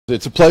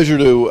It's a pleasure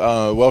to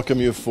welcome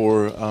you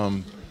for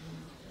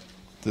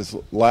this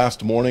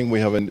last morning.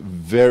 We have a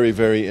very,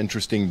 very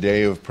interesting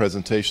day of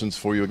presentations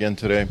for you again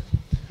today.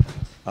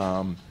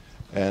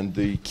 And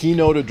the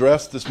keynote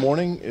address this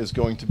morning is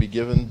going to be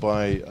given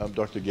by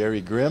Dr.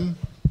 Gary Grimm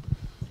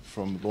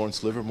from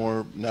Lawrence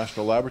Livermore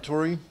National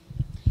Laboratory.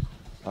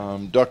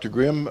 Dr.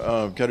 Grimm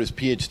got his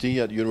PhD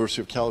at the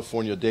University of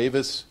California,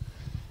 Davis,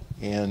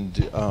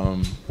 and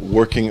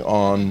working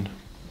on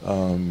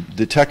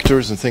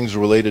detectors and things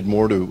related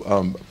more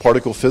to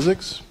particle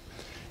physics.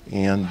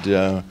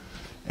 And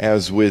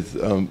as with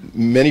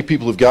many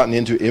people who've gotten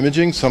into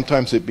imaging,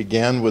 sometimes it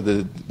began with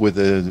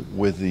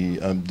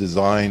the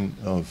design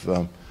of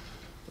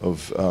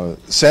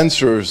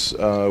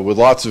sensors with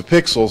lots of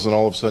pixels, and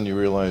all of a sudden you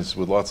realize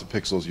with lots of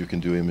pixels you can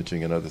do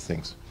imaging and other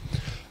things.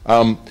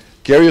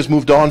 Gary has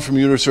moved on from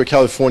University of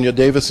California,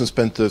 Davis, and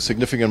spent a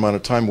significant amount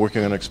of time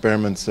working on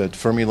experiments at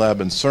Fermilab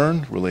and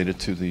CERN related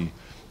to the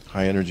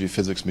high-energy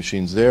physics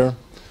machines there.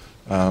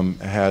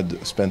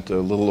 Had spent a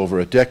little over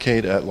a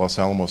decade at Los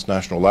Alamos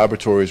National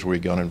Laboratories, where he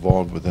got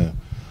involved with the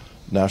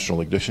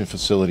National Ignition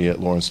Facility at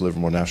Lawrence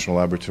Livermore National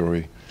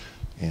Laboratory.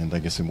 And I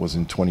guess it was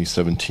in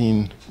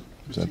 2017,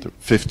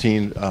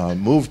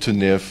 moved to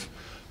NIF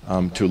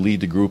to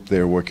lead the group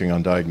there working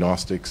on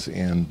diagnostics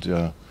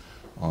and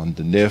on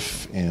the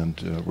NIF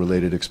and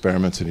related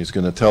experiments. And he's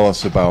going to tell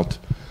us about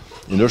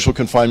inertial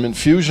confinement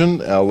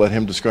fusion. I'll let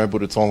him describe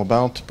what it's all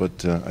about,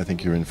 but I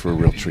think you're in for a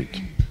real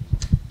treat.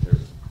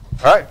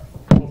 All right.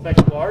 Well, thank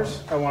you,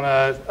 Lars. I want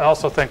to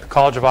also thank the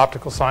College of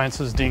Optical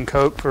Sciences, Dean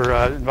Cope, for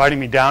inviting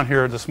me down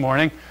here this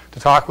morning to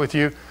talk with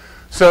you.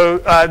 So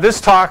this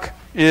talk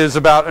is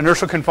about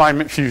inertial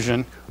confinement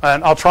fusion,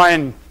 and I'll try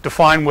and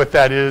define what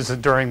that is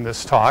during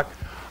this talk.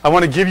 I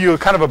want to give you a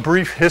kind of a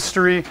brief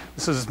history.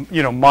 This is,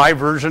 my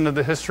version of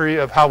the history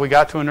of how we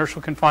got to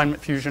inertial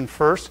confinement fusion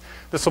first.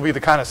 This will be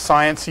the kind of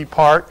sciencey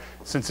part,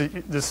 since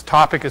this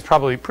topic is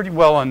probably pretty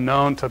well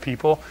unknown to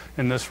people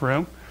in this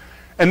room.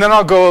 And then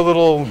I'll go a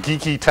little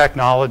geeky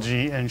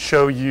technology and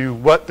show you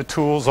what the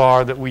tools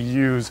are that we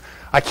use.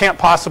 I can't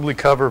possibly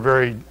cover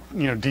very,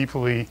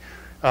 deeply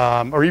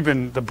or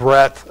even the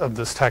breadth of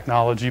this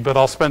technology, but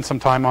I'll spend some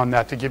time on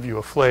that to give you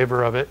a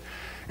flavor of it.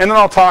 And then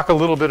I'll talk a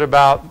little bit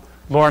about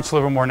Lawrence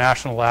Livermore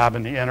National Lab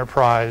and the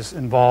enterprise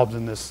involved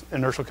in this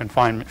inertial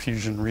confinement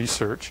fusion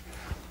research.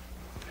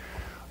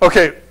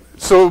 Okay,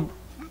 so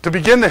to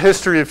begin the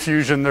history of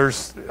fusion,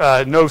 there's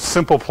no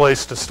simple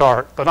place to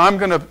start, but I'm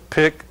going to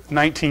pick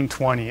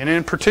 1920, and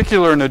in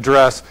particular an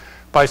address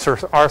by Sir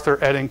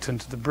Arthur Eddington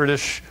to the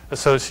British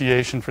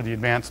Association for the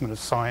Advancement of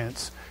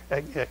Science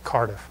at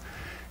Cardiff.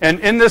 And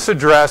in this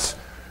address,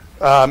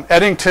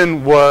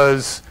 Eddington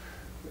was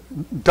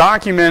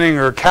documenting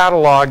or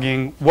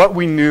cataloging what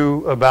we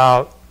knew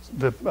about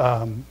the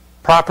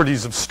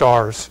properties of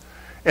stars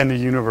and the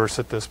universe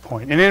at this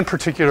point, and in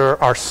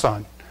particular our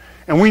sun.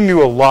 And we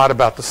knew a lot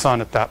about the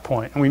sun at that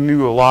point, and we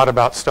knew a lot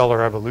about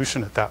stellar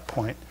evolution at that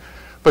point.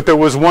 But there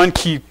was one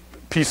key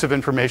piece of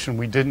information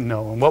we didn't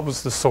know, and what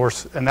was the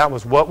source, and that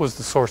was what was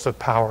the source of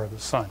power of the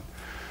sun.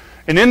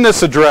 And in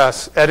this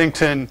address,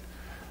 Eddington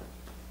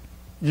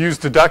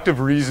used deductive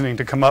reasoning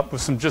to come up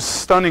with some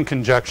just stunning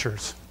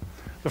conjectures.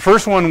 The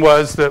first one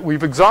was that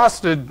we've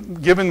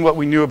exhausted, given what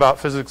we knew about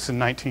physics in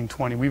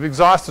 1920, we've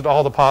exhausted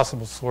all the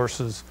possible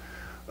sources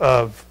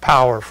of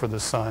power for the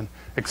sun,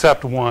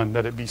 except one,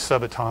 that it be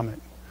subatomic.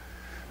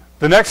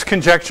 The next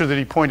conjecture that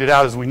he pointed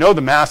out is we know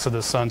the mass of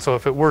the sun, so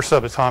if it were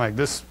subatomic,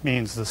 this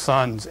means the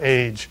sun's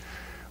age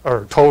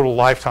or total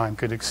lifetime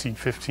could exceed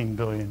 15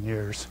 billion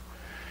years.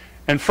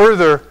 And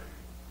further,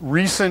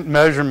 recent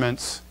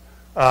measurements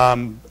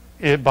by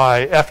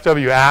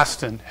F.W.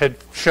 Aston had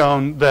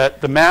shown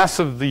that the mass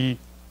of the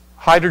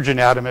hydrogen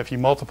atom, if you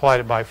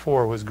multiplied it by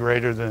 4, was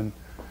greater than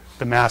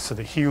the mass of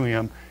the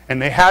helium. And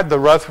they had the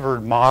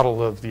Rutherford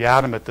model of the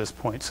atom at this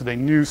point, so they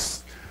knew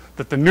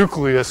that the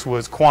nucleus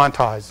was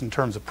quantized in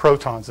terms of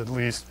protons at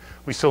least.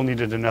 We still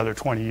needed another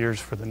 20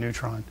 years for the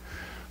neutron.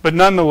 But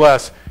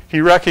nonetheless, he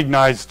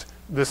recognized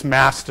this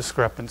mass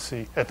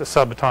discrepancy at the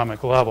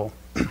subatomic level.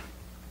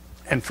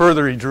 And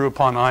further, he drew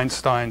upon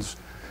Einstein's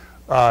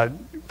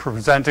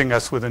presenting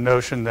us with a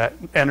notion that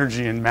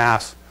energy and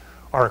mass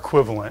are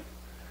equivalent.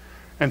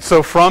 And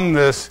so from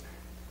this,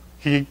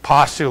 he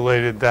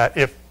postulated that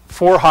if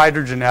 4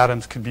 hydrogen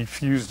atoms could be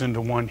fused into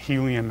one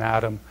helium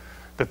atom,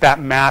 that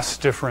mass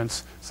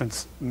difference,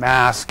 since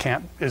mass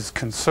is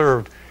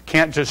conserved,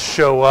 can't just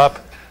show up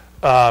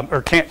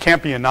or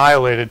can't be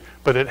annihilated,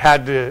 but it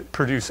had to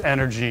produce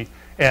energy,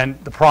 and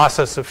the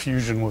process of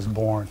fusion was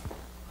born.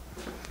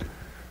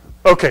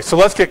 Okay, so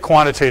let's get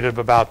quantitative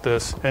about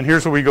this. And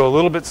here's where we go a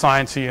little bit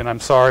sciencey, and I'm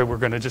sorry, we're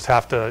going to just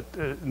have to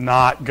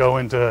not go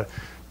into,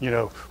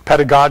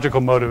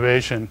 pedagogical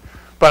motivation.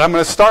 But I'm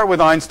going to start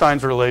with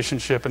Einstein's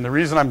relationship, and the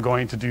reason I'm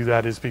going to do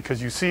that is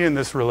because you see in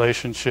this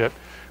relationship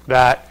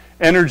that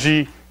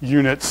energy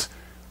units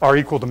are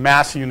equal to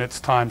mass units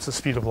times the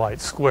speed of light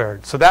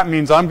squared. So that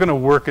means I'm going to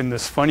work in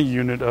this funny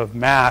unit of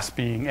mass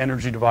being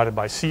energy divided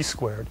by c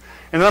squared.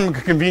 And then I'm going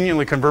to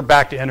conveniently convert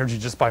back to energy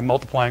just by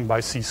multiplying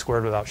by c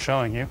squared without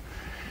showing you.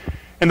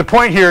 And the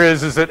point here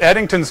is that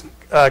Eddington's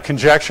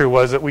conjecture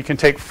was that we can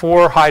take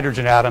 4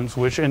 hydrogen atoms,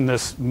 which in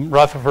this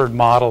Rutherford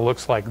model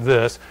looks like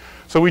this.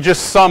 So we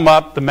just sum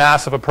up the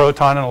mass of a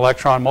proton and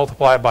electron,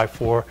 multiply it by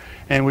 4,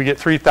 and we get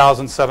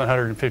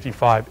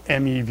 3,755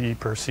 MeV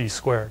per c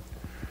squared.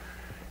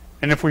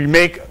 And if we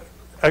make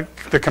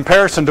the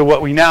comparison to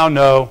what we now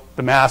know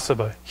the mass of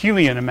a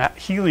helium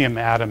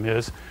atom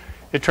is,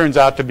 it turns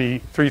out to be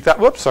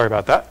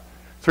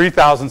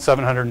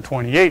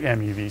 3,728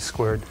 MeV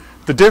squared.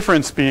 The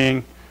difference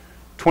being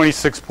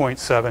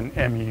 26.7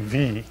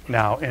 MeV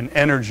now in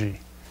energy.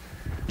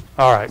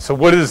 All right, so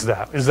what is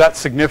that? Is that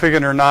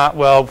significant or not?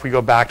 Well, if we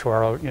go back to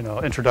our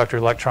introductory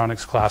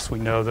electronics class, we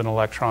know that an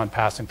electron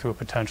passing through a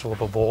potential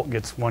of a volt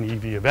gets 1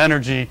 eV of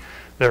energy.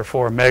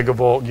 Therefore, a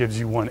megavolt gives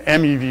you 1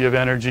 MeV of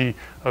energy.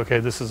 Okay,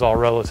 this is all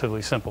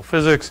relatively simple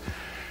physics.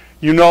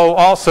 You know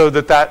also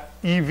that that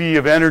EV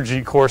of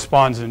energy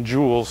corresponds in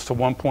joules to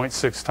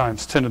 1.6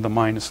 times 10 to the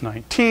minus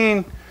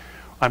 19.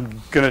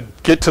 I'm going to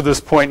get to this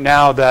point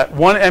now that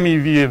 1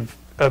 MeV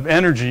of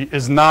energy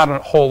is not a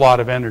whole lot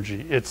of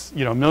energy. It's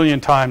a million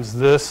times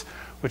this,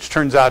 which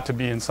turns out to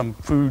be in some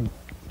food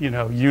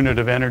unit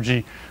of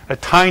energy, a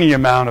tiny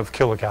amount of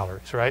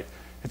kilocalories, right?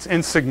 It's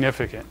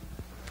insignificant.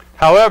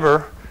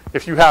 However,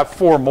 if you have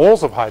 4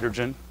 moles of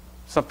hydrogen,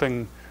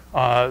 something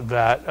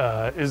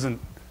that isn't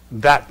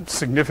that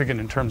significant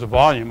in terms of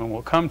volume, and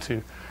we'll come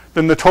to,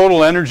 then the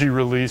total energy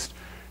released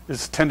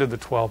is 10 to the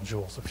 12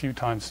 joules, a few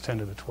times 10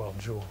 to the 12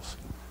 joules.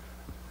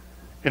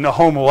 In the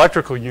home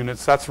electrical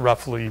units, that's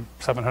roughly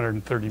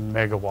 730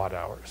 megawatt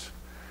hours.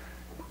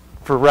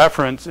 For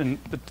reference, in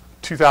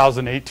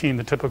 2018,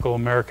 the typical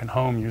American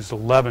home used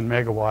 11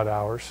 megawatt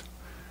hours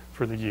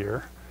for the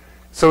year.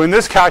 So in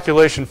this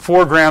calculation,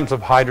 4 grams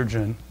of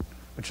hydrogen,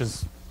 which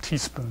is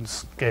teaspoon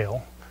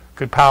scale,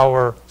 could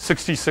power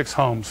 66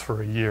 homes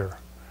for a year.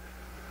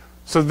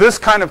 So this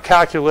kind of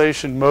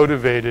calculation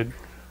motivated,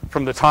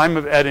 from the time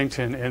of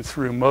Eddington and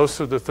through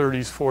most of the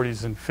 30s,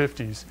 40s, and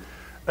 50s,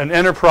 an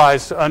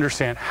enterprise to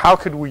understand how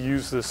could we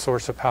use this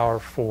source of power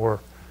for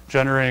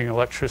generating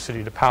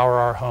electricity to power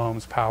our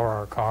homes, power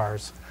our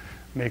cars,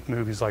 make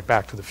movies like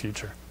Back to the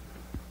Future.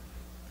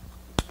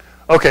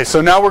 Okay,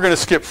 so now we're going to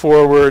skip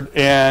forward,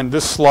 and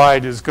this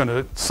slide is going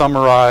to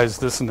summarize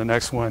this and the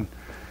next one,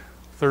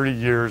 30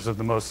 years of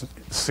the most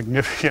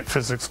significant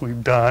physics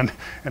we've done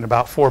in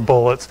about 4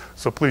 bullets,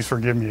 so please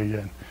forgive me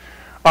again.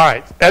 All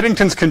right,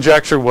 Eddington's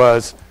conjecture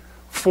was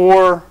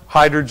 4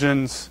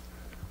 hydrogens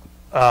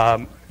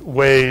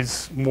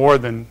weighs more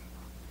than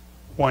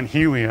 1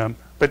 helium,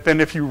 but then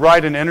if you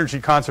write an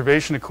energy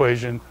conservation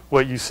equation,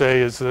 what you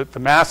say is that the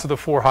mass of the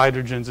 4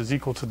 hydrogens is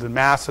equal to the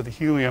mass of the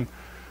helium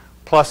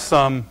plus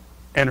some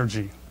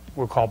energy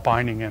we'll call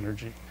binding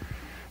energy.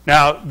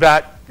 Now,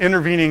 that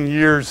intervening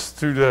years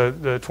through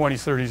the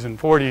 20s, 30s, and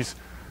 40s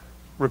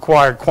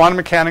required quantum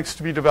mechanics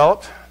to be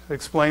developed to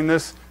explain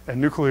this,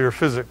 and nuclear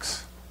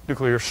physics,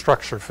 nuclear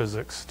structure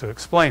physics to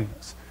explain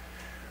this.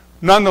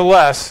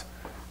 Nonetheless,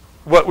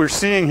 what we're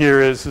seeing here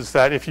is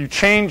that if you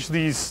change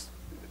these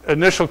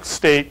initial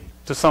state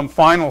to some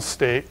final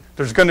state,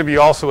 there's going to be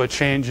also a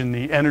change in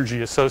the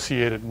energy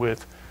associated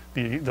with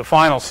the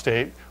final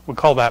state. We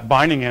call that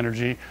binding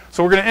energy.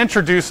 So we're going to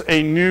introduce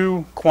a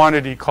new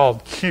quantity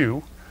called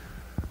Q,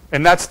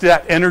 and that's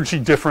that energy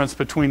difference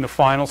between the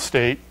final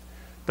state,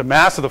 the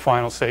mass of the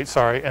final state,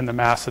 sorry, and the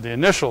mass of the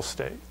initial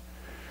state.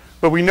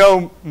 But we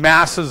know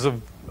masses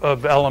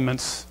of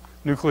elements,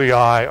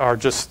 nuclei, are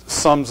just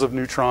sums of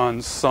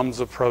neutrons, sums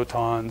of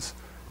protons,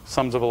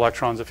 sums of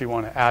electrons if you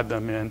want to add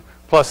them in,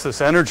 plus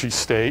this energy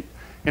state.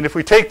 And if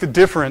we take the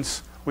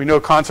difference, we know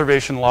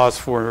conservation laws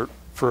for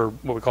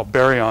what we call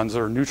baryons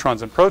or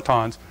neutrons and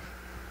protons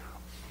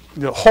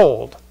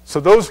hold. So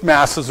those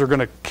masses are going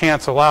to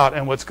cancel out,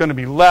 and what's going to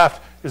be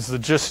left is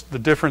just the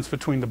difference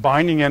between the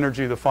binding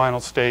energy of the final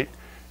state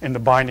and the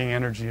binding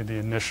energy of the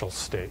initial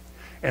state.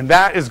 And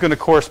that is going to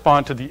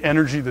correspond to the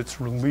energy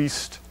that's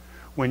released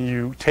when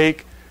you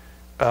take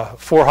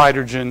 4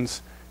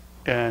 hydrogens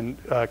and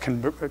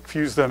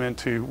fuse them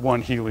into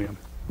 1 helium.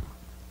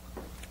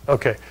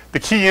 Okay, the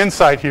key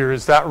insight here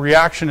is that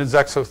reaction is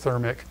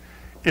exothermic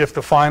if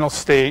the final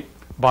state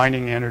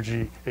binding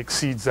energy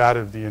exceeds that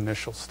of the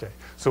initial state.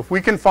 So if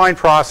we can find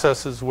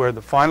processes where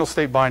the final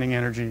state binding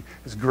energy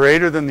is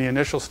greater than the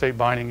initial state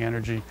binding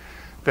energy,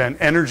 then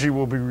energy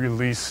will be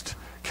released,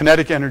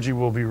 kinetic energy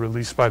will be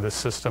released by the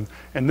system,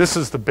 and this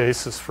is the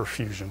basis for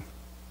fusion.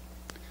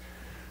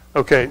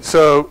 Okay,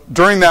 so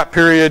during that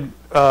period,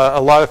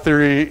 a lot of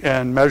theory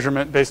and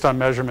measurement based on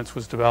measurements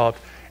was developed,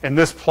 and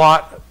this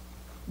plot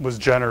was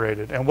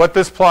generated. And what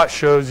this plot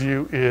shows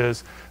you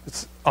is,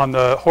 it's on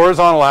the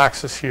horizontal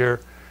axis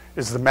here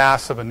is the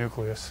mass of a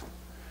nucleus.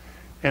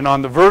 And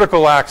on the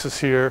vertical axis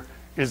here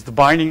is the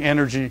binding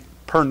energy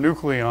per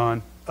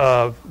nucleon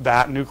of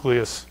that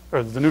nucleus,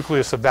 or the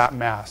nucleus of that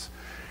mass.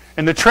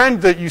 And the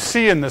trend that you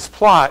see in this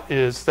plot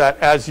is that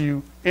as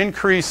you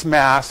increase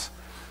mass,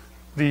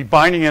 the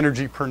binding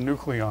energy per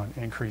nucleon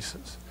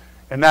increases.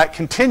 And that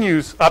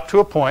continues up to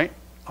a point,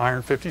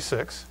 iron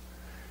 56,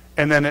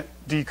 and then it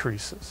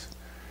decreases.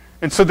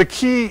 And so the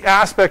key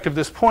aspect of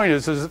this point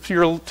is if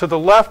you're to the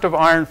left of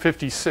iron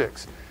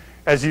 56,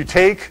 as you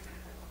take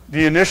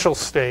the initial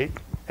state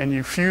and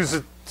you fuse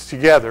it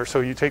together,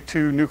 so you take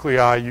two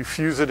nuclei, you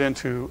fuse it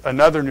into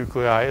another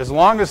nuclei, as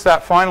long as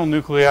that final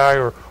nuclei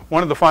or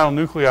one of the final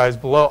nuclei is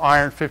below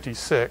iron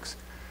 56,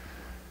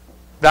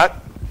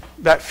 that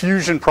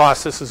fusion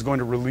process is going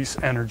to release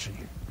energy.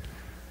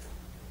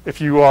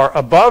 If you are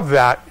above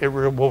that, it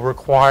will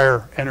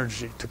require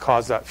energy to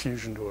cause that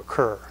fusion to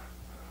occur.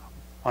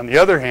 On the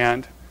other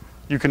hand,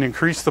 you can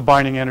increase the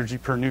binding energy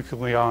per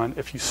nucleon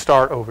if you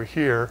start over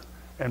here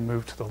and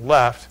move to the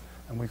left,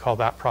 and we call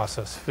that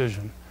process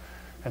fission.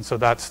 And so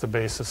that's the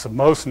basis of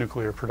most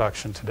nuclear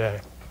production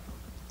today.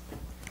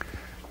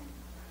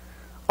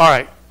 All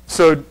right,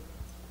 so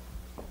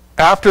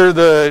after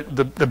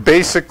the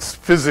basic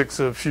physics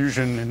of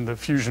fusion and the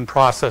fusion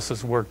process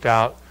is worked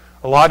out,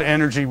 a lot of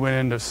energy went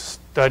into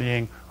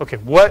studying, okay,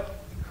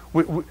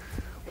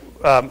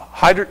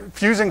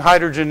 fusing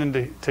hydrogen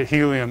into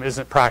helium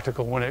isn't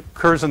practical. When it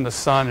occurs in the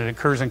sun, it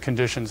occurs in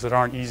conditions that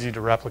aren't easy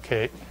to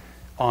replicate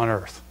on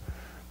Earth.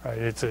 Right?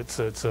 It's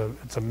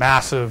a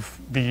massive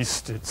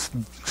beast. It's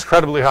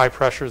incredibly high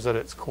pressures at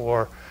its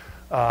core.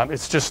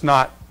 It's just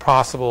not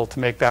possible to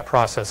make that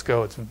process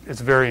go.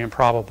 It's very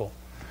improbable.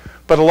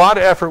 But a lot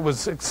of effort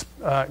was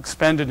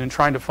expended in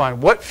trying to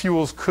find what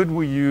fuels could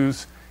we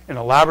use in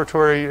a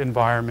laboratory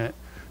environment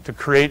to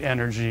create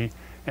energy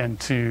and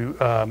to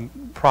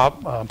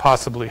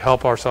possibly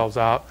help ourselves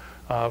out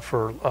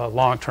for a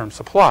long-term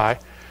supply.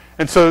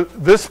 And so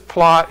this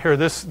plot here,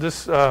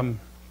 this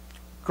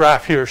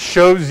graph here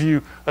shows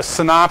you a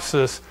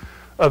synopsis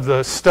of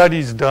the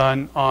studies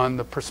done on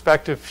the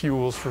prospective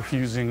fuels for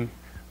fusing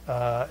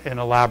in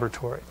a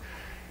laboratory.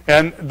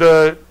 And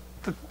the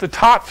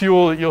top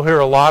fuel that you'll hear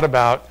a lot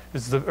about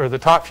is the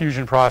top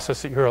fusion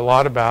process that you hear a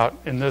lot about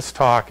in this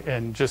talk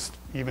and just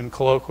even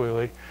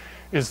colloquially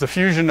is the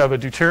fusion of a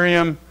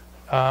deuterium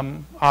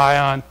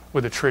ion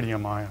with a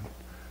tritium ion.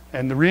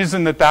 And the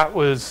reason that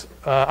was,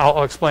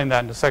 I'll explain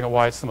that in a second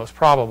why it's the most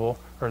probable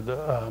or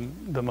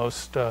the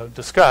most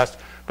discussed.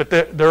 But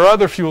there are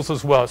other fuels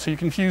as well. So you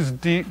can fuse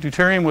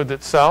deuterium with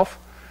itself.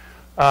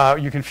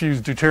 You can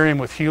fuse deuterium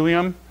with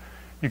helium.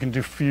 You can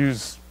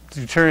fuse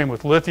deuterium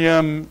with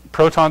lithium,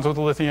 protons with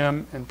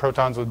lithium, and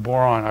protons with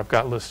boron I've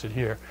got listed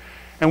here.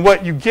 And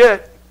what you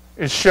get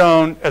is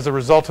shown as a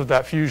result of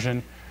that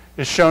fusion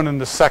is shown in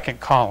the second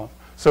column.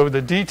 So with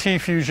the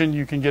DT fusion,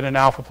 you can get an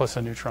alpha plus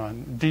a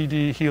neutron.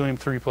 DD, helium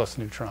 3 plus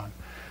neutron.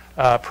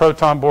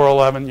 Proton bor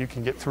 11, you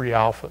can get 3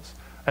 alphas.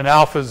 An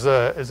alpha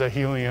is a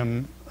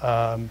helium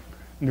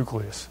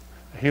nucleus,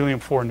 a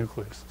helium-4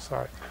 nucleus,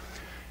 sorry.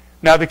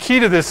 Now the key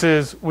to this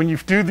is when you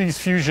do these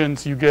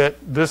fusions, you get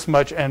this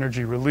much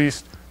energy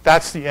released.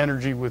 That's the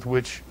energy with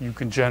which you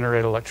can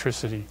generate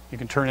electricity. You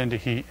can turn into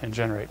heat and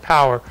generate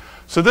power.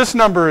 So this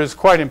number is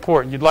quite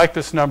important. You'd like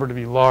this number to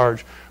be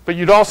large, but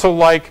you'd also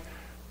like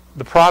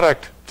the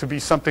product to be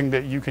something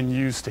that you can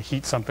use to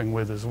heat something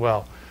with as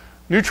well.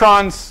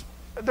 Neutrons,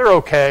 they're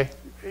okay.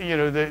 You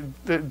know,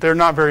 they're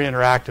not very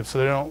interactive,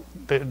 so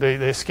they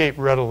escape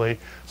readily.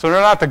 So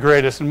they're not the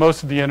greatest, and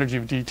most of the energy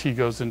of DT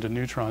goes into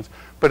neutrons.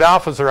 But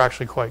alphas are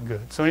actually quite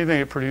good. So anything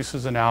that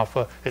produces an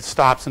alpha, it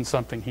stops in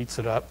something, heats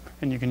it up,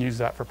 and you can use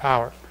that for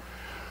power.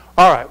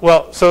 All right,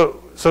 well,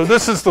 so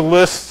this is the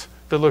list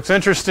that looks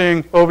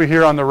interesting. Over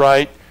here on the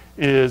right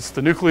is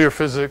the nuclear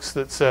physics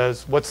that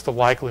says what's the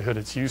likelihood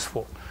it's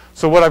useful.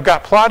 So what I've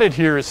got plotted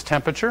here is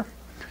temperature.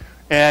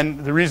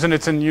 And the reason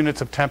it's in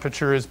units of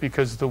temperature is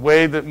because the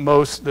way that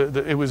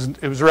it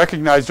was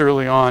recognized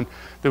early on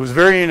that it was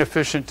very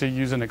inefficient to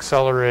use an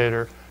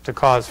accelerator to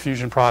cause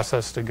fusion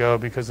process to go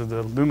because of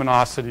the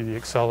luminosity of the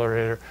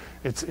accelerator.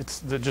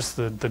 Just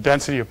the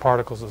density of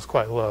particles is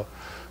quite low.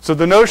 So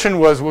the notion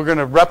was we're going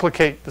to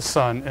replicate the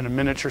sun in a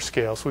miniature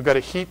scale. So we've got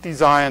to heat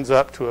these ions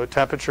up to a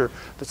temperature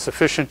that's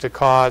sufficient to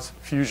cause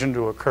fusion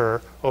to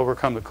occur,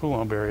 overcome the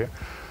Coulomb barrier.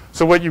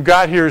 So what you've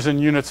got here is in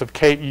units of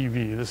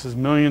keV. This is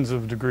millions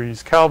of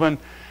degrees Kelvin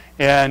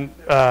and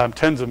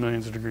tens of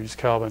millions of degrees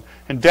Kelvin.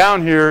 And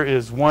down here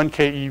is 1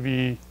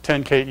 keV,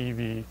 10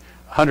 keV,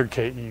 100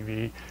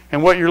 keV.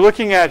 And what you're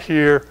looking at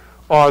here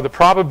are the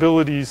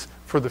probabilities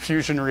for the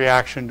fusion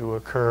reaction to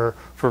occur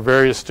for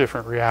various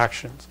different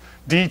reactions.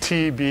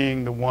 DT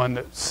being the one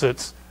that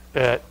sits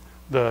at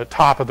the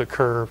top of the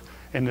curve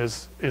and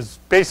is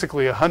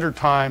basically 100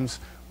 times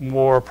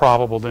more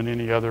probable than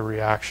any other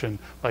reaction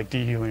like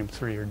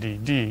D-helium-3 or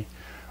DD.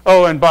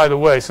 Oh, and by the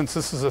way, since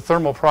this is a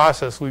thermal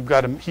process, we've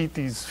got to heat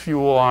these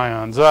fuel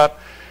ions up.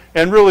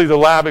 And really the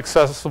lab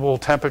accessible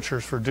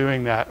temperatures for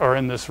doing that are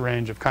in this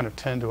range of kind of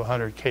 10 to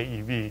 100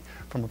 keV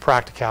from a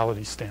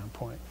practicality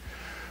standpoint.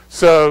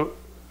 So,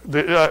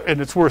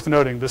 and it's worth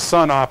noting, the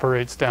sun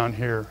operates down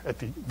here at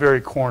the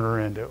very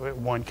corner end at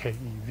 1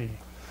 keV.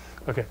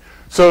 Okay,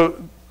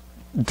 so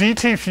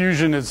DT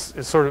fusion has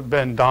sort of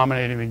been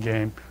dominating the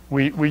game.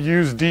 We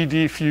use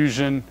DD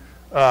fusion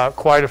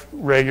quite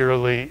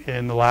regularly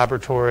in the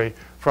laboratory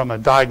from a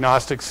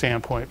diagnostic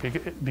standpoint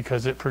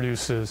because it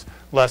produces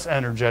less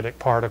energetic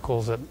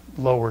particles at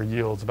lower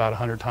yields, about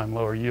 100 times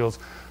lower yields.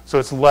 so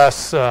it's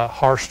less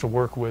harsh to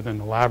work with in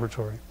the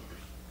laboratory.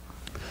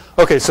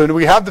 Okay, so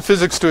we have the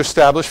physics to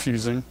establish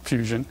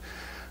fusion.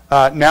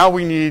 Now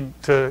we need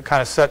to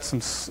kind of set some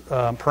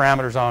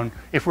parameters on,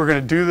 if we're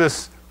going to do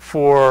this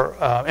for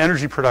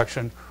energy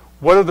production,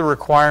 what are the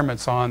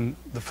requirements on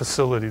the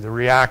facility, the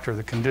reactor,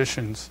 the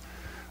conditions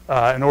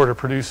in order to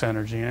produce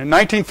energy? And in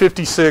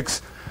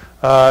 1956,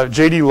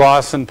 J.D.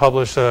 Lawson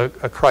published a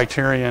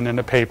criterion in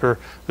a paper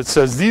that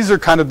says these are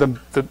kind of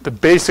the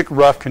basic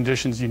rough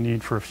conditions you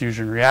need for a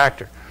fusion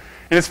reactor.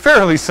 And it's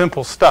fairly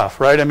simple stuff,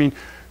 right? I mean,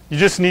 you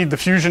just need the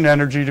fusion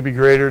energy to be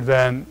greater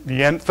than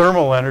the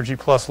thermal energy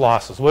plus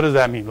losses. What does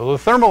that mean? Well, the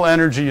thermal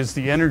energy is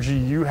the energy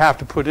you have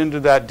to put into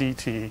that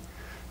DT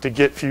to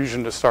get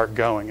fusion to start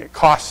going. It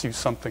costs you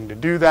something to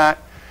do that,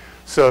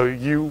 so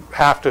you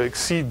have to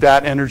exceed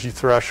that energy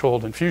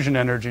threshold in fusion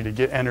energy to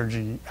get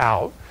energy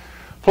out.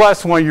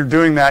 Plus, when you're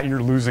doing that,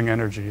 you're losing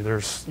energy.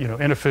 There's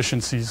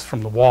inefficiencies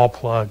from the wall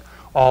plug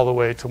all the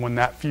way to when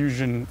that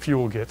fusion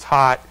fuel gets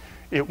hot.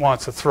 It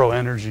wants to throw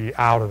energy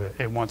out of it.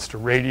 It wants to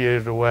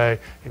radiate it away.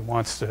 It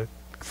wants to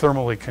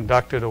thermally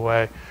conduct it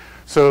away.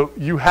 So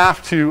you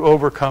have to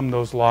overcome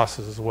those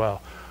losses as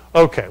well.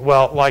 Okay,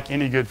 well, like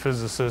any good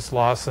physicist,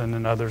 Lawson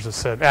and others have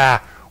said,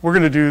 we're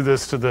going to do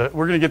this we're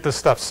going to get this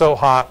stuff so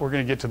hot, we're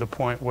going to get to the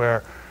point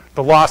where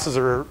the losses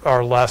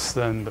are less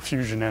than the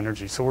fusion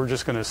energy. So we're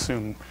just going to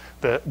assume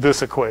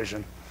this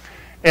equation.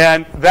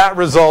 And that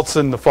results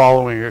in the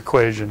following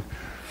equation.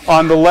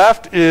 On the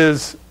left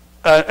is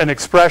an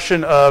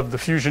expression of the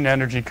fusion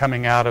energy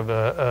coming out of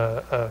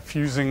a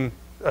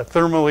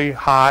thermally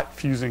hot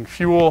fusing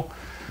fuel.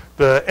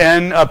 The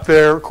N up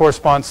there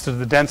corresponds to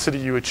the density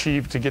you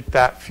achieve to get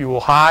that fuel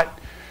hot.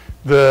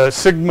 The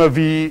sigma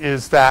V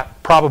is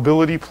that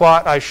probability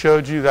plot I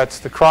showed you. That's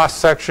the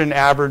cross-section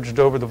averaged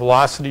over the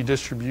velocity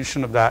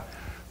distribution of that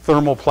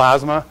thermal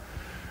plasma.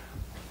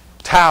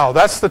 Tau,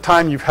 that's the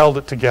time you've held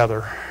it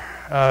together.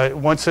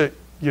 Once it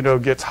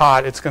gets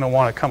hot, it's going to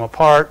want to come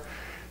apart.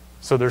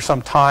 So there's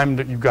some time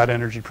that you've got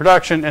energy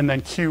production, and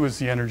then Q is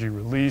the energy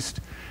released.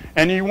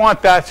 And you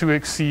want that to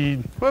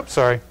exceed,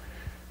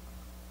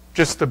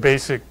 just the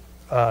basic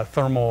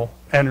thermal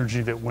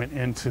energy that went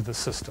into the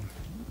system.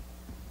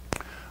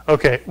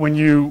 Okay, when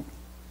you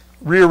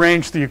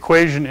rearrange the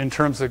equation in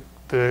terms of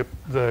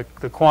the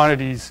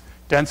quantities,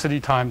 density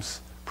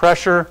times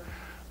pressure,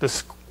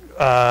 this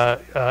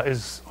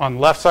is on the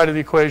left side of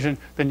the equation,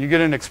 then you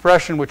get an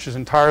expression which is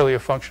entirely a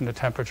function of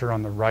temperature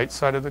on the right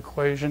side of the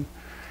equation.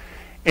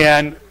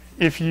 And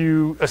if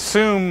you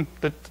assume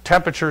that the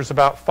temperature is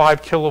about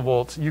 5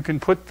 kilovolts, you can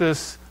put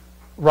this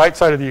right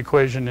side of the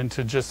equation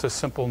into just a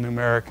simple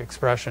numeric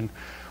expression,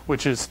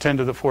 which is 10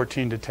 to the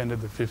 14 to 10 to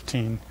the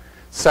 15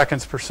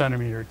 seconds per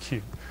centimeter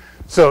cubed.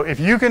 So if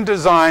you can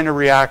design a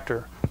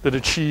reactor that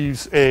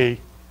achieves a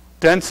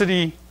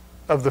density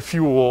of the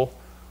fuel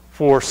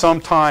for some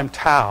time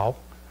tau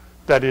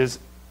that is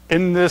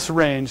in this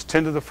range,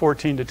 10 to the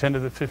 14 to 10 to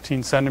the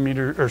 15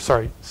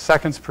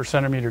 seconds per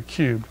centimeter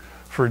cubed,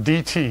 for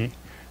DT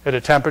at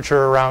a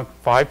temperature around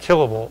 5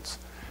 kilovolts,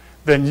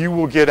 then you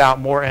will get out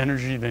more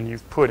energy than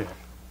you've put in.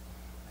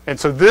 And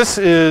so this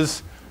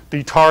is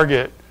the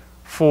target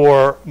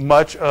for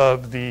much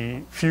of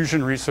the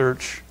fusion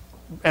research,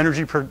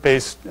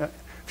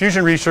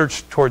 fusion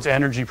research towards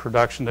energy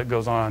production that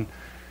goes on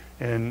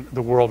in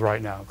the world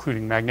right now,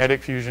 including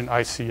magnetic fusion,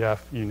 ICF,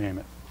 you name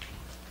it.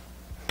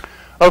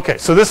 Okay,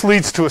 so this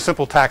leads to a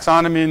simple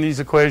taxonomy in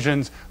these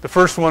equations. The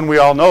first one we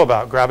all know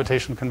about,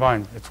 gravitational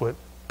confinement. It's what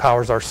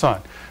powers our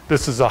sun.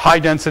 This is a high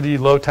density,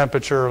 low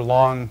temperature,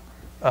 long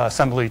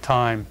assembly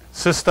time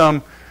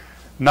system.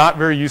 Not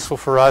very useful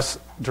for us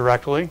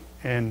directly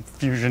in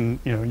fusion,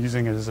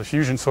 using it as a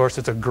fusion source.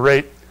 It's a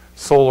great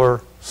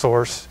solar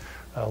source,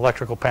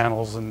 electrical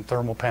panels and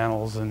thermal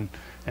panels and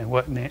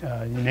what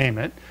you name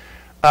it.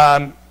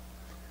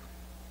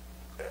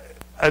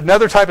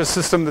 Another type of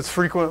system that's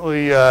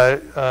frequently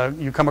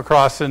you come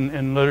across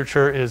in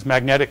literature is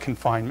magnetic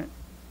confinement,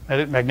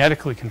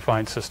 magnetically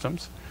confined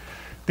systems.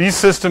 These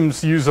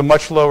systems use a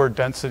much lower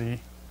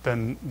density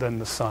than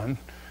the sun.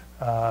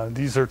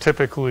 These are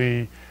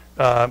typically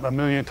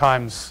 1,000,000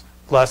 times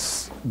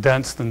less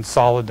dense than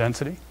solid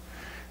density.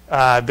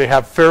 They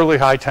have fairly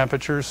high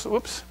temperatures,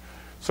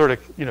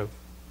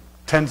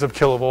 tens of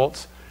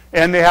kilovolts,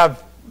 and they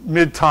have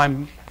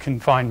mid-time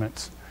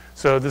confinements.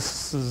 So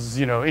this is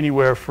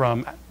anywhere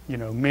from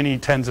many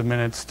tens of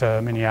minutes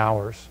to many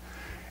hours,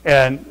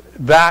 and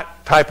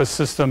that type of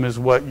system is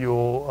what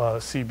you'll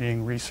see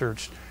being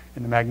researched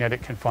in the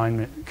magnetic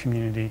confinement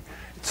community.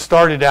 It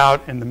started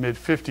out in the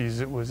mid-50s.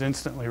 It was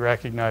instantly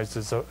recognized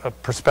as a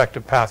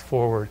prospective path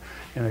forward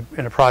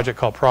in a project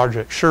called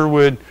Project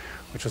Sherwood,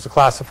 which was a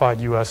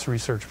classified U.S.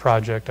 research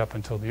project up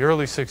until the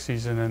early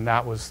 60s, and then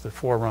that was the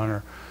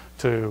forerunner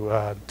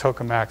to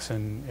Tokamak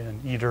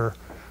and ITER,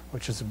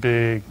 which is a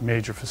big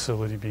major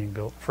facility being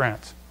built in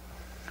France.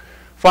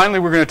 Finally,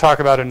 we're going to talk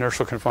about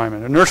inertial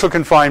confinement. Inertial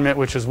confinement,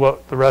 which is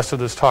what the rest of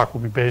this talk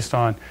will be based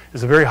on,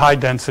 is a very high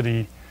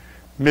density,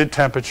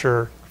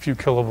 mid-temperature, few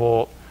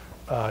kilovolt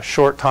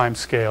short time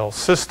scale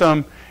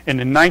system. And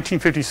in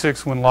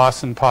 1956, when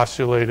Lawson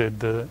postulated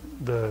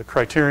the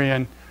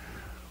criterion,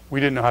 we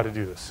didn't know how to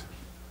do this.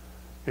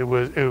 It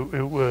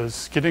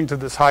was getting to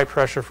this high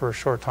pressure for a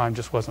short time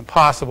just wasn't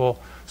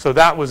possible. So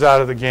that was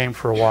out of the game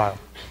for a while.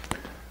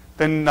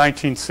 Then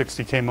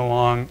 1960 came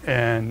along,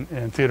 and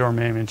Theodore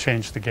Maiman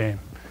changed the game.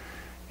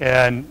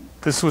 And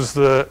this was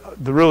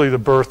really the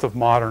birth of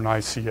modern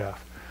ICF.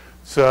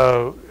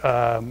 So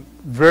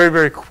very,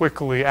 very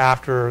quickly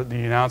after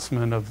the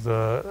announcement of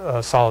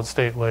the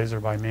solid-state laser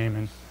by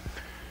Maiman,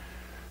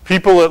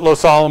 people at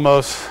Los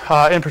Alamos,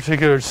 in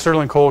particular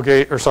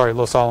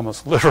Los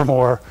Alamos,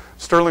 Livermore.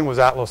 Sterling was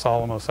at Los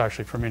Alamos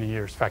actually for many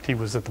years. In fact, he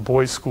was at the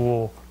boys'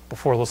 school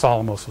before Los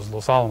Alamos was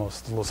Los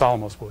Alamos, the Los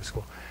Alamos boys'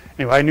 school.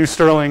 Anyway, I knew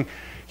Sterling.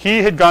 He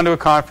had gone to a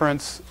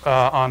conference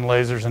on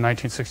lasers in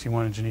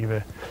 1961 in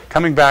Geneva.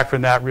 Coming back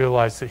from that,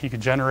 realized that he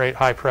could generate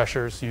high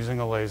pressures using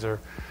a laser.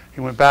 He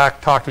went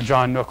back, talked to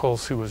John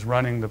Nichols, who was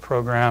running the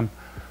program,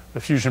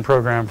 the fusion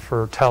program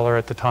for Teller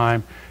at the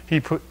time.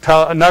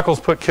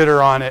 Nichols put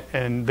Kidder on it,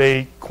 and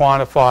they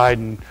quantified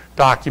and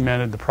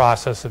documented the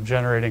process of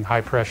generating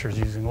high pressures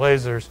using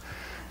lasers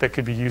that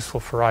could be useful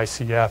for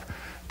ICF.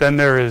 Then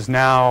there is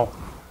now,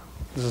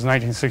 this is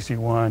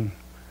 1961,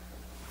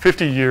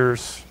 50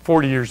 years,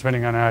 40 years,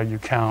 depending on how you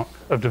count,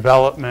 of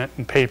development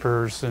and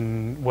papers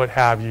and what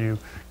have you,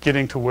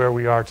 getting to where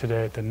we are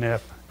today at the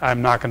NIF.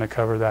 I'm not going to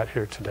cover that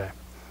here today.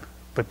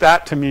 But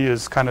that, to me,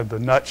 is kind of the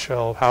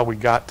nutshell of how we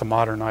got to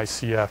modern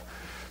ICF,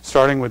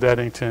 starting with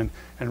Eddington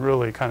and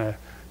really kind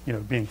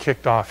of being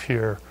kicked off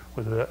here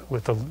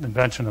with the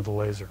invention of the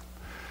laser.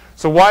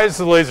 So why is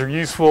the laser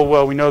useful?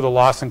 Well, we know the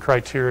Lawson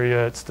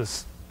criteria. It's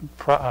this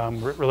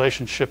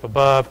relationship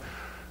above.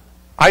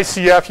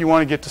 ICF, you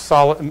want to get to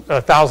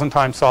 1,000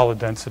 times solid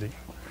density.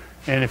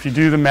 And if you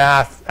do the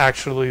math,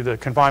 actually the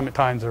confinement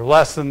times are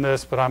less than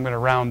this, but I'm going to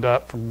round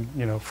up from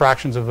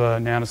fractions of a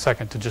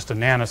nanosecond to just a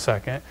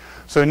nanosecond.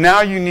 So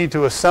now you need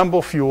to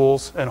assemble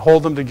fuels and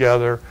hold them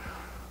together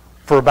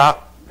for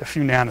about a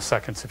few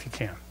nanoseconds if you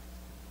can.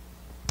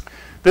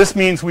 This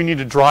means we need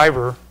a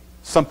driver,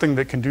 something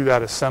that can do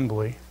that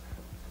assembly,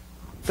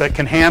 that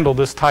can handle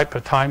this type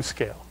of time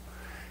scale.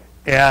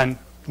 And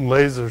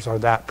lasers are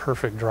that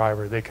perfect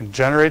driver. They can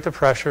generate the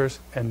pressures,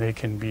 and they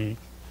can be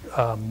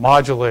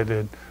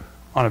modulated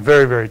on a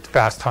very, very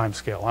fast time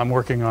scale. I'm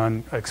working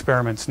on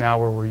experiments now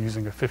where we're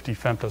using a 50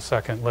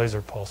 femtosecond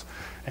laser pulse,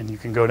 and you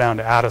can go down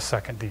to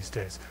attosecond these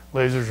days.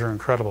 Lasers are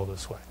incredible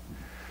this way.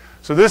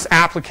 So this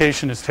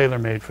application is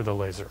tailor-made for the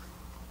laser.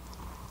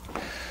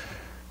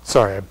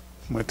 Sorry, I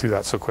went through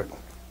that so quick.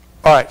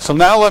 All right, so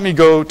now let me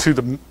go to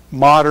the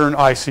modern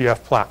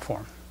ICF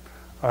platform.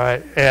 All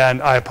right,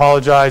 and I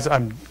apologize,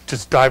 I'm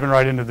just diving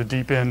right into the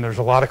deep end. There's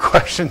a lot of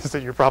questions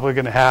that you're probably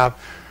going to have.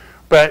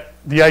 But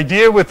the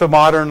idea with the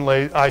modern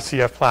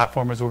ICF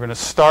platform is we're going to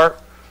start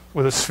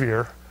with a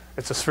sphere.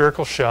 It's a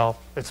spherical shell.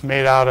 It's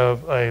made out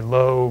of a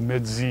low,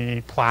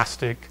 mid-Z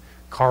plastic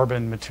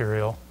carbon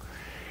material.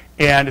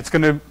 And it's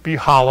going to be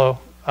hollow.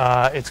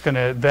 It's going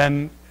to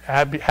then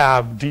have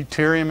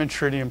deuterium and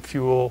tritium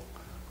fuel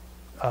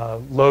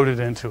loaded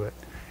into it.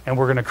 And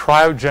we're going to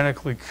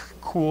cryogenically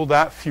cool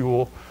that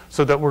fuel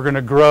so that we're going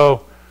to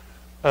grow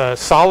a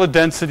solid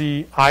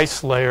density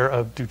ice layer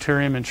of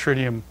deuterium and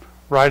tritium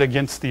right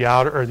against the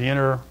outer or the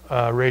inner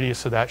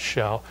radius of that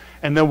shell.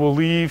 And then we'll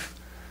leave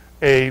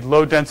a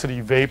low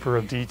density vapor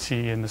of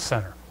DT in the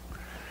center.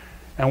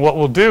 And what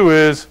we'll do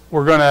is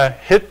we're going to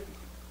hit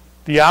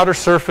the outer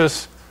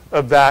surface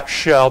of that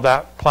shell,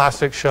 that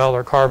plastic shell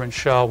or carbon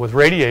shell, with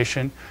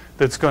radiation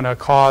that's going to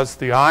cause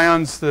the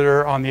ions that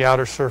are on the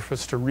outer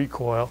surface to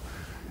recoil,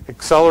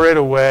 accelerate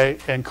away,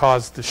 and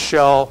cause the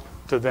shell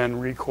to then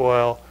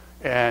recoil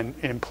and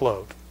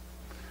implode.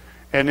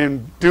 And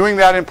in doing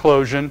that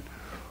implosion,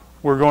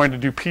 we're going to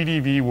do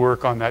PDV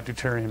work on that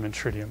deuterium and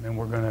tritium. And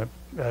we're going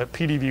to,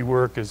 PDV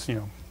work is,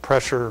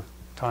 pressure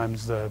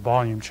times the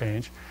volume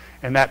change.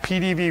 And that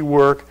PDV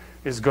work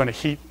is going to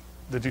heat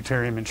the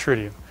deuterium and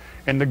tritium.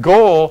 And the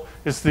goal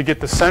is to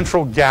get the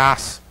central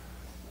gas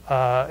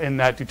in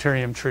that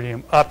deuterium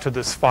tritium up to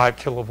this 5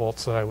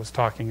 kilovolts that I was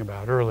talking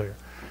about earlier.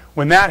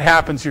 When that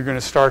happens, you're going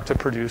to start to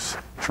produce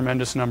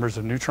tremendous numbers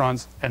of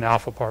neutrons and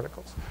alpha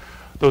particles.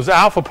 Those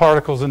alpha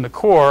particles in the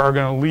core are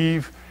going to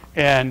leave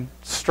and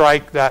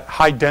strike that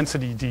high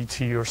density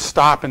DT or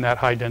stop in that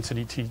high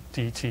density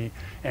DT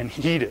and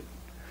heat it.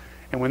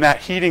 And when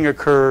that heating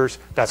occurs,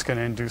 that's going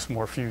to induce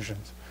more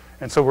fusions.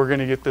 And so we're going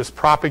to get this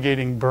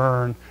propagating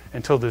burn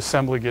until the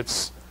assembly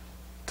gets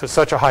to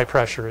such a high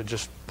pressure it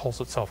just pulls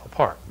itself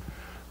apart.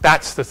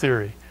 That's the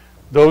theory.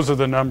 Those are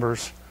the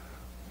numbers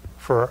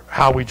for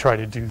how we try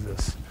to do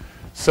this.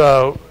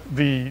 So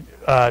the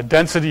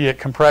density at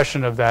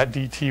compression of that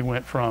DT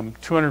went from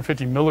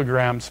 250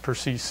 milligrams per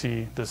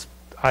cc, this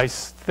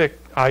thick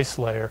ice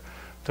layer,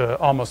 to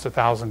almost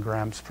 1,000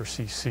 grams per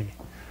cc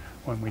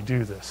when we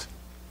do this.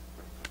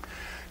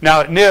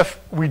 Now at NIF,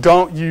 we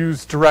don't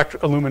use direct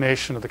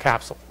illumination of the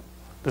capsule.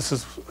 This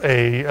is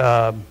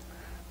a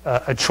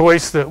a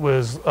choice that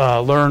was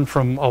learned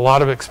from a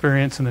lot of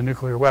experience in the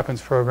nuclear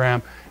weapons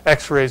program.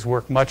 X-rays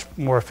work much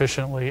more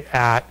efficiently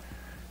at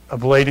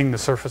ablating the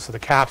surface of the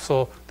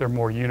capsule. They're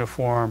more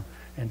uniform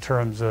in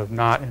terms of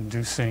not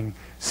inducing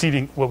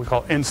seeding, what we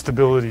call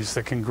instabilities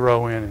that can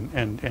grow in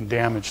and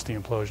damage the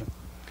implosion.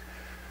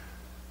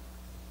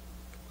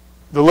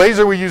 The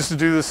laser we use to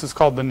do this is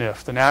called the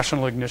NIF, the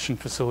National Ignition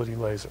Facility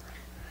Laser.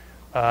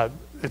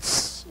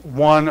 It's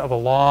one of a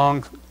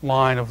long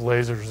line of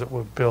lasers that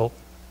were built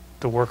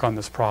to work on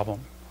this problem.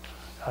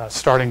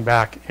 Starting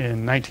back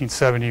in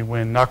 1970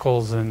 when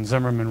Knuckles and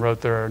Zimmerman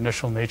wrote their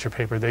initial Nature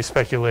paper, they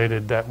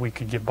speculated that we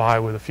could get by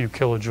with a few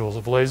kilojoules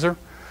of laser.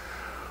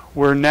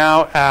 We're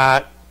now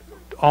at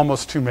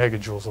almost 2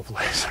 megajoules of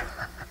laser.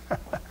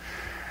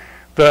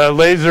 The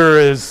laser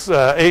is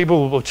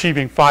able of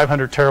achieving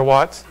 500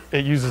 terawatts.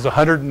 It uses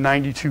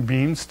 192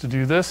 beams to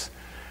do this.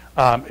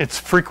 It's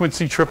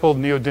frequency tripled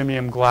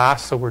neodymium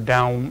glass, so we're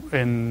down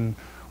in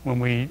when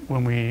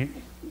we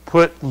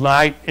put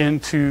light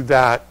into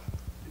that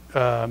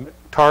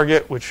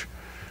target, which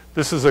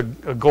this is a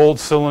gold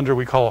cylinder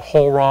we call a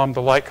hole ROM.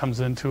 The light comes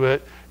into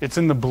it. It's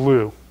in the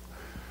blue.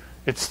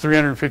 It's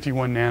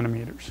 351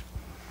 nanometers.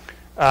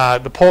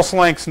 The pulse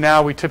lengths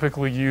now we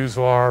typically use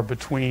are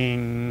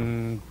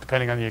between,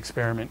 depending on the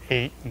experiment,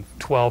 8 and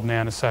 12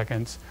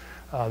 nanoseconds.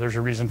 There's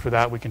a reason for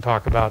that we can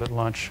talk about at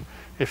lunch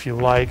if you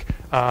like,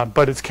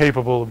 but it's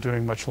capable of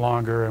doing much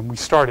longer, and we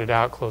started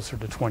out closer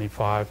to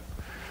 25.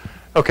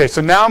 Okay,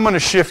 so now I'm going to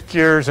shift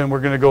gears and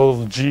we're going to go a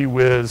little gee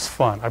whiz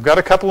fun. I've got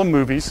a couple of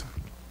movies.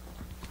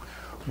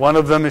 One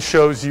of them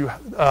shows you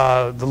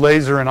the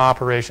laser in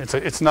operation.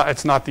 It's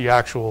not the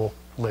actual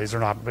laser,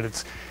 but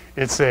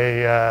it's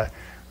a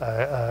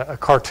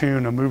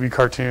cartoon, a movie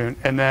cartoon.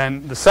 And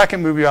then the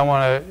second movie I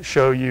want to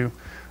show you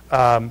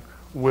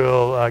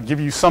will give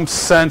you some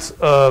sense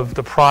of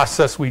the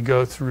process we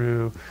go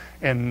through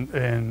and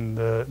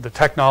the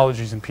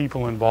technologies and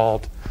people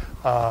involved.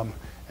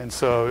 And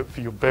so if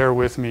you bear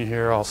with me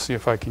here, I'll see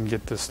if I can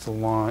get this to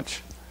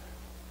launch.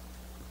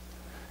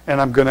 And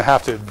I'm going to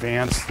have to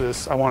advance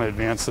this. I want to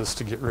advance this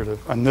to get rid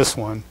of, on this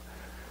one.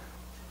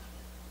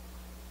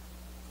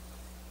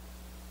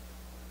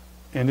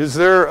 And is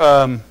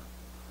there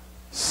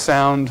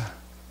sound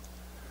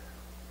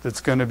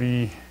that's going to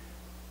be...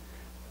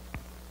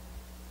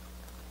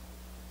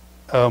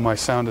 Oh, my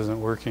sound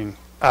isn't working.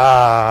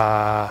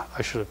 I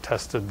should have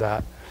tested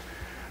that.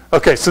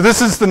 Okay, so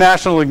this is the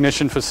National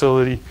Ignition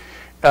Facility.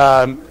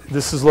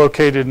 This is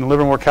located in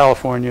Livermore,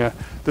 California.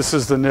 This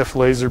is the NIF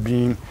laser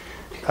beam.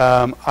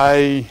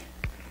 I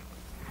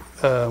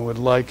would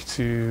like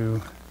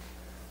to...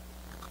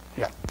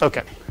 Yeah,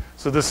 okay.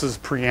 So this is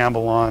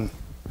preamble on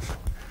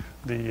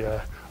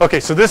the... Okay,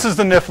 so this is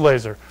the NIF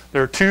laser.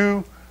 There are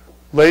two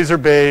laser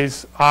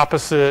bays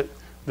opposite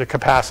the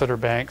capacitor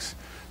banks.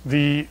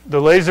 The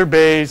laser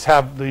bays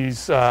have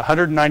these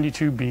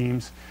 192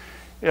 beams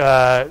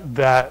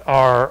that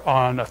are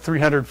on a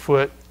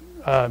 300-foot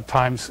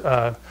times.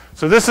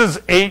 So this is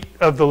 8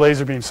 of the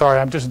laser beams. Sorry,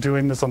 I'm just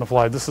doing this on the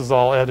fly. This is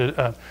all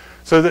edited.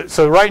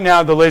 So right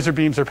now the laser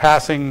beams are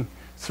passing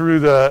through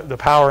the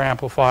power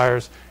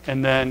amplifiers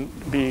and then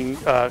being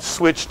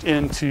switched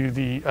into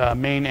the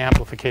main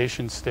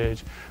amplification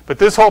stage. But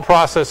this whole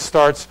process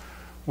starts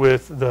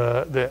with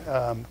the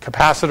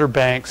capacitor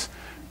banks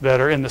that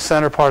are in the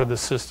center part of the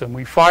system.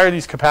 We fire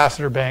these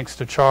capacitor banks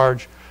to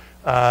charge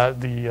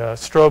the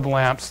strobe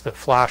lamps that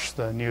flash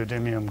the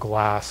neodymium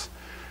glass.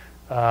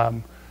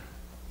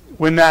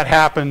 When that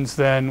happens,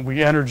 then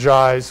we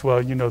energize,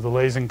 well, you know, the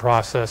lasing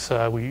process.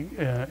 We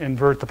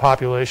invert the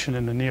population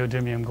in the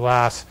neodymium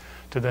glass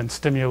to then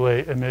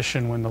stimulate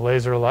emission when the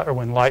laser or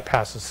when light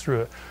passes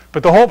through it.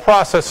 But the whole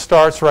process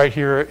starts right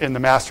here in the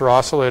master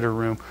oscillator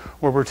room,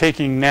 where we're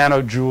taking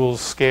nanojoules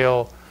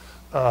scale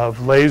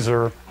of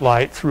laser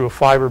light through a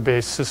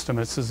fiber-based system.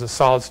 This is a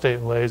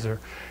solid-state laser.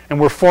 And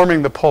we're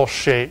forming the pulse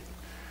shape,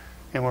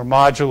 and we're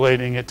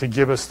modulating it to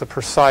give us the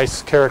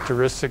precise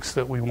characteristics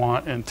that we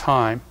want in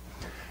time.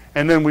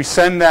 And then we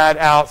send that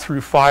out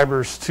through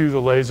fibers to the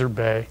laser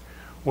bay,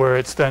 where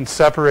it's then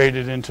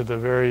separated into the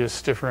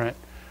various different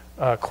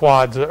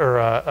quads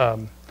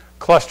or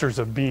clusters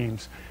of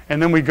beams.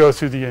 And then we go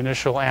through the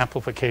initial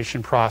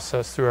amplification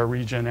process through our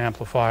regen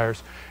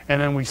amplifiers. And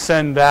then we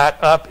send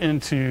that up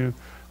into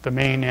the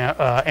main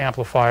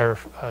amplifier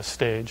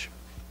stage.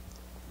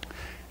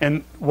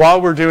 And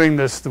while we're doing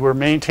this, we're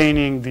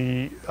maintaining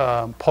the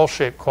pulse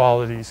shape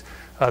qualities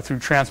through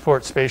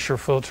transport spatial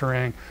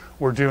filtering.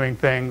 We're doing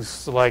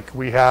things like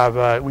we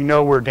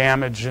know where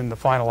damage in the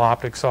final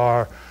optics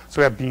are, so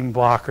we have beam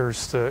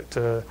blockers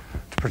to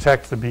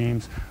protect the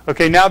beams.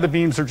 Okay, now the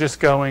beams are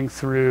just going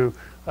through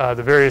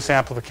the various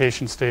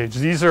amplification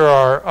stages. These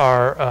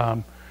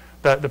are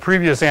the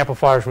previous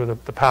amplifiers were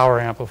the power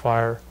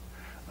amplifier,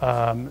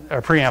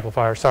 or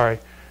preamplifier, sorry.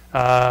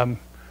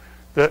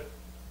 The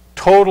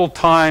total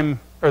time,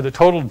 or the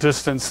total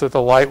distance that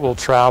the light will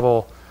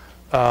travel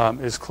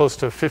is close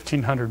to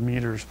 1,500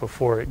 meters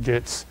before it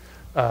gets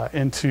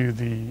into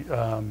the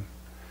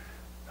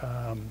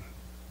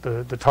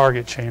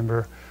target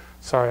chamber.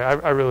 Sorry,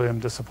 I really am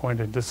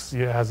disappointed. This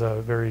has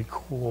a very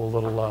cool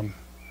little,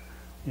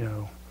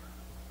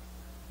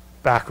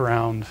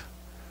 background.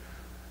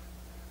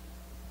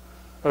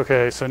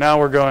 Okay, so now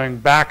we're going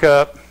back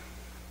up,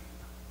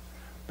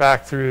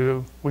 back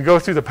through. We go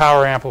through the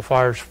power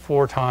amplifiers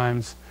 4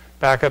 times,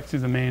 back up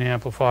through the main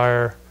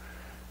amplifier,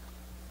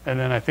 and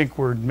then I think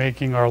we're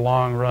making our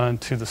long run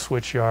to the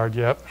switch yard.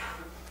 Yep.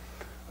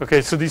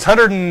 Okay, so these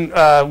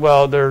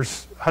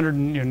there's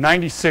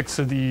 196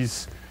 of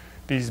these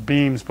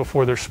beams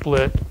before they're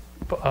split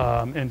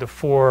into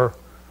 4.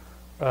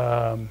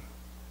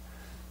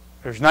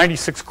 There's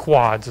 96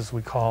 quads, as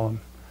we call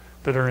them,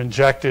 that are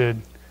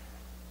injected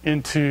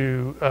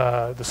into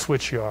the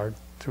switch yard.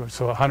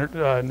 So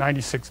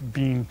 196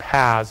 beam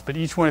paths, but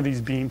each one of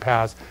these beam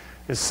paths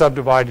is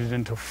subdivided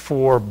into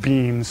 4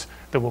 beams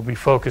that will be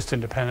focused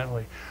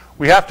independently.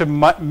 We have to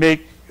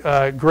make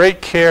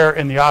great care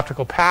in the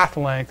optical path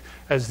length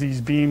as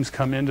these beams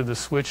come into the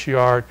switch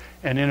yard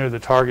and enter the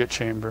target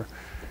chamber.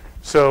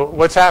 So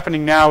what's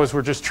happening now is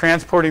we're just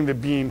transporting the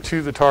beam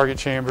to the target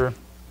chamber.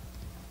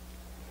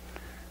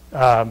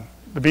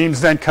 The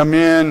beams then come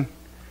in,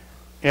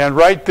 and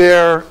right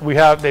there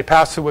they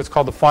pass through what's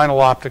called the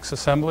final optics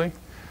assembly.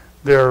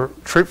 They're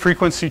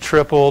frequency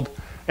tripled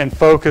and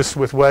focused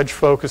with wedge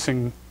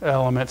focusing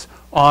elements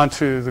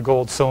onto the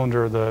gold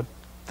cylinder,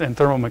 and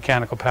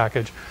thermomechanical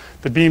package.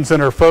 The beams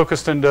then are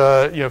focused into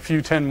a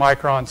few 10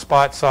 micron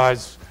spot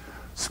size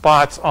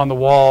spots on the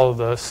wall of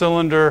the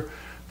cylinder.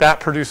 That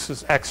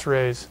produces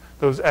X-rays.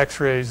 Those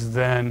X-rays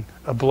then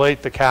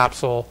ablate the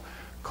capsule,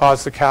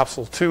 cause the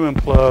capsule to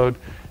implode,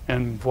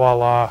 and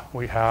voila,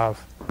 we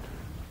have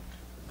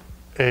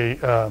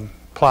a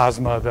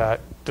plasma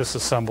that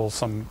disassembles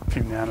some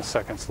few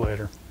nanoseconds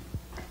later.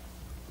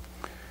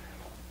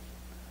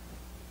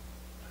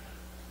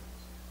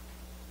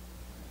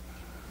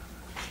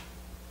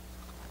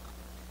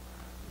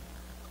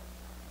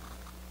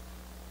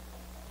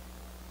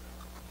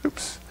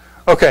 Oops.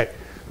 Okay,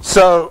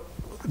 so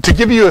to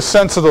give you a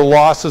sense of the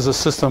losses a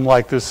system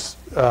like this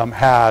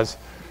has,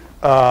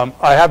 I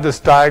have this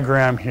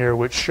diagram here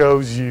which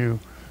shows you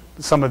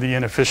some of the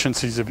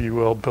inefficiencies, if you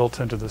will, built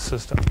into the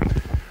system.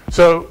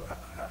 So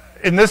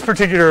in this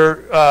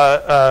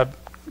particular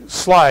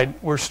slide,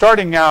 we're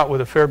starting out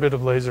with a fair bit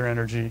of laser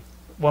energy,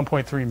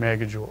 1.3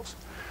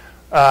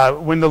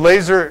 megajoules. When the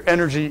laser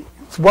energy,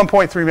 it's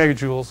 1.3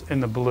 megajoules in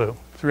the blue,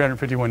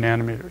 351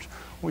 nanometers.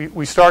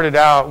 We started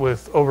out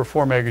with over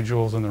 4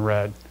 megajoules in the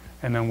red,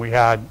 and then we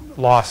had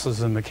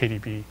losses in the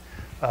KDB.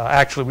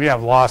 Actually, we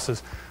have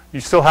losses.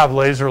 You still have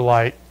laser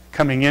light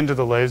coming into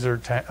the laser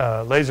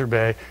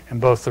bay in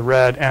both the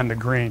red and the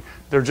green.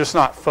 They're just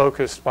not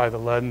focused by the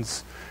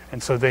lens,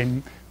 and so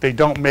they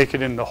don't make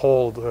it in the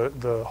hole,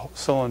 the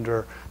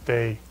cylinder.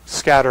 They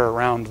scatter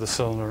around the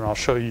cylinder, and I'll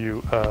show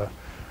you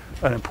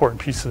an important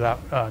piece of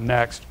that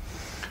next.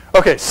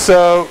 Okay,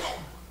 so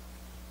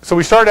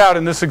we start out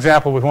in this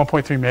example with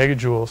 1.3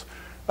 megajoules.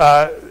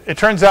 It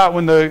turns out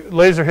when the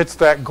laser hits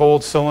that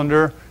gold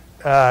cylinder,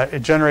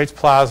 it generates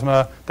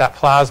plasma. That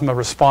plasma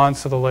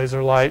responds to the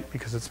laser light.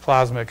 Because it's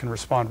plasma, it can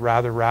respond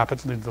rather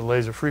rapidly to the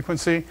laser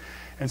frequency.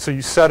 And so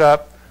you set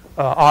up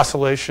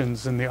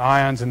oscillations in the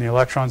ions and the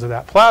electrons of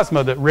that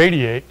plasma that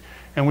radiate,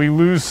 and we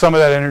lose some of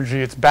that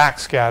energy. It's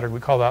backscattered. We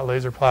call that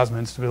laser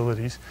plasma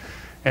instabilities.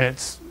 And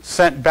it's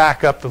sent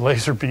back up the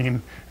laser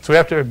beam. So we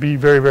have to be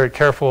very, very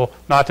careful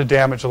not to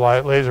damage the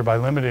laser by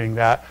limiting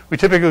that. We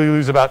typically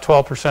lose about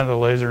 12% of the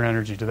laser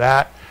energy to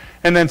that.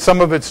 And then some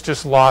of it's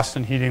just lost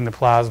in heating the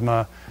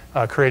plasma,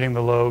 creating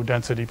the low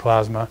density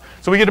plasma.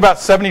 So we get about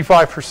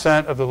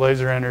 75% of the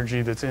laser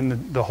energy that's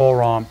in the whole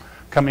ROM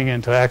coming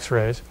into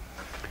X-rays.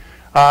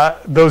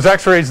 Those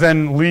X-rays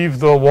then leave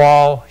the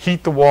wall,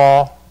 heat the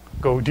wall,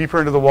 go deeper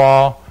into the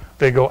wall.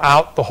 They go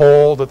out the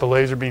hole that the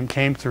laser beam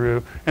came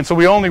through. And so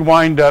we only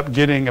wind up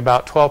getting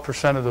about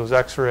 12% of those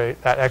that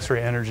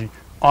X-ray energy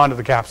onto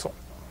the capsule.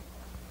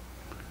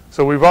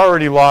 So we've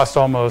already lost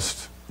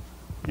almost,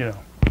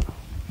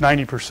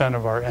 90%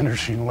 of our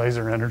energy and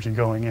laser energy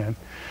going in.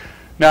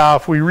 Now,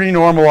 if we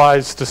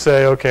renormalize to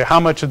say, okay, how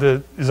much of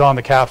it is on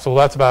the capsule?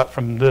 That's about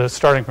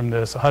starting from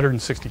this,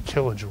 160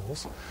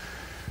 kilojoules.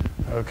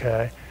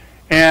 Okay,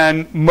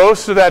 and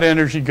most of that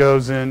energy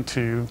goes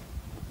into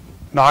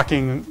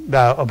knocking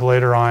the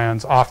ablator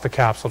ions off the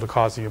capsule to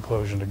cause the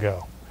implosion to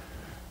go.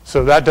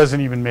 So that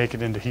doesn't even make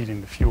it into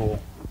heating the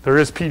fuel. There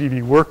is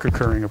PDB work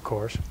occurring, of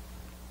course.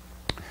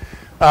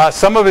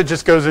 Some of it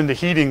just goes into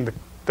heating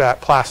that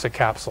plastic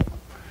capsule.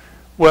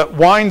 What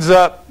winds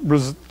up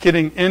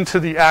getting into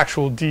the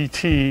actual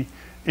DT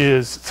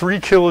is 3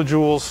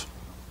 kilojoules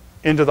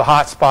into the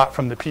hot spot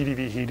from the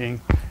PDB heating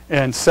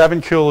and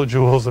 7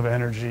 kilojoules of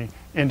energy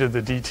into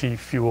the DT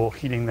fuel,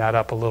 heating that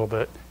up a little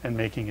bit and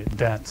making it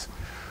dense.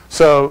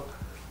 So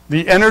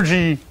the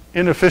energy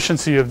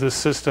inefficiency of this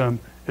system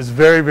is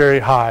very, very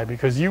high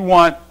because you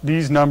want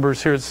these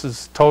numbers here, this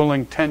is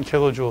totaling 10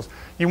 kilojoules.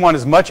 You want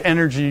as much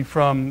energy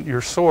from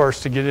your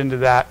source to get into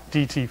that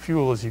DT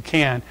fuel as you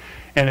can,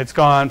 and it's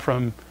gone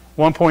from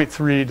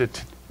 1.3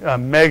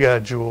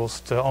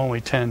 megajoules to only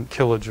 10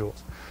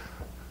 kilojoules.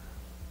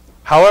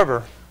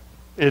 However,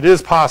 it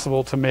is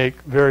possible to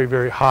make very,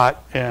 very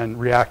hot and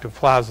reactive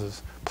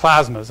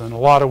plasmas, and a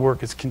lot of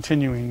work is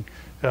continuing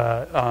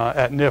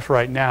at NIF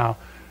right now.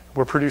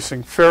 We're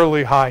producing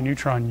fairly high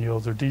neutron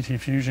yields or DT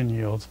fusion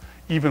yields,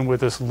 even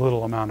with this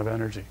little amount of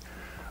energy.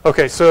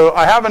 Okay, so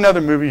I have another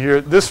movie here.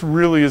 This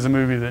really is a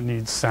movie that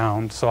needs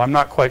sound, so I'm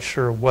not quite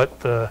sure what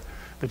the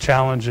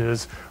challenge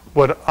is.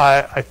 What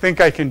I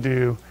think I can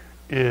do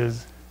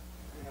is...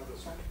 The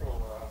central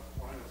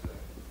one is an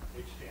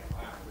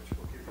HDMI, which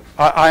will give you...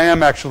 I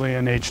am actually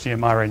in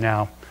HDMI right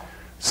now.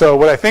 So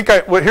what I think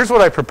here's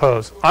what I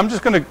propose. I'm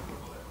just going to...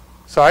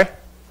 Sorry?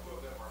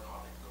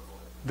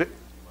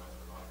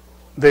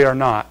 They are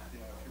not. Yeah,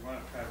 if you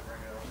want to try to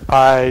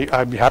bring it over.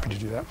 I'd be happy to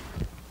do that.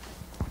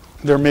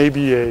 There may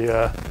be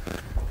a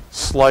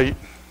slight...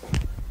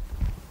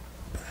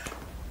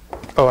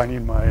 Oh, I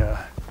need my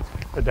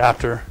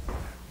adapter.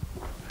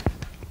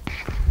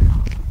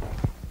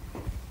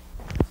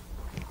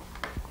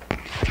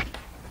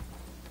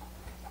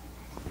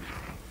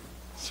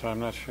 So I'm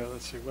not sure.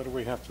 Let's see. What do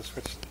we have to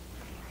switch?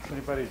 Has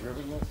anybody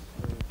driven this?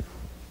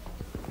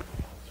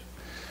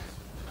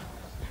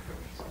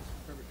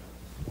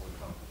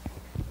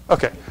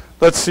 Okay,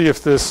 let's see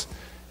if this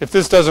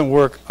doesn't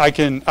work. I've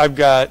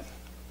got.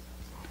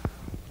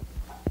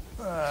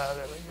 There we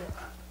go.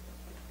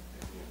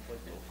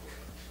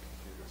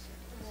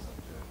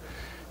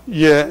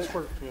 Yeah. This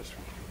worked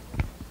yesterday,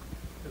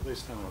 at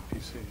least on a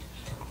PC.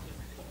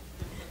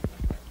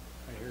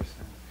 I hear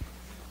sound.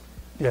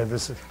 Yeah,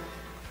 this is.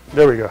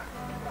 There we go.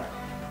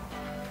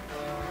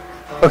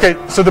 Okay,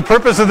 so the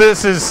purpose of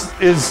this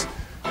is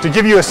to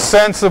give you a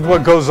sense of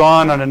what goes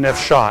on a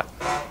NIF shot.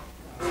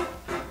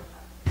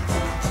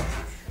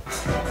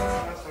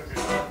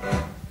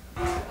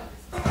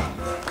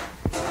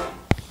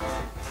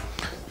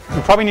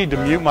 You probably need to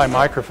mute my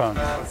microphone.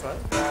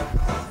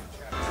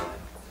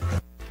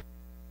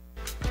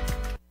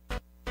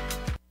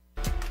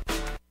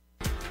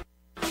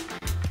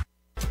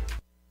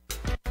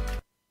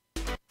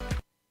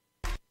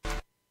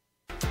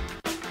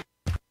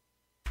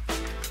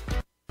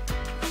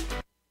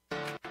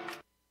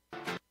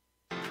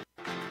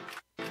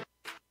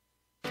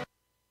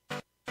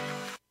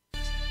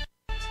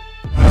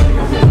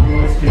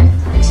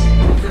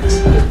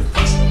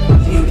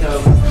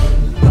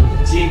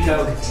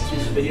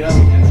 Video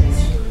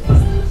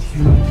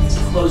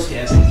closed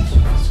captions.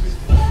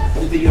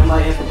 The video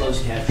might have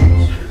closed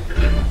captions.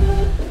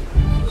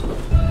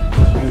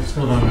 I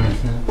still don't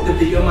understand. The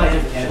video might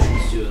have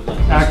captions to it,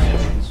 like closed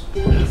captions.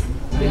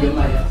 The video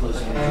might have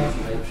closed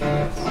captions.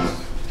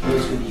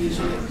 Those could be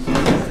useful.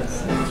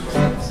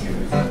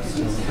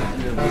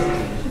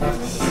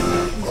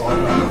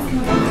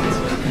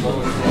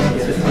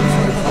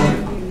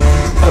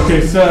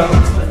 Okay, so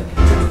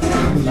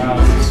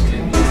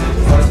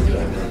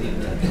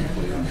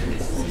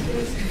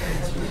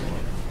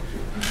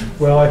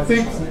well, I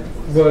think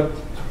what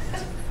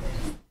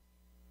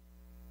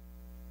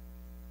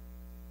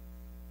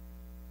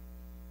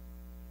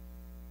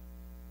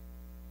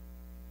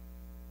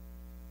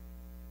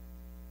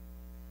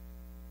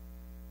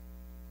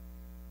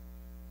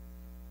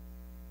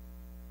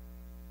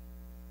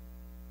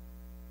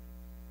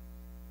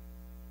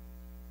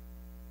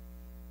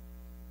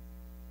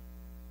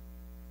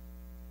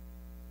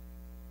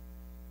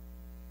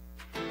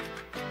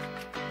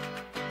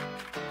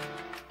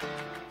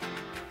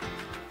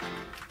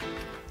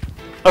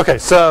Okay,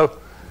 so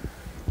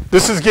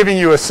this is giving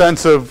you a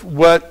sense of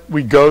what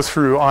we go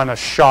through on a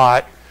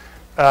shot,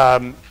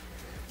 and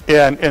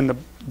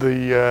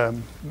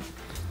the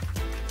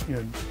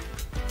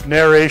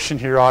narration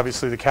here,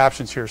 obviously the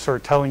captions here,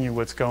 sort of telling you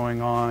what's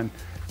going on,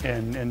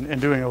 and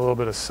doing a little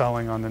bit of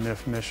selling on the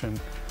NIF mission.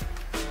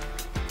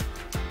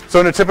 So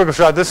in a typical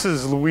shot, this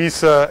is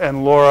Louisa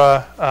and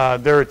Laura.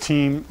 They're a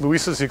team.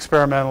 Louisa's the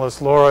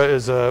experimentalist. Laura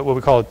is what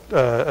we call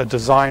a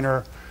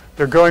designer.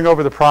 They're going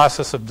over the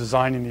process of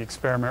designing the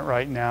experiment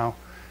right now.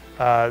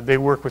 They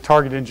work with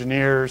target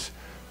engineers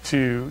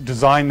to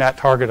design that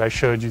target I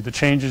showed you, the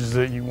changes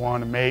that you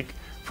want to make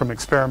from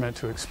experiment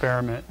to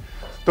experiment.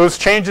 Those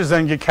changes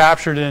then get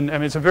captured in, I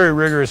mean, it's a very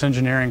rigorous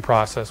engineering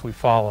process we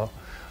follow.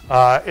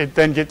 It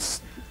then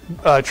gets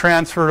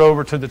transferred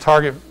over to the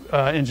target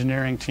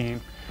engineering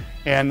team.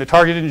 And the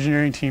target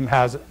engineering team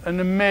has an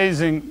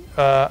amazing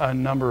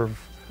number of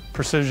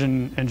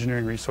precision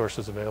engineering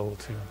resources available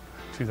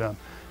to them.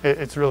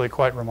 It's really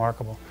quite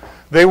remarkable.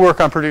 They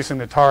work on producing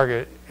the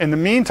target. In the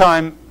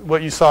meantime,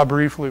 what you saw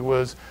briefly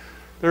was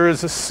there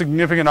is a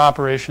significant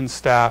operations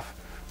staff,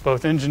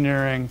 both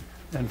engineering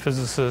and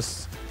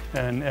physicists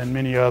and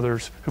many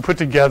others, who put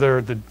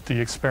together the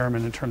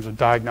experiment in terms of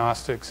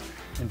diagnostics,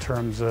 in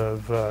terms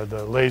of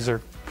the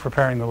laser,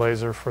 preparing the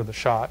laser for the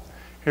shot.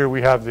 Here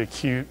we have the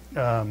cute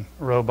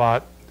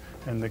robot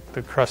and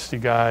the crusty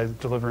guy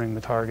delivering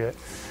the target.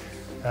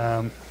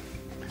 Yeah,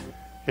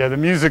 the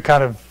music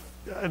kind of,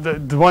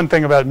 the one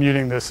thing about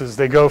muting this is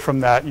they go from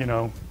that,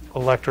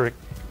 electric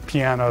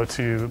piano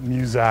to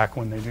Muzak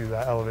when they do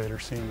that elevator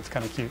scene. It's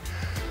kind of cute.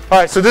 All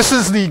right, so this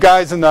is the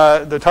guys in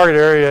the target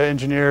area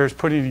engineers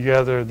putting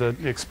together the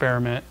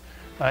experiment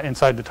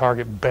inside the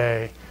target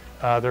bay.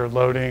 They're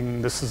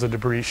loading, this is a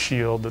debris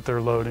shield that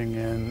they're loading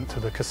into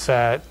the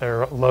cassette.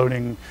 They're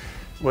loading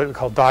what we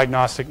call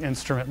diagnostic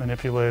instrument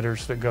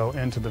manipulators that go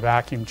into the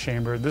vacuum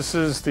chamber. This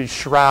is the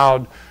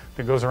shroud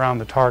that goes around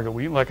the target.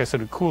 We, like I said,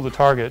 we cool the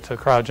target to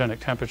cryogenic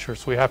temperature,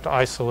 so we have to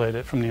isolate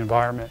it from the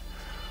environment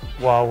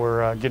while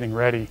we're getting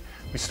ready.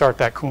 We start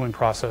that cooling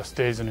process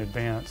days in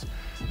advance.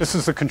 This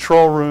is the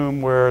control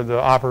room where the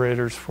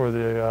operators for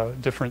the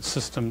different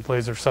systems,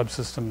 laser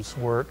subsystems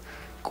work,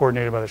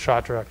 coordinated by the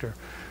shot director.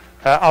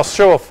 I'll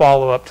show a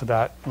follow-up to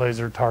that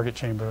laser target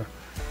chamber.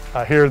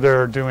 Here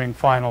they're doing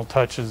final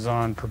touches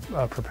on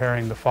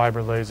preparing the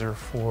fiber laser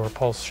for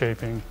pulse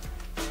shaping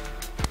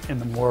in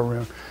the Moore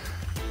room.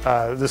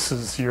 This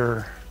is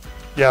your,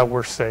 yeah,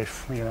 we're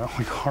safe. You know,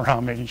 we go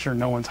around making sure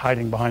no one's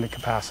hiding behind a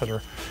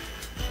capacitor.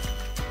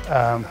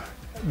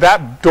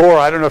 That door,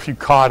 I don't know if you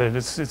caught it,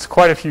 it's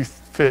quite a few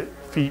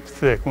feet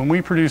thick. When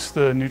we produce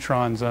the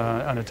neutrons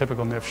on a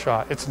typical NIF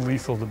shot, it's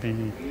lethal to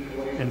be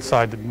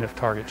inside the NIF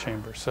target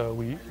chamber. So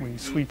we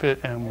sweep it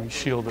and we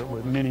shield it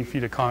with many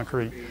feet of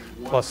concrete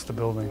plus the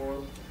building.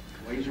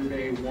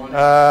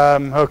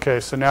 Okay,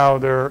 so now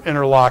they're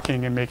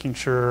interlocking and making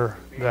sure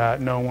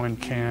that no one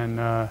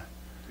can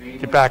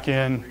get back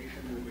in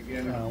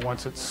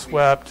once it's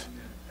swept.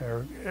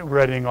 They're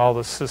readying all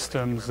the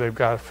systems. They've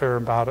got a fair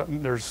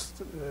amount. There's,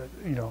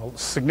 you know,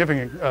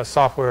 significant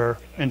software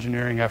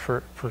engineering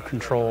effort for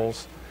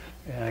controls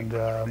and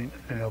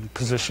you know,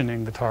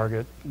 positioning the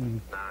target and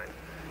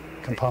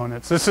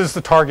components. This is the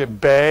target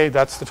bay.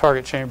 That's the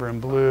target chamber in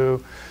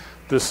blue.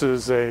 This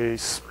is a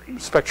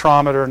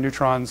spectrometer.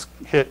 Neutrons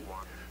hit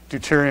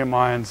deuterium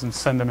ions and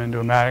send them into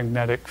a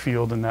magnetic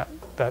field in that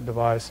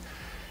device.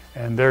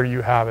 And there you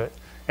have it.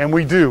 And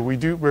we do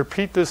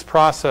repeat this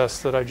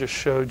process that I just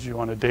showed you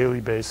on a daily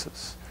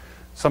basis,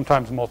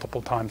 sometimes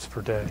multiple times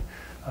per day.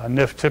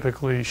 NIF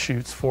typically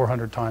shoots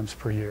 400 times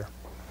per year.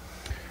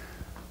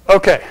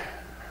 Okay,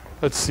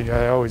 let's see,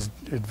 I always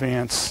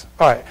advance.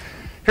 All right,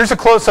 here's a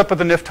close-up of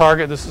the NIF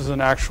target. This is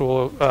an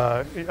actual,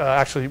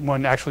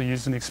 one actually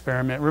used in the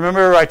experiment.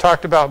 Remember I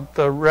talked about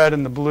the red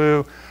and the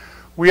blue.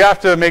 We have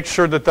to make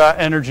sure that that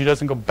energy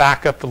doesn't go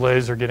back up the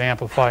laser, get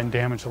amplified and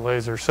damage the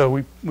laser. So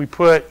we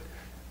put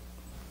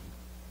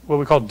what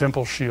we call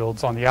dimple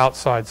shields on the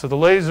outside. So the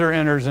laser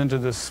enters into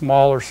this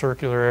smaller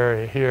circular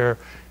area here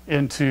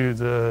into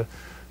the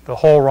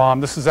hole ROM.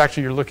 This is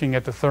actually, you're looking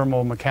at the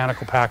thermal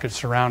mechanical package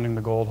surrounding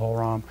the gold hole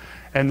ROM.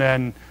 And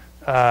then,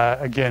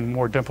 again,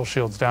 more dimple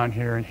shields down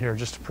here and here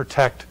just to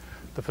protect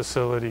the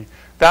facility.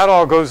 That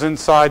all goes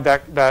inside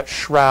that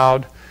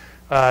shroud.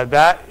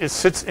 That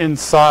sits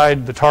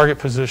inside the target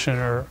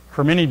positioner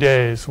for many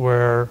days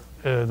where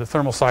the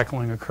thermal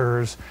cycling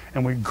occurs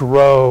and we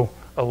grow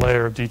a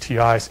layer of DT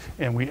ice,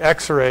 and we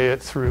X-ray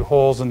it through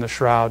holes in the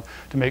shroud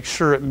to make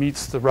sure it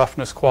meets the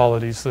roughness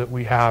qualities that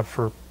we have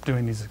for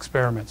doing these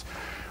experiments.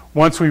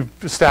 Once we've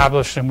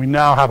established, and we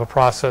now have a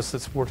process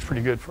that works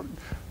pretty good for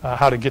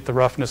how to get the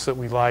roughness that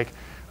we like,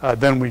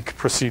 then we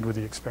proceed with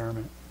the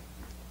experiment.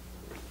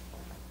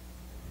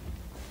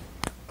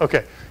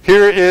 Okay,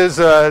 here is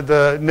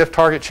the NIF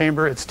target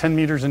chamber. It's 10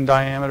 meters in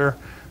diameter.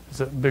 It's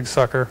a big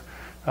sucker.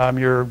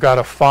 You've got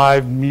a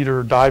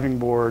 5-meter diving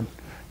board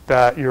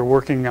that you're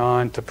working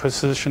on to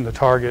position the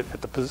target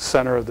at the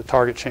center of the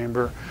target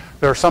chamber.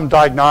 There are some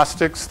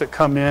diagnostics that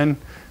come in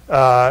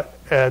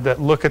that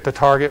look at the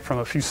target from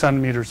a few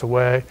centimeters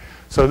away.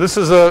 So this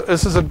is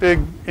a big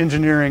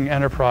engineering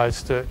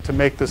enterprise to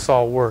make this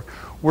all work.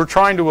 We're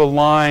trying to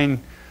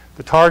align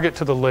the target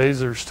to the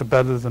lasers to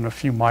better than a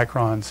few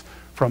microns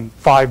from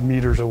 5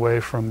 meters away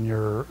from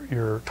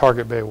your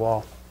target bay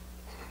wall.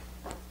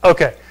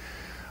 Okay,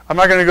 I'm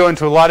not going to go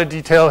into a lot of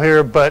detail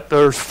here, but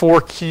there's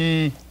 4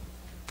 key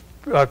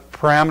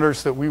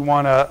parameters that we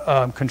want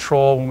to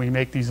control when we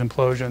make these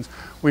implosions.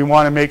 We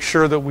want to make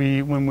sure that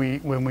when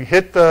we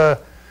hit the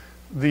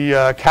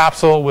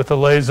capsule with the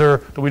laser,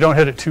 that we don't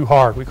hit it too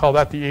hard. We call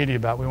that the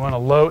adiabat. We want a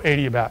low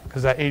adiabat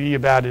because that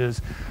adiabat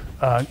is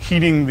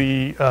heating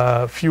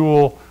the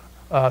fuel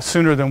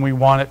sooner than we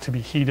want it to be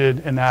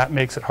heated, and that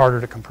makes it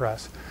harder to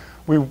compress.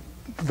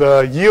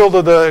 The yield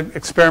of the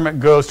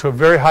experiment goes to a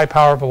very high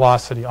power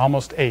velocity,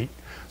 almost 8.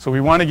 So we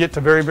want to get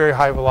to very, very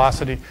high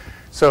velocity.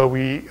 So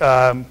we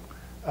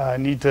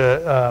need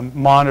to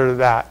monitor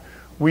that.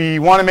 We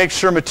want to make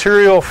sure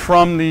material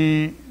from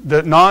the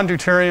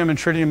non-deuterium and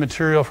tritium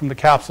material from the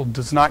capsule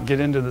does not get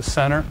into the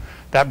center.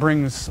 That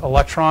brings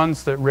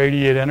electrons that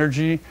radiate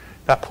energy.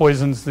 That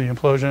poisons the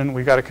implosion.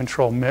 We've got to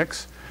control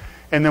mix.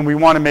 And then we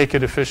want to make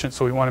it efficient,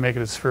 so we want to make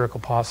it as spherical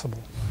possible.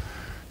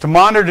 To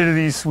monitor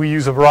these, we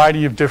use a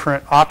variety of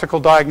different optical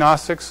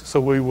diagnostics.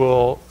 So we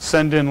will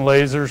send in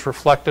lasers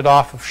reflected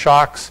off of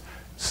shocks,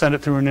 send it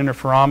through an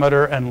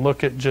interferometer, and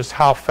look at just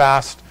how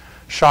fast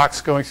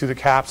shocks going through the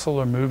capsule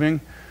are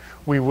moving.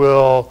 We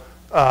will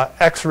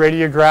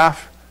X-radiograph,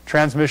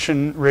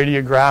 transmission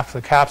radiograph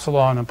the capsule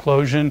on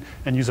implosion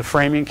and use a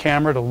framing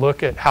camera to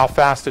look at how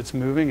fast it's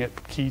moving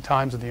at key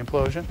times of the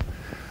implosion.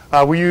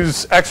 We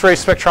use X-ray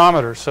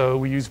spectrometers, so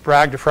we use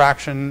Bragg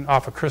diffraction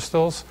off of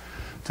crystals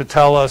to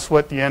tell us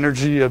what the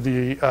energy of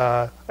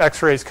the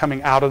X-rays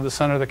coming out of the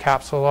center of the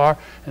capsule are,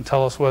 and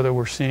tell us whether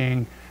we're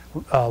seeing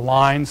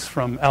lines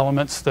from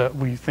elements that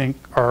we think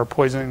are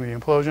poisoning the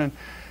implosion.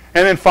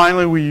 And then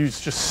finally, we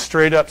use just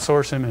straight up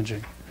source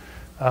imaging.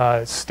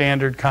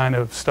 Standard kind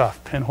of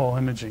stuff, pinhole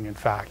imaging, in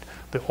fact,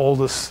 the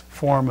oldest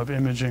form of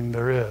imaging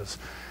there is,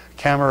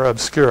 camera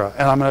obscura.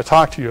 And I'm going to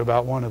talk to you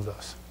about one of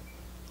those.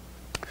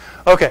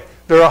 Okay,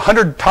 there are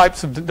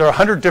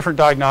 100 different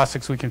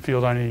diagnostics we can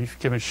field on any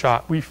given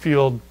shot. We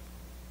field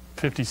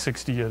 50,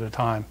 60 at a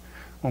time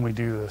when we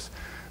do this.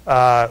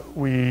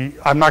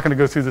 I'm not going to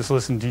go through this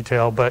list in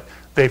detail, but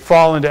they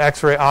fall into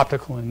X-ray,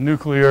 optical, and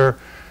nuclear.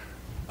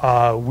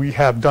 We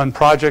have done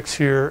projects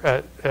here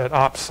at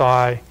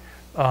OpSci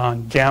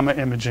on gamma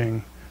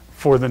imaging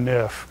for the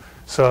NIF.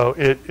 So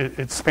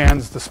it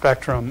spans the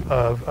spectrum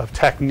of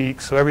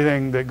techniques. So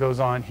everything that goes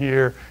on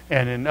here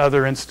and in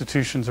other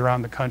institutions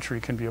around the country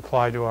can be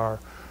applied to our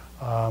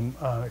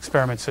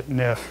experiments at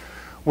NIF.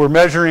 We're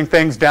measuring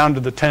things down to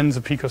the tens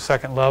of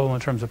picosecond level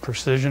in terms of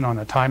precision on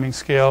a timing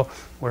scale.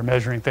 We're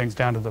measuring things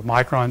down to the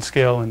micron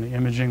scale in the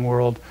imaging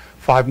world,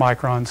 5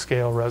 micron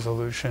scale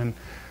resolution.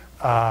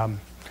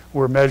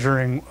 We're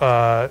measuring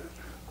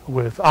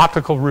with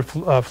optical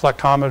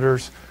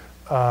reflectometers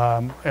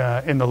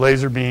in the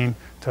laser beam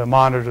to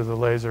monitor the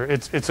laser.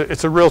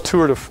 It's a real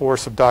tour de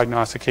force of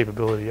diagnostic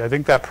capability. I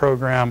think that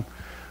program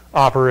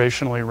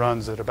operationally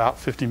runs at about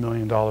 $50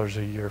 million a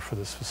year for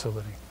this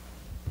facility.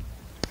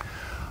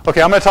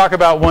 Okay, I'm going to talk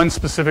about one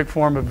specific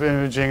form of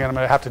imaging, and I'm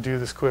going to have to do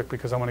this quick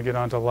because I want to get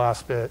on to the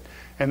last bit,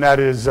 and that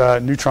is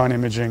neutron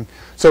imaging.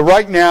 So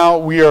right now,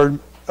 we are,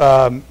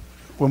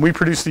 when we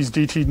produce these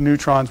DT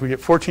neutrons, we get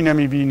 14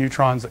 MeV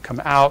neutrons that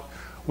come out.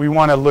 We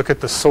want to look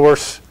at the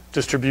source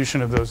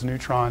distribution of those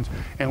neutrons,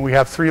 and we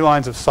have 3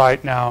 lines of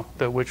sight now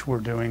at which we're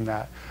doing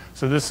that.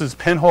 So this is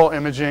pinhole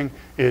imaging.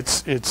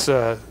 It's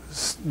a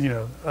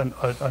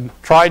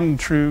tried and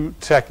true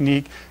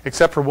technique,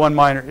 except for one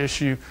minor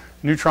issue.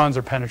 Neutrons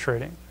are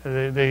penetrating.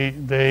 They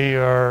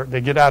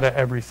get out of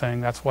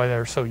everything. That's why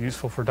they're so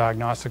useful for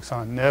diagnostics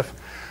on NIF.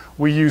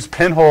 We use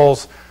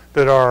pinholes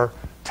that are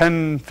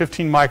 10,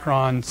 15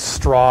 micron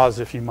straws,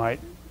 if you might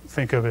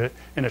think of it,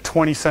 in a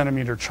 20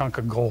 centimeter chunk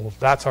of gold.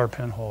 That's our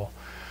pinhole.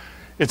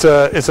 It's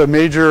a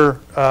major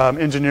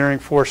engineering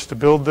force to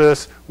build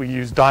this. We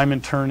use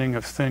diamond turning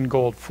of thin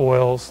gold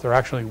foils. They're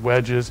actually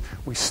wedges.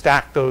 We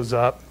stack those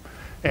up,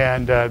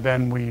 and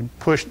then we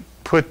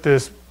put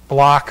this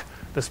block,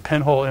 this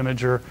pinhole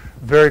imager,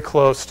 very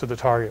close to the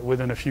target,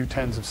 within a few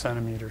tens of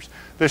centimeters.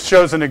 This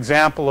shows an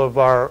example of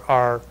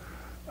our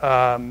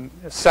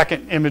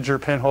second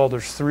imager pinhole.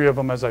 There's 3 of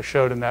them, as I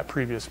showed in that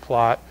previous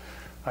plot.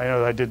 I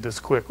know I did this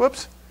quick.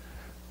 Whoops.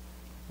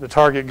 The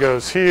target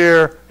goes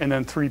here, and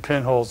then 3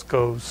 pinholes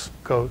go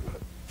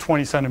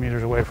 20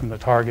 centimeters away from the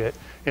target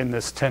in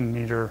this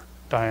 10-meter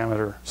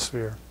diameter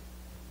sphere.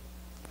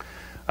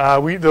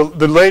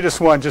 The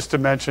latest one, just to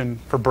mention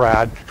for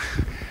Brad,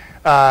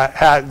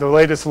 the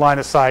latest line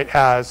of sight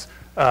has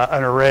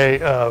an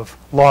array of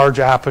large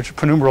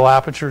penumbral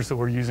apertures that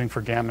we're using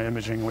for gamma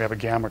imaging. We have a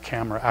gamma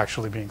camera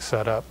actually being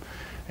set up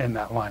in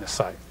that line of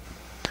sight.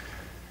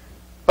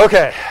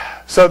 Okay,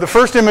 so the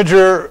first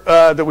imager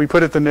that we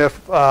put at the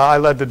NIF, I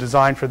led the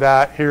design for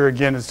that. Here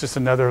again is just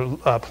another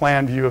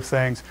plan view of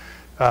things.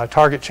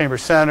 Target chamber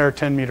center,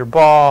 10-meter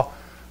ball,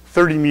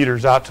 30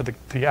 meters out to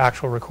the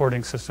actual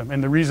recording system.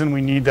 And the reason we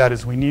need that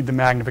is we need the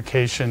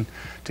magnification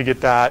to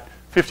get that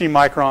 50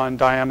 micron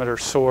diameter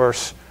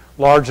source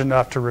large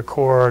enough to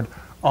record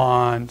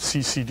on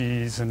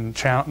CCDs and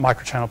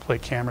microchannel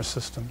plate camera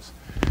systems.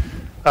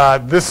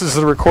 This is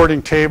the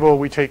recording table.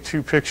 We take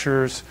 2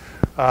 pictures.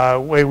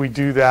 Way we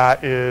do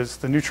that is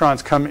the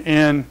neutrons come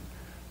in,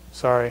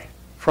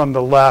 from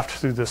the left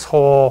through this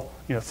hole,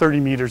 30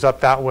 meters up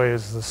that way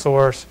is the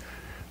source.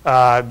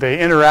 They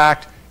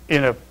interact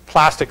in a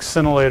plastic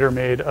scintillator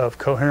made of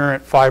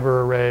coherent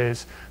fiber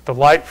arrays. The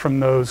light from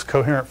those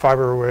coherent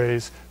fiber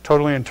arrays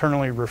totally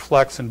internally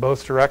reflects in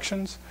both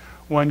directions.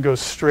 One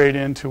goes straight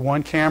into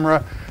one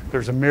camera.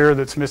 There's a mirror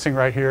that's missing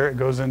right here. It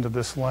goes into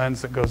this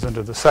lens that goes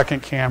into the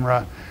second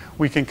camera.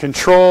 We can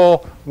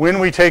control when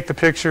we take the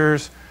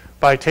pictures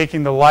by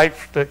taking the light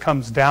that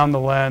comes down the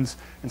lens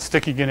and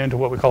sticking it into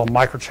what we call a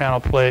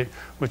microchannel plate,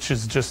 which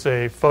is just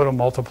a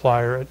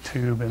photomultiplier, a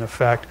tube in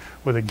effect,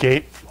 with a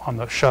gate on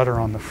the shutter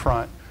on the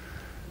front.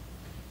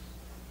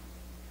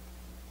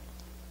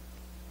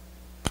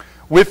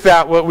 With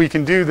that, what we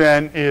can do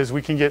then is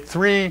we can get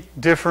 3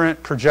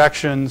 different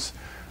projections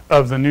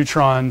of the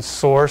neutron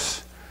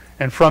source,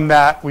 and from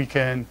that we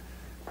can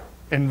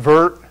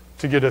invert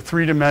to get a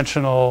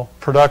 3-dimensional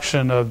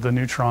production of the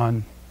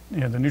neutron,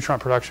 the neutron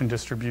production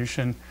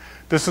distribution.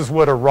 This is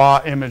what a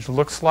raw image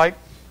looks like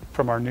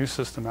from our new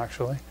system,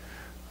 actually,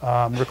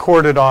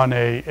 recorded on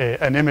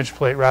an image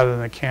plate rather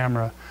than a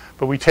camera.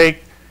 But we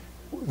take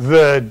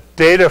the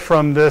data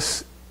from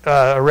this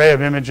array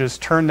of images,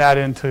 turn that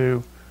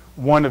into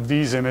one of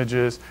these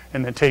images,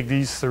 and then take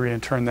these 3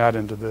 and turn that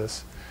into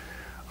this.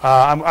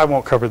 I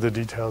won't cover the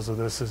details of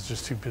this. It's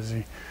just too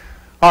busy.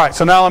 All right,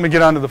 so now let me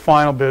get on to the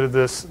final bit of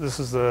this. This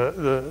is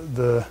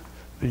the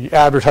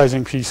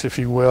advertising piece, if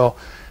you will.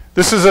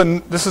 This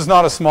is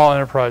not a small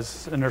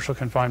enterprise, inertial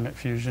confinement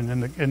fusion.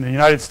 In the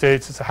United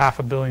States, it's a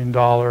 $500 million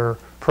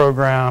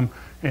program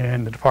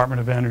in the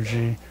Department of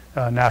Energy,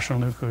 National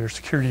Nuclear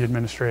Security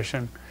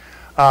Administration.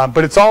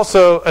 But it's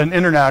also an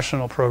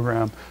international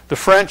program. The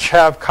French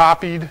have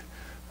copied,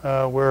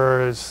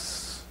 where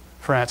is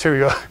France? Here we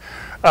go.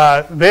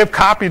 They have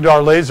copied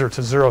our laser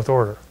to 0th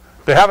order.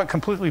 They haven't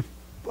completely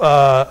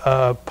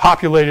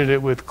populated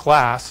it with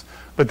glass,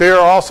 but they are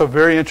also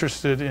very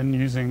interested in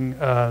using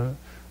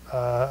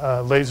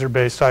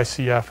laser-based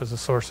ICF as a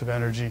source of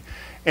energy.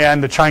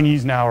 And the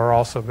Chinese now are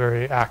also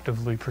very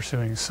actively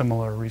pursuing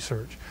similar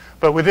research.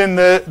 But within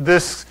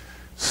this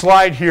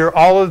slide here,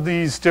 all of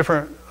these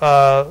different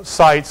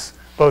sites,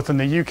 both in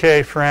the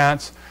UK,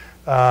 France,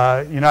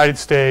 United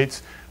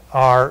States,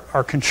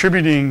 are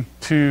contributing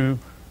to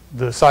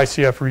this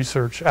ICF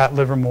research at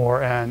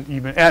Livermore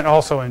and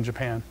also in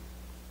Japan.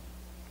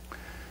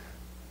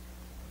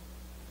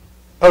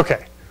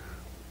 Okay,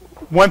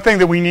 one thing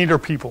that we need are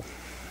people,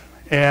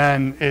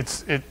 and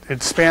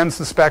it spans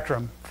the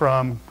spectrum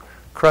from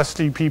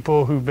crusty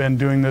people who've been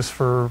doing this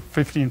for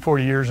 50 and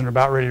 40 years and are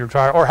about ready to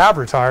retire, or have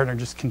retired and are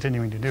just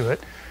continuing to do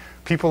it.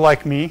 People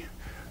like me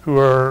who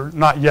are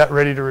not yet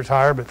ready to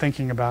retire but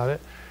thinking about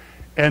it.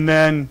 And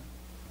then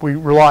we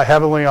rely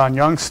heavily on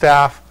young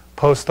staff,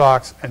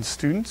 postdocs, and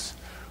students.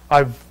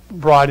 I've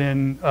brought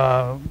in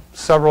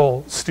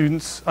several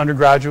students,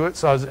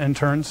 undergraduates, as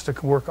interns to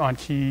work on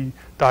key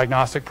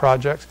diagnostic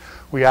projects.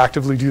 We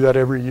actively do that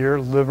every year.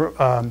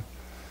 Livermore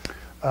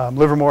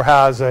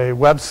has a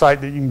website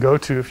that you can go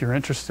to if you're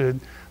interested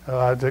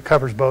that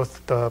covers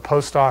both the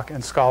postdoc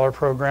and scholar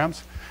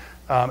programs.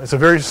 It's a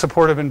very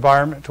supportive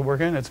environment to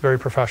work in. It's very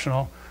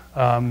professional.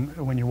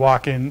 When you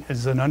walk in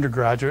as an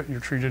undergraduate, you're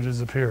treated as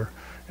a peer.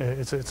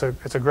 It's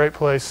a great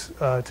place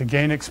to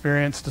gain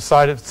experience,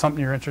 decide if it's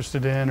something you're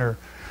interested in, or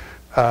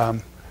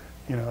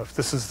if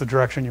this is the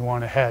direction you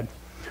want to head.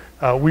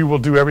 We will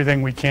do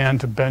everything we can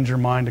to bend your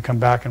mind to come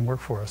back and work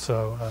for us.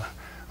 So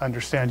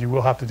understand you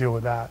will have to deal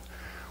with that.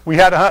 We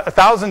had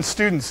 1,000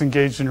 students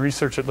engaged in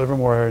research at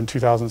Livermore in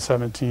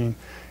 2017.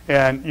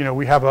 And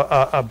we have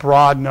a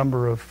broad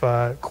number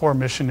of core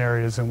mission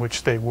areas in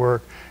which they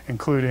work,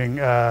 including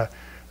we have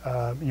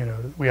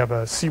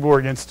a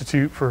Seaborg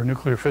Institute for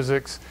Nuclear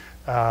Physics.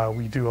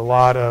 We do a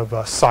lot of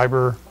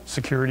cyber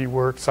security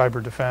work,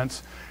 cyber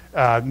defense.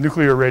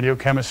 Nuclear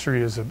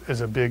radiochemistry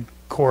is a big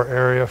core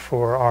area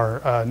for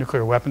our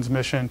nuclear weapons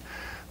mission.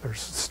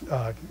 There's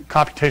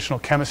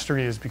computational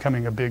chemistry is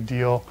becoming a big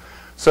deal.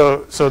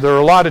 So there are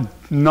a lot of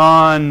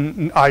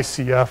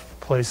non-ICF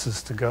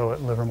places to go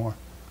at Livermore.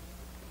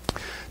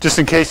 Just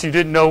in case you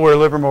didn't know where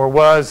Livermore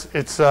was,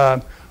 it's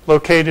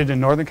located in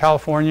Northern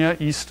California,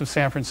 east of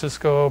San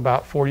Francisco,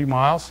 about 40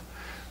 miles.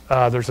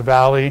 There's a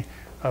valley,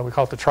 we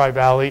call it the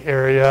Tri-Valley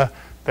area,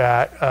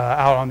 that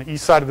out on the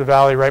east side of the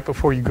valley, right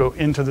before you go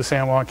into the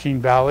San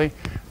Joaquin Valley,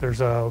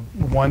 there's a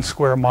 1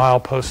 square mile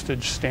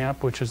postage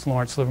stamp, which is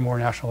Lawrence Livermore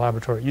National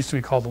Laboratory. It used to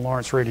be called the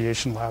Lawrence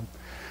Radiation Lab,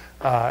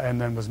 and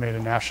then was made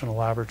a national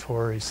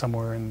laboratory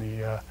somewhere in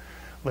the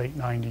late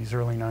 90s,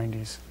 early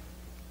 90s.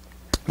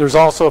 There's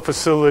also a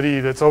facility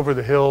that's over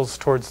the hills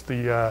towards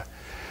the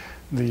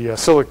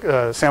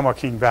San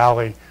Joaquin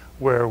Valley,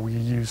 where we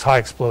use high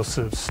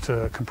explosives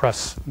to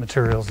compress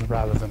materials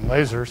rather than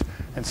lasers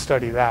and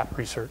study that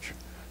research.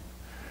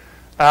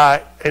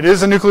 It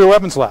is a nuclear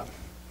weapons lab.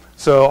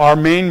 So our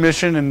main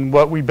mission and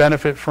what we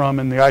benefit from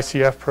in the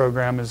ICF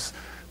program is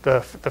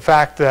the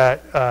fact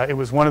that it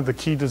was one of the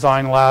key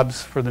design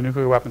labs for the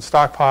nuclear weapons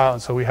stockpile,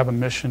 and so we have a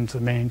mission to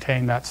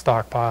maintain that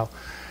stockpile.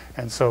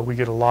 And so we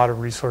get a lot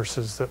of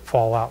resources that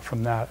fall out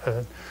from that.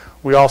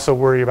 We also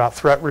worry about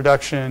threat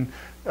reduction,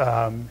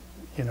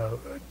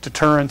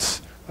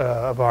 deterrence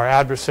of our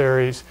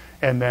adversaries,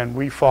 and then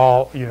we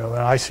fall, an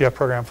ICF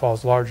program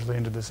falls largely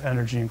into this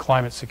energy and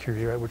climate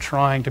security, right? We're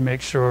trying to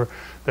make sure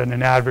that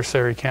an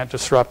adversary can't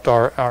disrupt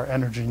our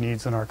energy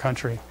needs in our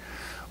country.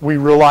 We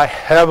rely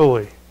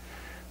heavily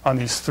on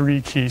these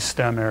 3 key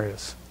STEM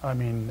areas. I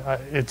mean,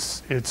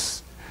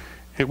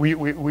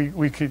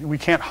 we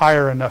can't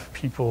hire enough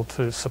people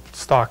to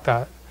stock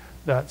that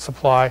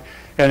supply,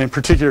 and in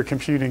particular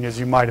computing, as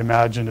you might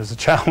imagine, is a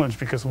challenge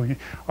because we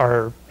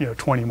are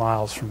 20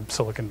 miles from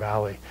Silicon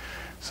Valley.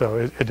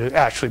 So it is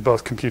actually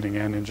both computing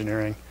and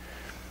engineering.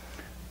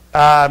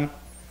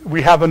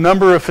 We have a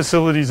number of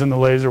facilities in the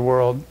laser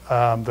world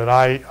that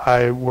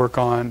I work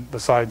on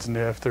besides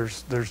NIF.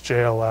 There's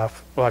JLF.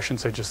 Well, I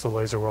shouldn't say just the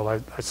laser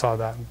world. I saw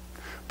that.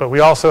 But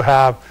we also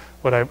have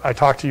what I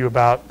talked to you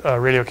about,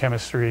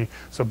 radiochemistry.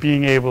 So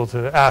being able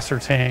to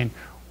ascertain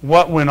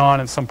what went on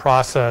in some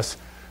process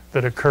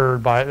that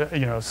occurred by,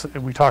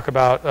 we talk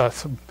about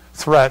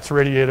threats,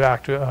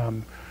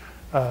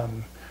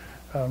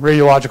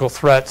 radiological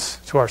threats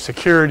to our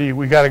security.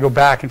 We got to go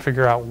back and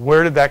figure out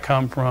where did that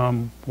come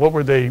from,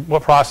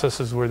 what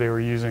processes were they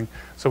using.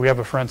 So we have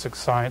a forensic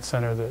science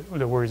center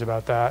that worries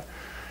about that.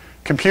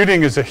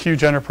 computing is a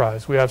huge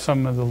enterprise. We have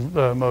some of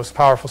the most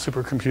powerful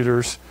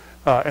supercomputers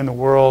in the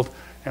world,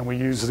 and we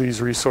use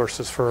these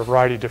resources for a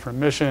variety of different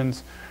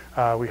missions.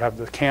 We have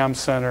the CAM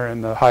Center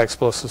and the High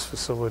Explosives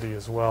Facility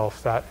as well,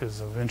 if that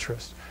is of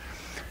interest.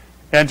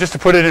 And just to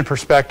put it in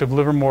perspective,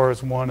 Livermore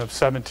is one of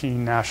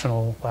 17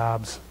 national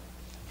labs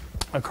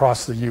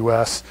across the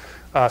U.S.,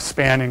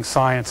 spanning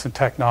science and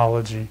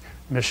technology,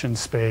 mission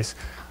space.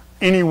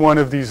 Any one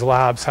of these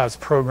labs has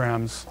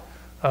programs,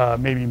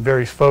 maybe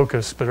very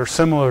focused, but are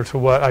similar to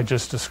what I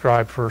just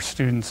described for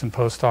students and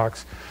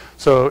postdocs.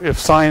 So if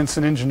science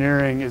and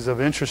engineering is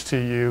of interest to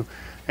you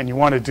and you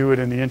want to do it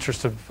in the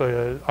interest of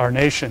our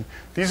nation,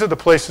 these are the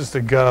places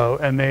to go,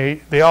 and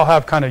they all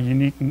have kind of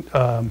unique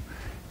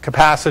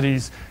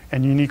capacities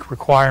and unique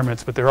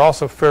requirements, but they're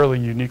also fairly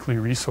uniquely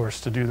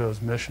resourced to do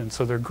those missions.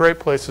 So they're great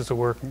places to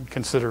work and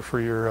consider for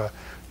your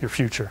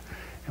future.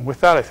 And with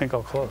that, I think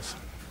I'll close.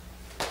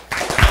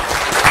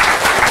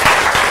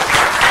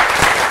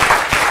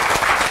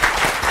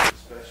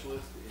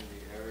 Specialist in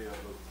the area of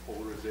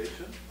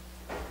polarization,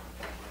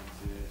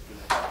 and is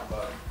going to talk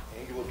about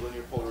angular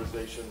linear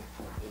polarization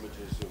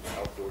images of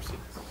outdoor scenes.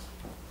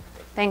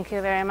 Thank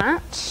you very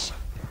much.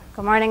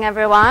 Good morning,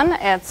 everyone.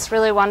 It's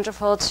really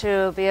wonderful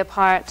to be a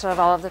part of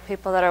all of the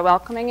people that are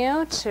welcoming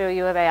you to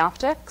U of A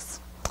Optics.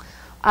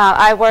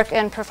 I work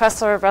in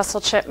Professor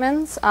Russell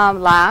Chipman's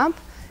lab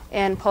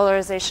in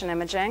polarization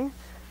imaging.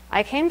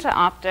 I came to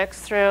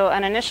optics through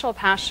an initial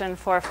passion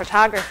for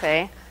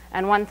photography,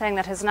 and one thing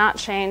that has not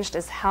changed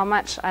is how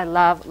much I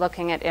love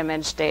looking at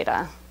image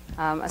data,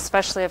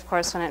 especially, of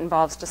course, when it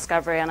involves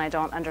discovery and I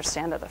don't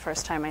understand it the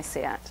first time I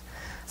see it.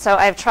 So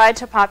I've tried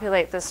to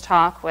populate this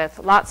talk with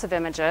lots of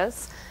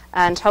images,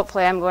 and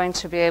hopefully I'm going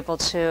to be able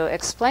to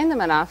explain them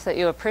enough that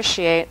you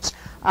appreciate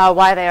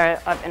why they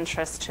are of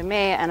interest to me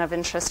and of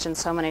interest in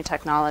so many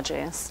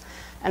technologies.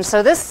 And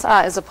so this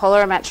is a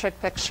polarimetric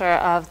picture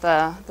of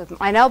the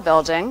Meinel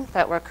building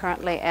that we're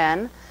currently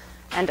in.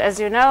 And as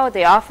you know,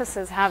 the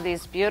offices have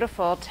these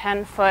beautiful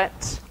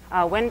 10-foot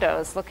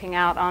windows looking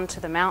out onto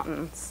the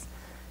mountains.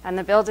 And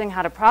the building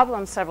had a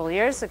problem several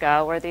years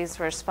ago where these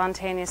were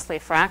spontaneously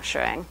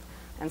fracturing,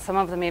 and some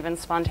of them even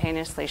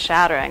spontaneously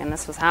shattering. And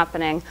this was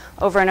happening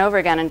over and over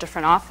again in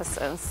different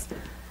offices.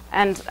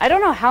 And I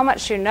don't know how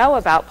much you know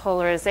about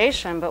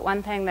polarization, but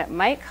one thing that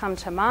might come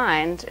to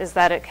mind is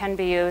that it can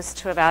be used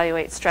to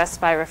evaluate stress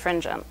by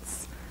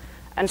refringence.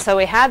 And so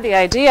we had the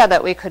idea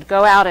that we could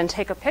go out and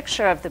take a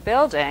picture of the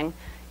building,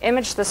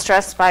 image the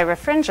stress by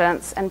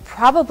refringence, and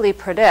probably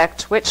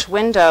predict which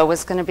window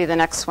was going to be the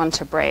next one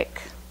to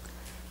break.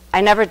 I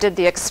never did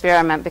the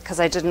experiment because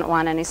I didn't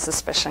want any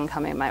suspicion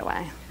coming my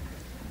way.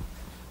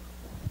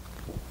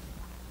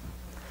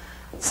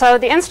 So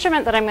the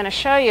instrument that I'm going to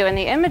show you and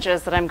the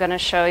images that I'm going to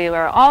show you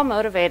are all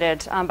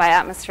motivated by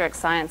atmospheric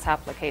science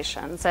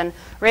applications. And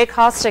Ray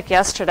Kostick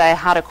yesterday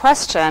had a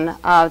question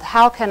of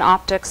how can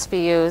optics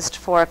be used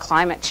for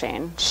climate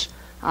change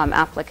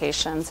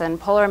applications. And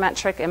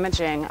polarimetric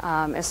imaging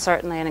is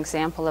certainly an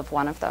example of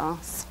one of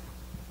those.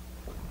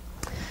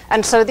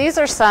 And so these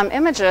are some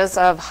images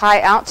of high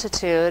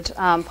altitude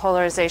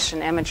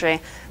polarization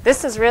imagery.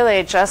 This is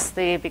really just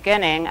the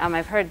beginning.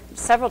 I've heard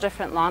several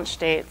different launch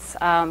dates,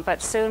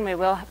 but soon we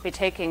will be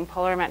taking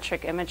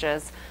polarimetric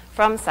images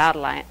from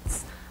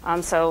satellites.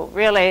 So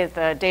really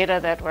the data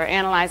that we're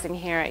analyzing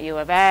here at U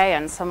of A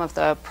and some of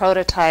the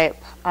prototype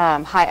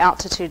high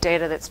altitude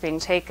data that's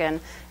being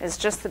taken is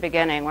just the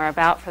beginning. We're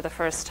about for the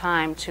first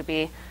time to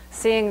be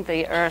seeing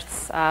the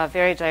Earth's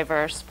very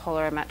diverse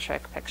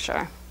polarimetric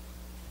picture.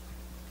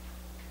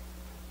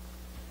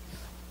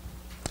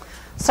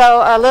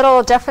 So a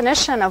little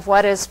definition of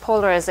what is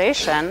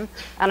polarization,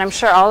 and I'm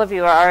sure all of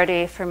you are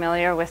already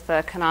familiar with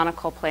the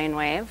canonical plane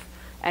wave,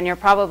 and you're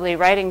probably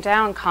writing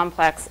down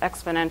complex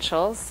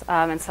exponentials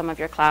in some of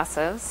your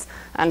classes,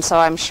 and so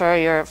I'm sure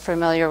you're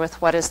familiar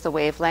with what is the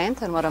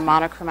wavelength and what a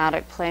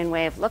monochromatic plane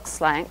wave looks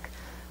like.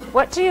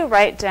 What do you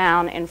write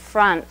down in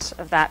front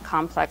of that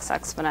complex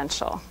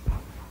exponential?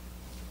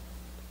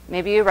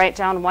 Maybe you write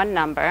down one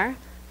number,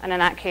 and in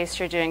that case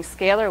you're doing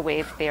scalar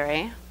wave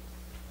theory,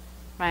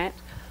 right?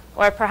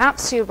 Or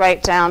perhaps you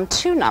write down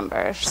two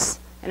numbers,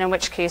 and in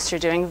which case you're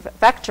doing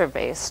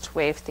vector-based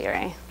wave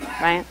theory,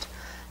 right?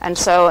 And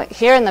so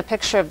here in the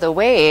picture of the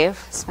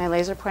wave, is my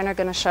laser pointer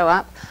going to show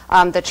up?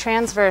 The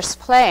transverse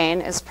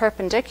plane is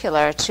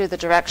perpendicular to the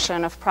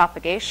direction of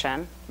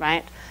propagation,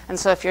 right? And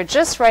so if you're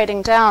just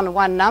writing down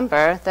one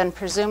number, then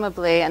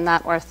presumably in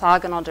that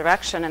orthogonal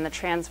direction in the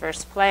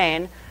transverse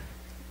plane,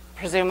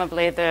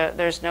 presumably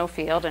there's no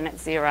field and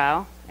it's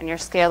zero, and your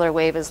scalar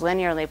wave is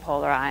linearly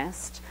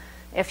polarized.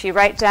 If you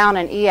write down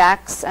an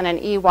EX and an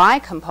EY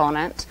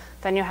component,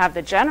 then you have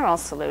the general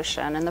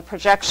solution, and the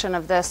projection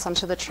of this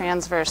onto the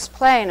transverse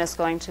plane is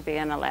going to be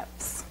an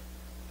ellipse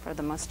for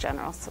the most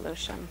general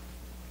solution.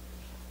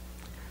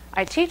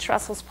 I teach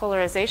Russell's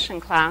polarization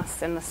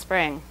class in the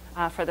spring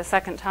for the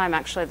second time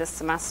actually this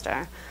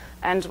semester.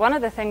 And one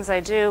of the things I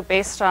do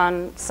based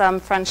on some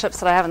friendships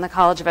that I have in the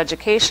College of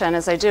Education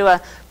is I do a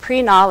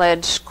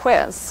pre-knowledge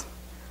quiz.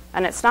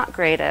 And it's not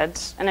graded,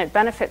 and it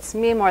benefits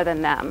me more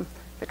than them,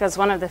 because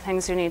one of the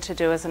things you need to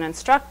do as an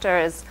instructor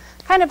is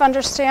kind of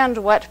understand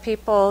what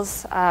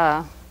people's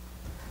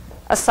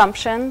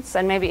assumptions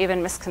and maybe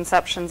even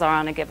misconceptions are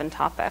on a given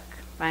topic,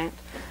 right?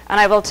 And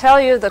I will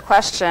tell you the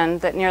question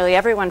that nearly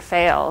everyone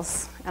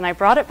fails, and I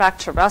brought it back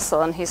to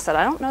Russell, and he said,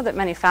 I don't know that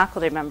many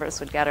faculty members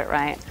would get it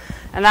right,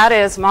 and that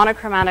is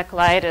monochromatic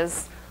light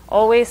is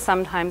always,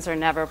 sometimes, or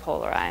never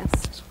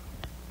polarized.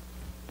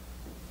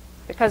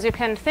 Because you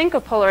can think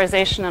of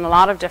polarization in a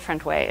lot of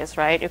different ways,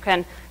 right? You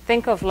can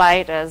think of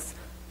light as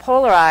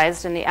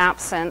polarized in the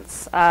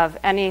absence of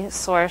any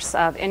source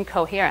of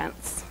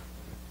incoherence,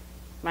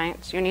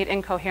 right? You need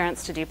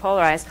incoherence to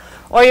depolarize.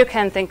 Or you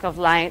can think of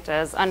light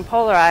as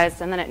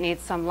unpolarized, and then it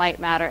needs some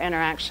light-matter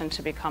interaction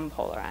to become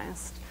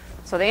polarized.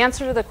 So the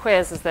answer to the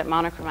quiz is that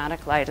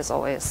monochromatic light is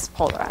always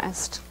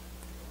polarized,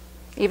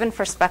 even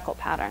for speckle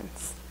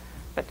patterns.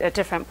 But at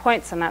different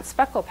points in that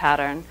speckle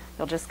pattern,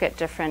 you'll just get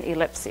different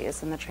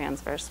ellipses in the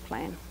transverse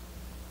plane.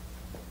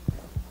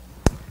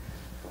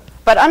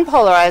 But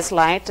unpolarized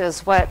light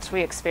is what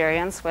we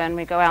experience when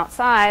we go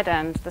outside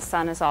and the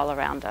sun is all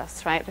around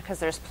us, right? Because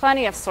there's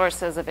plenty of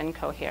sources of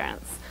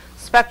incoherence: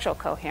 spectral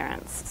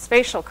coherence,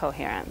 spatial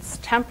coherence,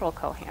 temporal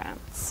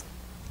coherence.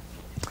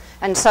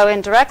 And so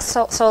in direct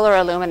solar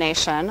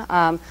illumination,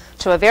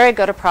 to a very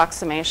good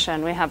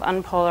approximation, we have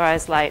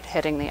unpolarized light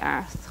hitting the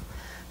Earth.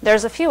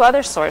 There's a few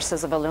other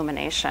sources of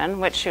illumination,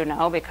 which you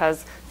know,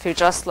 because if you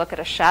just look at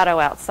a shadow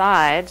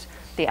outside,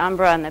 the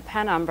umbra and the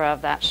penumbra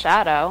of that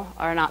shadow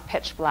are not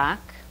pitch black,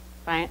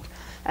 right?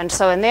 And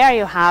so in there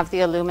you have the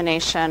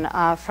illumination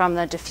from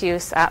the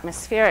diffuse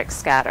atmospheric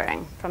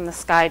scattering from the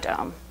sky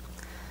dome.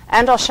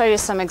 And I'll show you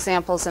some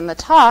examples in the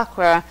talk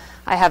where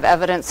I have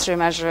evidence through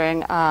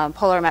measuring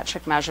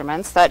polarimetric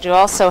measurements that you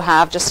also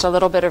have just a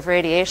little bit of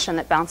radiation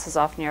that bounces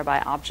off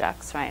nearby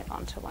objects, right,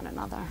 onto one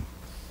another.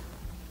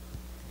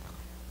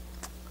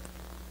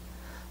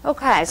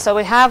 Okay, so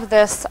we have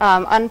this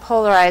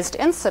unpolarized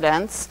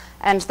incidence,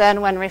 and then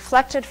when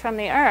reflected from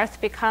the Earth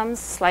becomes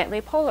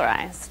slightly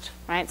polarized,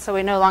 right? So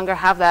we no longer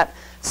have that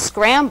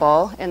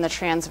scramble in the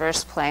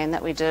transverse plane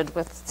that we did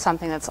with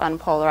something that's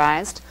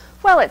unpolarized.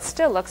 Well, it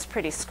still looks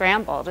pretty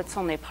scrambled. It's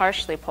only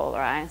partially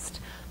polarized.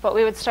 But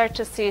we would start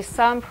to see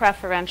some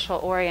preferential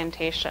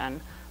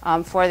orientation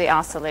for the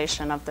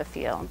oscillation of the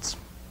field.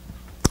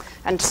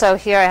 And so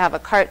here I have a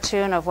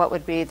cartoon of what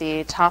would be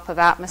the top of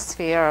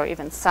atmosphere or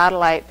even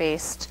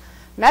satellite-based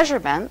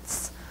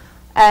measurements.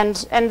 And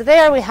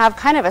there we have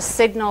kind of a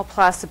signal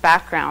plus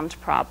background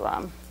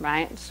problem,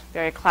 right?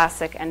 Very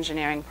classic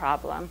engineering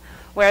problem,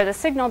 where the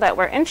signal that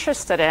we're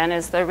interested in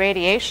is the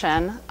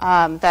radiation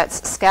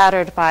that's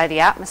scattered by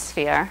the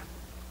atmosphere.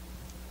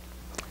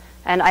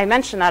 And I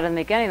mentioned that in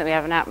the beginning that we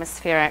have an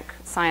atmospheric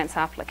science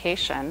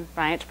application,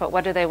 right? But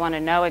what do they want to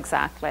know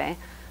exactly?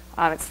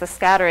 It's the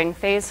scattering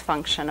phase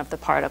function of the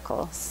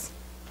particles,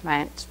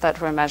 right,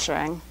 that we're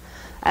measuring.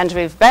 And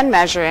we've been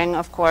measuring,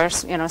 of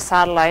course,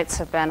 satellites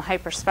have been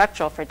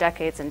hyperspectral for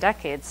decades and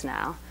decades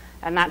now.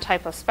 And that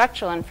type of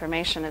spectral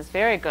information is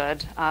very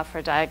good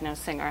for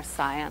diagnosing Earth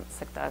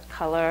science, like the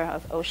color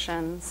of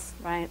oceans,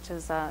 right,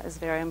 is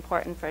very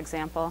important, for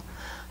example.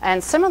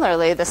 And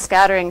similarly, the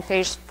scattering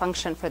phase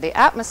function for the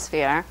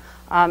atmosphere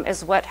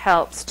is what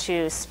helps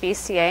to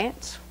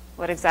speciate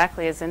what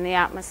exactly is in the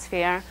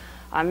atmosphere,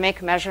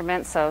 make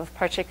measurements of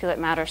particulate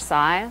matter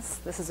size.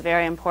 This is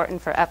very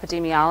important for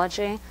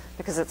epidemiology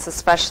because it's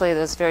especially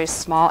those very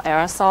small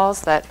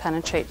aerosols that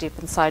penetrate deep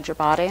inside your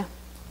body.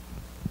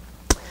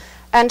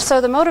 And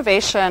so the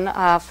motivation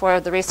for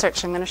the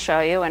research I'm going to show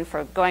you and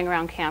for going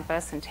around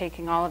campus and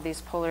taking all of these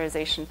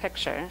polarization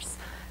pictures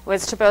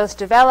was to both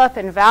develop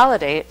and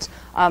validate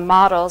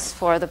models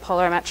for the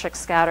polarimetric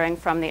scattering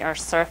from the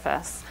Earth's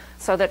surface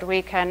so that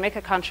we can make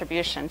a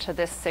contribution to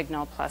this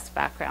signal plus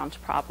background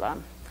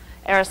problem.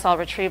 Aerosol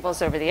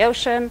retrievals over the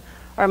ocean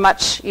are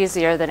much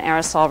easier than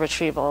aerosol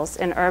retrievals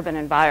in urban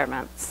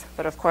environments,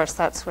 but of course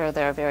that's where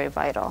they're very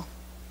vital.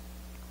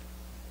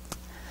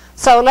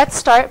 So let's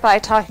start by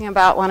talking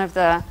about one of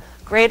the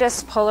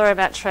greatest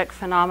polarimetric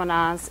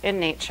phenomena in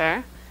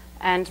nature,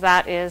 and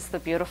that is the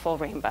beautiful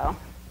rainbow.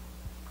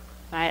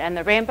 Right? And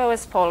the rainbow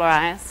is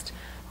polarized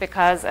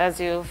because, as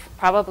you've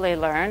probably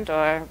learned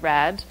or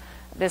read,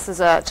 this is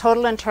a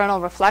total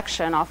internal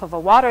reflection off of a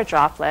water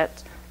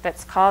droplet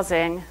that's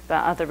causing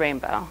the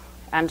rainbow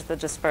and the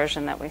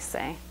dispersion that we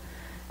see.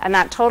 And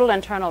that total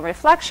internal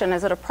reflection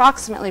is at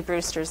approximately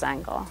Brewster's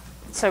angle.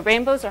 So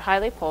rainbows are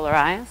highly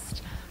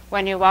polarized.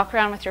 When you walk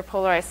around with your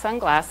polarized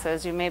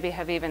sunglasses, you maybe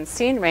have even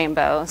seen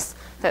rainbows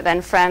that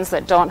then friends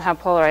that don't have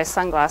polarized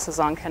sunglasses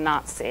on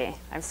cannot see.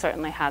 I've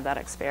certainly had that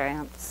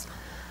experience.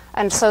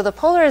 And so the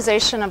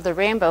polarization of the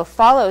rainbow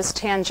follows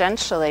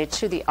tangentially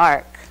to the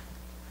arc.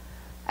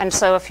 And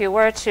so if you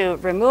were to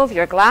remove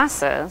your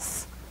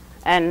glasses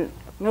and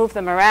move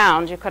them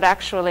around, you could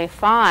actually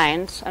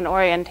find an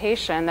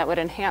orientation that would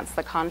enhance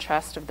the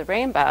contrast of the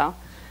rainbow.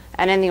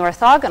 And in the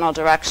orthogonal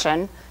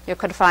direction, you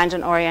could find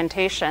an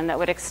orientation that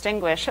would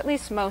extinguish at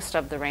least most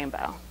of the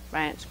rainbow,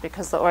 right?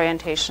 Because the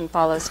orientation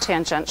follows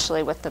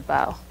tangentially with the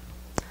bow.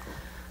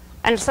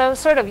 And so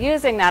sort of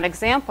using that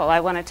example, I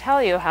want to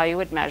tell you how you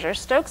would measure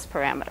Stokes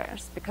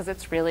parameters, because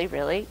it's really,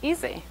 really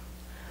easy.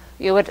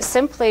 You would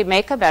simply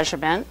make a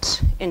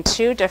measurement in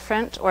 2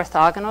 different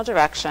orthogonal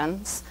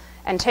directions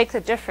and take the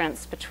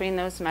difference between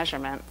those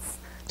measurements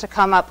to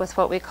come up with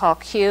what we call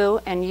Q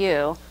and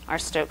U, our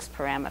Stokes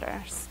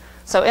parameters.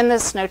 So in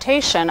this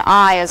notation,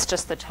 I is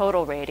just the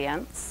total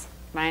radiance,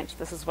 right?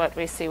 This is what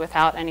we see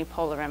without any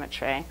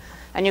polarimetry.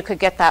 And you could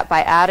get that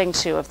by adding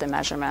 2 of the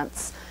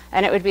measurements.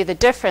 And it would be the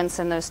difference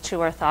in those 2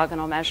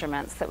 orthogonal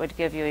measurements that would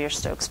give you your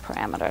Stokes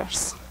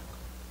parameters.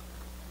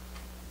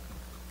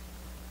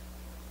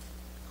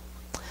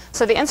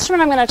 So the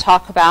instrument I'm going to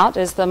talk about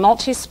is the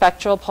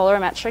multispectral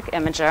polarimetric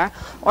imager,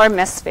 or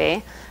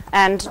MISPI.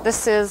 And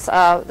this is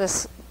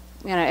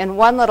in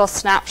one little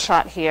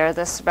snapshot here,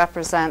 this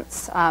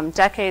represents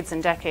decades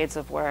and decades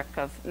of work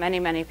of many,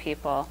 many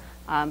people,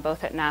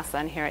 both at NASA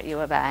and here at U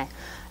of A.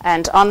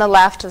 And on the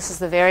left, this is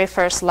the very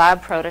first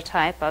lab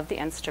prototype of the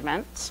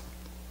instrument.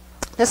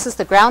 This is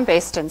the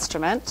ground-based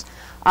instrument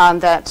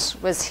that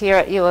was here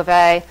at U of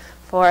A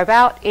for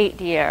about 8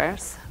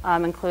 years,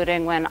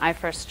 including when I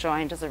first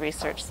joined as a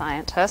research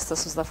scientist.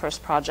 This was the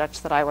first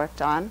project that I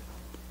worked on.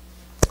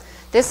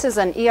 This is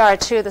an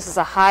ER2. This is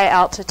a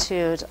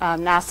high-altitude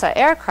NASA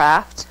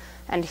aircraft.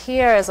 And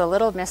here is a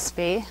little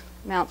MISPI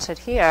mounted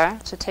here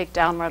to take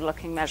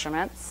downward-looking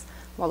measurements.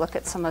 We'll look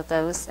at some of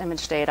those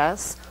image data.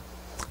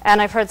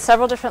 And I've heard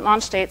several different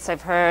launch dates.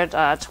 I've heard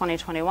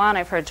 2021.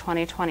 I've heard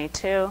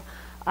 2022.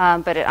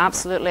 But it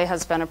absolutely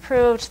has been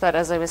approved that,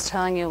 as I was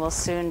telling you, we'll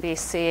soon be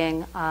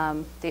seeing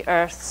the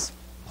Earth's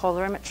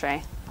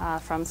polarimetry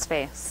from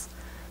space.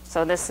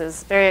 So this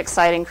is very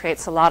exciting,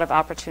 creates a lot of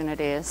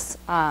opportunities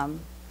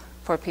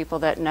for people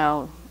that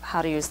know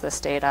how to use this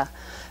data.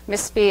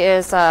 MISPI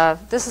is,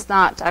 this is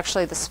not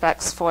actually the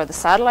specs for the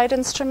satellite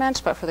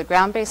instrument, but for the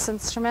ground-based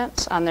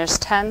instrument. There's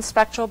 10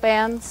 spectral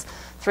bands,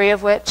 3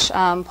 of which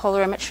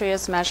polarimetry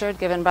is measured,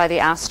 given by the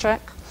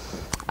asterisk.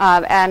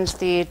 And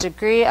the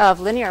degree of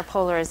linear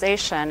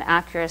polarization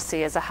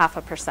accuracy is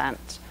 0.5%.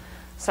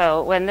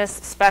 So when this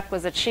spec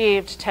was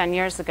achieved 10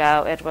 years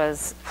ago, it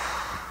was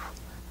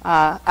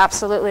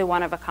absolutely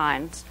one of a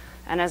kind.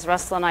 And as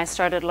Russell and I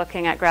started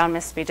looking at ground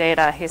MISPI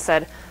data, he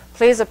said,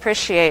 please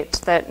appreciate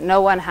that no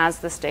one has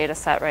this data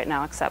set right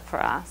now except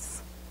for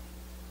us.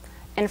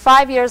 In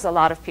 5 years, a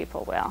lot of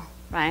people will,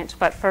 right?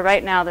 But for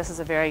right now, this is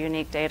a very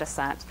unique data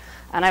set.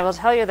 And I will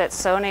tell you that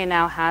Sony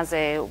now has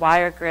a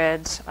wire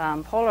grid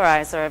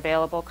polarizer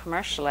available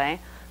commercially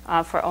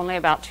for only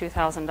about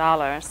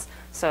 $2,000.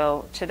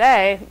 So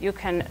today, you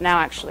can now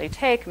actually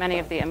take many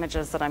of the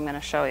images that I'm going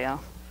to show you.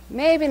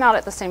 Maybe not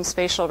at the same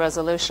spatial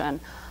resolution,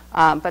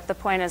 but the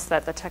point is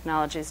that the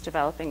technology is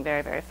developing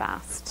very, very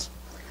fast.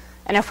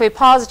 And if we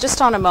pause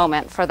just on a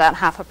moment for that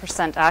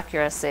 0.5%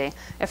 accuracy,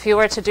 if you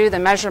were to do the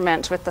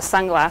measurement with the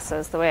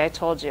sunglasses, the way I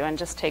told you, and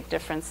just take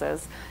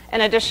differences, in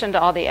addition to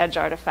all the edge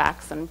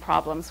artifacts and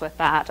problems with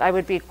that, I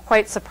would be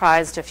quite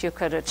surprised if you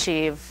could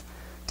achieve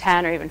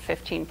 10 or even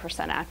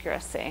 15%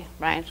 accuracy,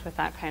 right, with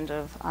that kind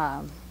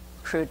of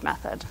crude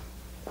method.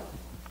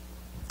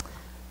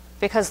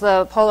 Because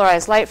the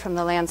polarized light from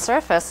the land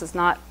surface is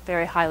not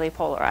very highly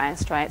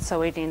polarized, right, so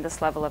we need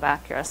this level of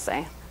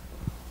accuracy.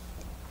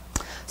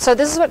 So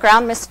this is what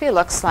ground MISPI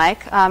looks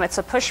like. It's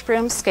a push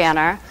broom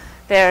scanner.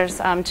 There's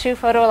 2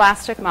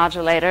 photoelastic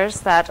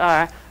modulators that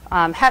are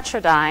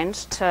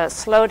heterodyned to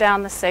slow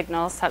down the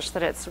signal such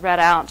that it's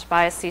read out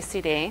by a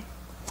CCD.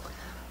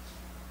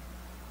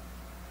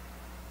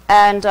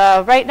 And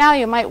right now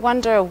you might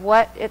wonder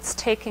what it's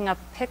taking a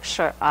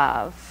picture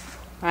of.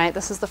 Right?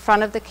 This is the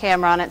front of the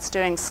camera and it's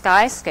doing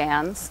sky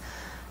scans.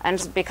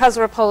 And because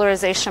we're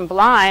polarization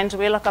blind,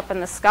 we look up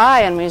in the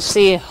sky and we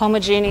see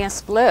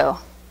homogeneous blue.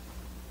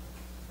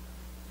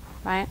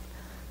 Right?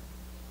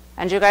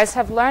 And you guys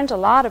have learned a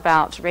lot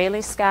about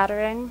Rayleigh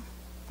scattering,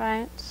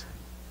 right?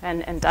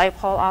 And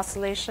dipole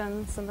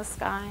oscillations in the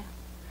sky.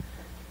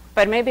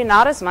 But maybe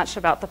not as much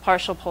about the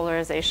partial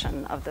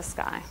polarization of the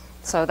sky.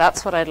 So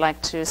that's what I'd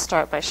like to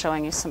start by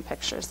showing you some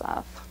pictures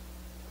of.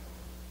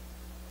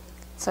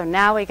 So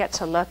now we get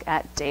to look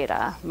at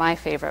data, my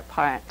favorite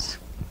part.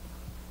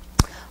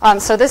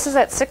 So this is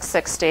at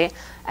 660.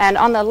 And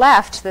on the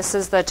left, this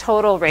is the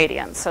total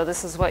radiance. So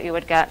this is what you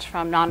would get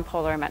from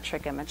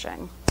non-polarimetric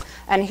imaging.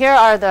 And here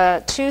are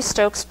the 2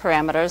 Stokes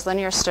parameters,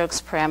 linear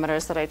Stokes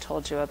parameters that I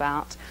told you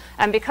about.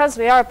 And because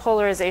we are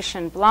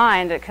polarization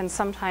blind, it can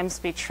sometimes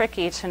be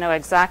tricky to know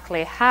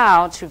exactly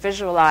how to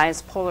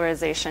visualize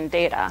polarization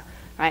data,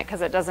 right?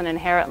 Because it doesn't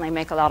inherently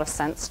make a lot of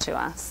sense to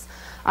us.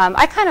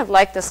 I kind of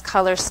like this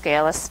color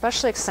scale,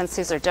 especially since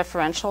these are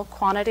differential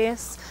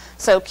quantities.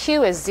 So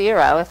Q is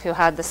 0 if you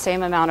had the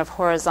same amount of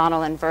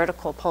horizontal and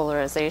vertical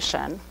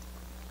polarization.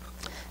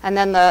 And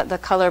then the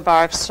color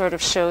bar sort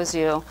of shows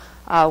you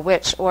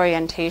which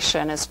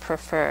orientation is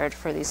preferred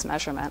for these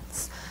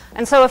measurements.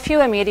 And so a few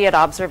immediate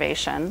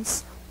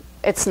observations.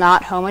 It's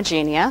not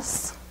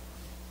homogeneous.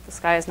 The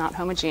sky is not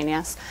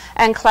homogeneous.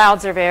 And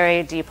clouds are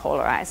very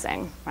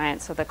depolarizing,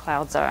 right? So the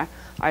clouds are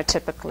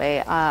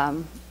typically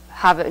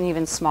have an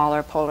even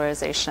smaller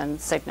polarization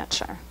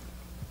signature.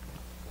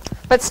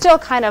 but still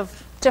kind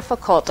of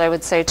difficult, I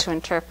would say, to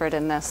interpret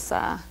in this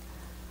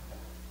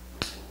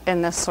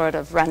sort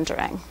of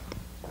rendering.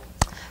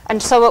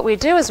 And so what we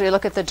do is we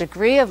look at the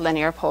degree of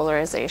linear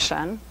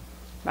polarization,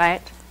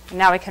 right? And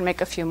now we can make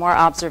a few more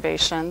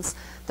observations.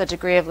 The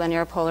degree of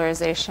linear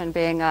polarization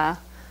being a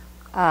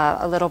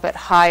little bit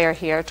higher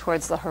here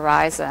towards the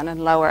horizon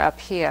and lower up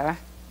here.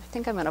 I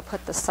think I'm going to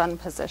put the sun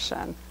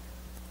position.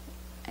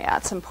 Yeah,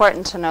 it's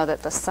important to know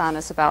that the sun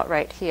is about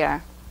right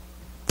here.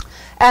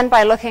 And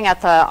by looking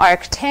at the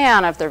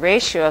arctan of the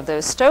ratio of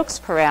those Stokes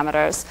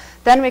parameters,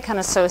 then we can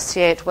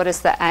associate what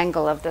is the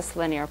angle of this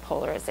linear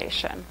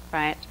polarization,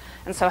 right?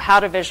 And so how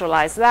to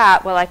visualize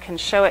that? Well, I can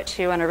show it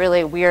to you in a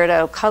really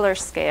weirdo color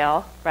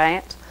scale,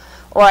 right?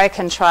 Or I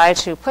can try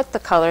to put the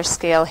color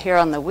scale here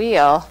on the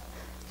wheel,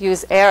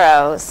 use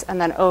arrows, and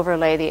then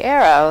overlay the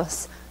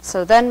arrows.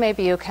 So then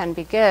maybe you can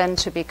begin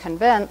to be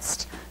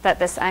convinced that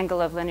this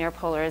angle of linear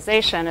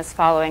polarization is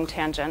following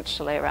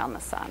tangentially around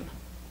the sun.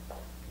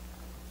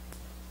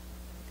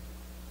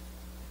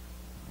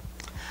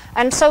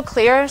 And so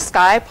clear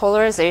sky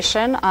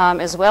polarization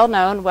is well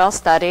known, well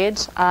studied,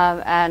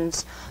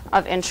 and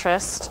of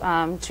interest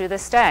to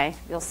this day.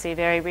 You'll see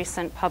very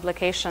recent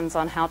publications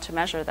on how to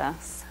measure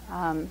this.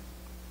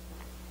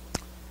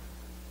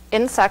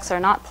 Insects are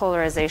not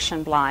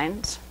polarization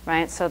blind,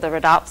 right? So the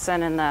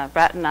rhodopsin in the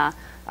retina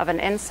of an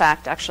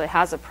insect actually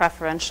has a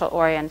preferential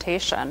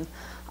orientation.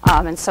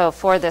 And so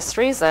for this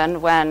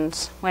reason, when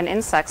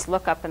insects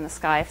look up in the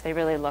sky, if they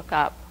really look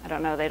up, I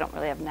don't know, they don't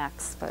really have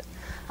necks, but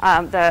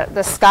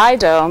the sky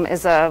dome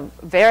is a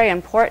very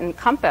important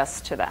compass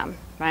to them,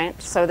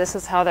 right? So this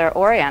is how they're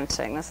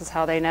orienting. This is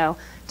how they know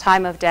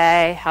time of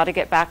day, how to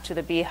get back to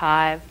the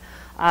beehive.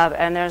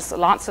 And there's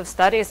lots of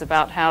studies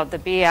about how the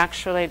bee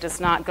actually does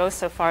not go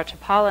so far to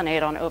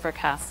pollinate on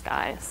overcast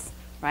skies,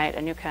 right?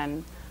 And you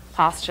can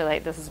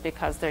postulate this is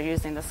because they're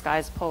using the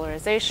sky's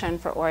polarization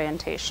for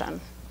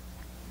orientation.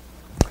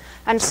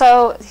 And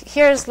so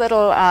here's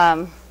little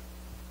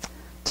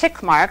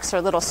tick marks or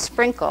little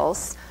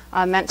sprinkles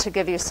meant to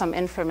give you some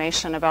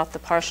information about the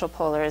partial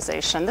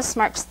polarization. This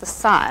marks the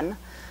sun.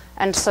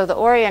 And so the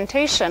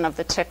orientation of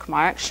the tick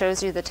mark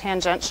shows you the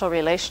tangential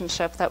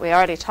relationship that we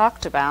already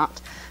talked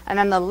about. And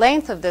then the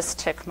length of this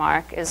tick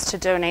mark is to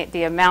denote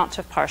the amount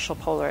of partial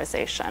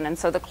polarization. And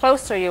so the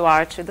closer you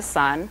are to the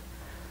sun,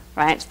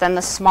 right, then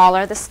the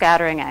smaller the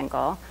scattering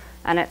angle.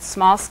 And at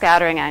small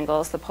scattering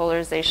angles, the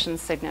polarization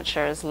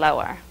signature is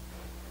lower.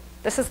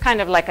 This is kind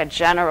of like a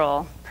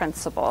general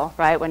principle,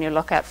 right, when you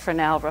look at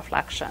Fresnel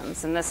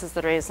reflections. And this is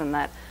the reason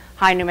that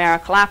high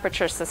numerical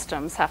aperture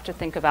systems have to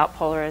think about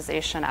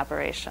polarization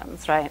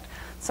aberrations, right?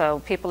 So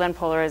people in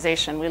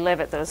polarization, we live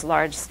at those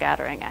large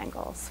scattering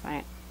angles,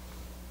 right?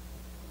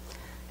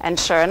 And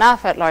sure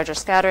enough, at larger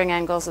scattering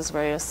angles is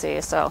where you'll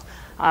see. So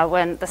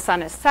when the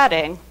sun is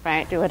setting,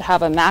 right, you would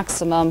have a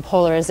maximum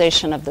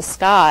polarization of the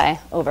sky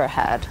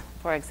overhead,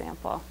 for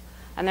example.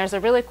 And there's a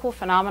really cool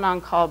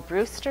phenomenon called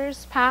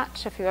Brewster's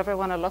patch, if you ever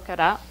want to look it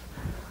up,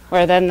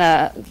 where then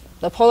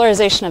the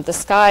polarization of the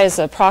sky is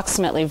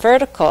approximately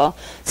vertical.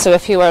 So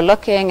if you are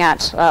looking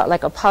at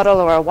like a puddle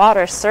or a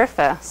water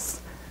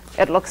surface,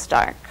 it looks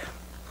dark.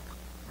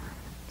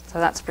 So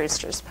that's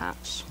Brewster's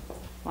patch.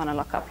 Want to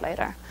look up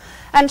later.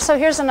 And so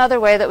here's another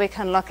way that we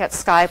can look at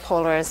sky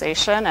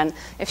polarization. And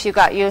if you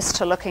got used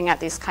to looking at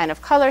these kind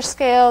of color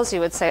scales, you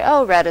would say,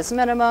 oh, red is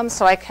minimum,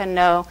 so I can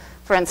know,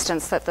 for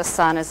instance, that the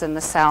sun is in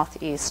the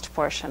southeast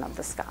portion of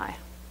the sky.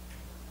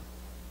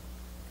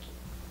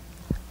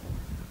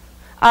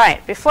 All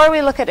right, before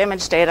we look at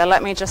image data,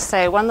 let me just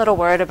say one little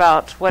word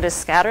about what is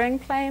scattering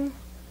plane,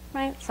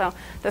 right? So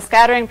the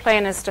scattering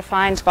plane is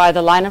defined by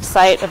the line of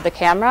sight of the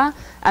camera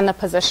and the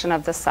position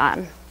of the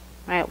sun,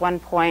 right? 1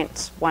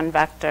 point, 1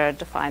 vector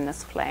define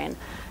this plane.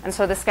 And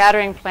so the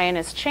scattering plane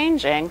is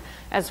changing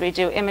as we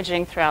do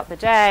imaging throughout the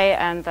day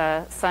and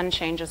the sun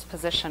changes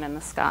position in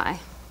the sky.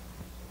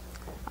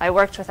 I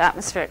worked with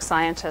atmospheric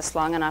scientists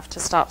long enough to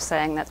stop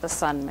saying that the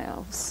sun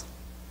moves.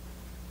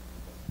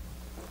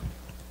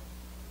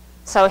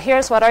 So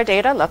here's what our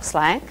data looks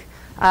like,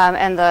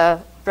 and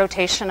the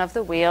rotation of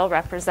the wheel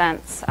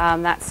represents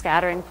that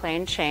scattering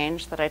plane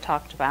change that I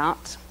talked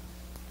about.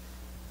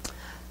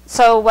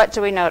 So what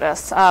do we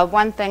notice?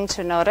 One thing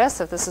to notice,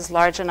 if this is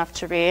large enough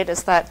to read,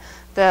 is that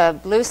the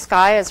blue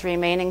sky is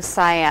remaining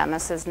cyan.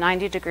 This is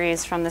 90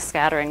 degrees from the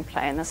scattering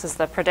plane. This is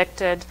the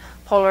predicted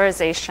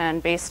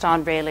polarization based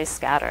on Rayleigh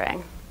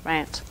scattering,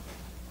 right?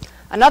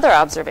 Another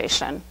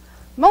observation,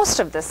 most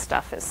of this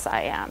stuff is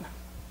cyan.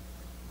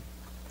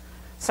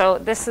 So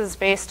this is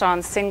based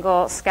on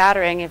single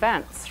scattering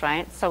events,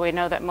 right? So we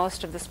know that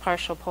most of this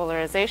partial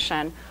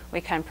polarization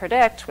we can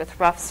predict with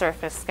rough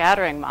surface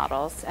scattering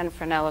models and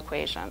Fresnel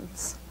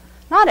equations.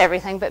 Not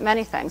everything, but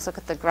many things. Look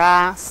at the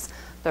grass.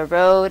 The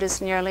road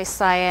is nearly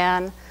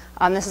cyan.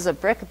 This is a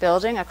brick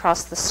building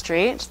across the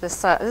street.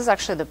 This is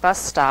actually the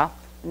bus stop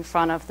in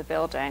front of the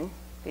building,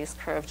 these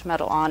curved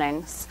metal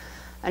awnings.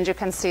 And you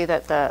can see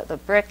that the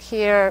brick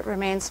here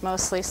remains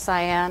mostly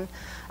cyan.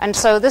 And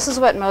so this is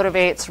what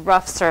motivates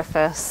rough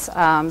surface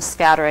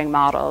scattering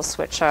models,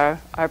 which are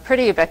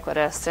pretty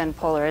ubiquitous in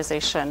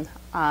polarization.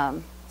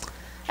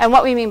 And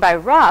what we mean by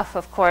rough,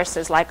 of course,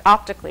 is like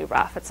optically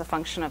rough. It's a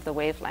function of the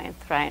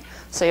wavelength, right?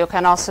 So you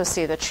can also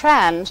see the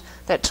trend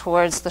that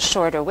towards the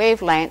shorter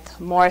wavelength,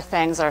 more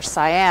things are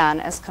cyan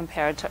as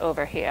compared to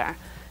over here.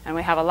 And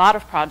we have a lot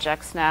of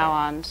projects now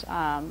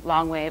on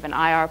long wave, and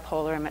IR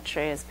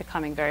polarimetry is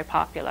becoming very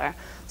popular.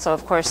 So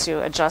of course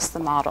you adjust the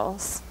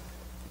models.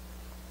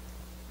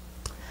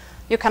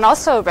 You can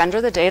also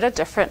render the data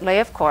differently,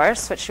 of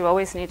course, which you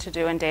always need to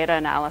do in data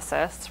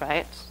analysis,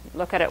 right?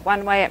 Look at it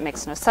one way, it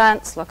makes no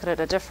sense. Look at it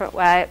a different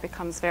way, it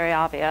becomes very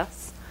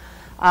obvious.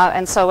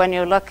 And so when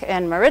you look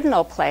in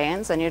meridional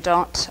planes and you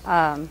don't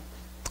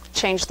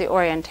change the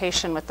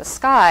orientation with the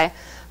sky,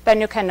 then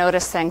you can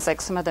notice things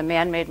like some of the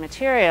man-made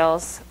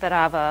materials that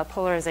have a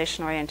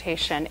polarization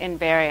orientation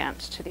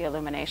invariant to the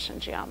illumination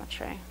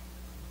geometry.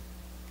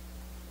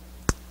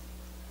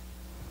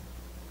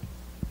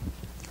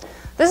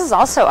 This is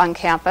also on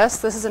campus.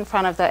 This is in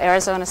front of the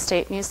Arizona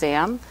State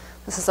Museum.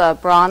 This is a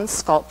bronze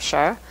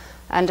sculpture.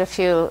 And if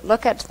you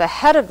look at the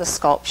head of the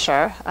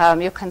sculpture,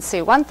 you can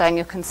see one thing.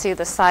 You can see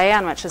the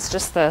cyan, which is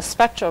just the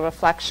spectral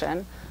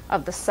reflection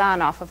of the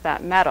sun off of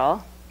that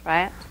metal,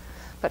 right?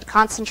 But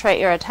concentrate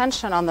your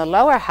attention on the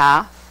lower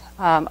half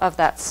of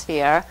that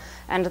sphere,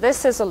 and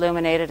this is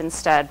illuminated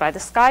instead by the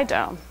sky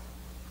dome.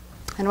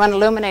 And when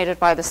illuminated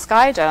by the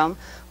sky dome,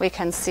 we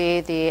can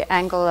see the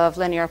angle of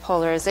linear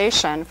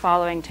polarization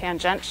following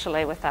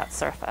tangentially with that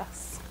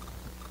surface.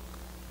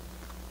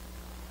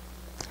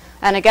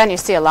 And again, you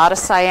see a lot of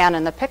cyan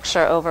in the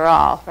picture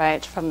overall,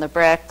 right, from the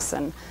bricks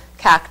and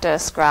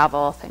cactus,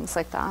 gravel, things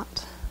like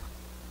that.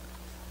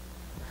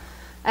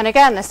 And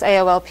again, this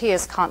AOLP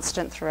is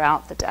constant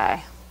throughout the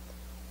day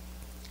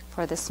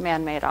for this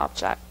man-made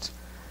object.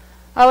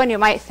 Oh, and you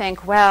might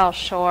think, well,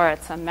 sure,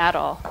 it's a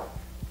metal,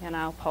 you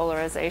know,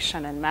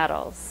 polarization in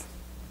metals,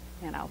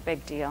 you know,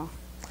 big deal.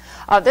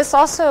 This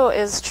also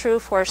is true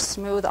for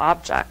smooth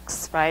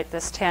objects, right,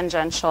 this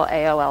tangential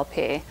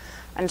AOLP.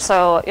 And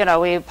so, you know,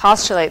 we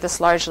postulate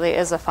this largely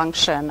is a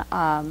function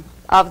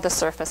of the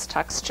surface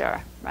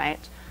texture, right,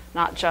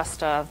 not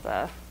just of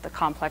the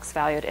complex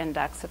valued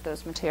index of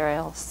those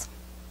materials.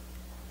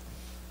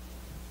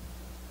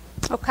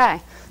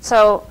 Okay,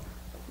 so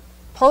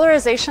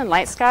polarization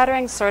light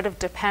scattering sort of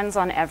depends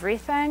on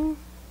everything,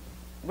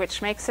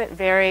 which makes it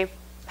very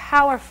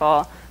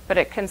powerful, but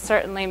it can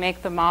certainly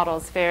make the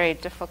models very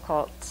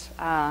difficult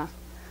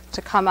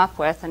to come up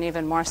with, and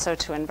even more so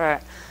to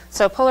invert.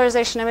 So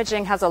polarization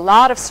imaging has a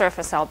lot of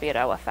surface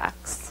albedo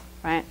effects,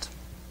 right?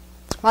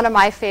 One of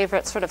my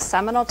favorite sort of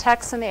seminal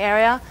texts in the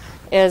area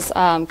is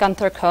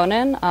Gunther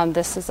Koenen.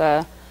 This is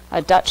a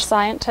Dutch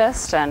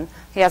scientist, and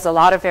he has a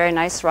lot of very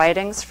nice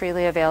writings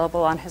freely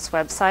available on his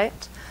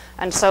website.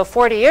 And so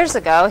 40 years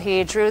ago,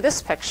 he drew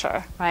this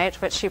picture, right,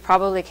 which he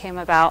probably came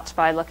about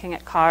by looking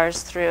at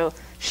cars through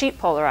sheet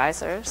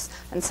polarizers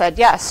and said,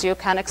 yes, you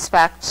can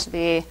expect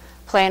the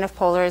plane of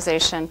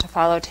polarization to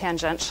follow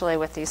tangentially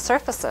with these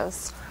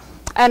surfaces.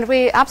 And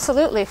we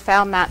absolutely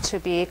found that to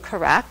be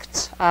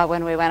correct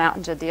when we went out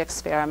and did the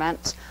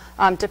experiment,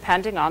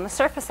 depending on the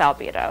surface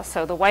albedo.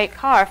 So the white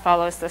car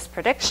follows this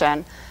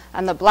prediction,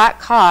 and the black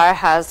car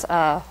has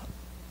a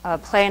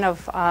plane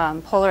of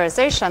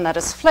polarization that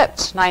is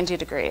flipped 90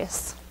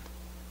 degrees.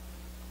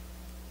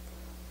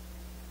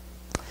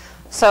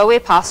 So we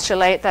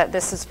postulate that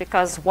this is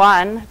because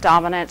one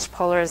dominant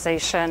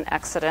polarization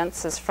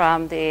excidence is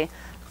from the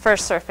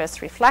first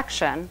surface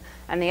reflection,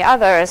 and the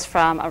other is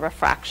from a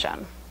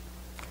refraction.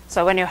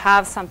 So when you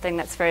have something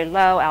that's very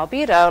low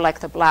albedo, like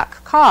the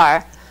black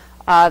car,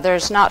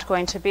 there's not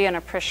going to be an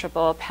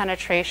appreciable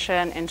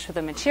penetration into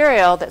the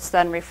material that's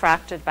then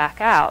refracted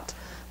back out.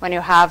 When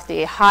you have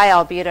the high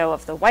albedo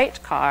of the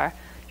white car,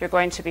 you're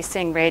going to be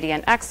seeing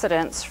radiant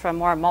excidence from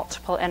more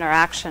multiple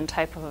interaction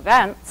type of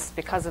events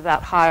because of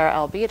that higher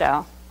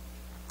albedo.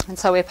 And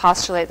so we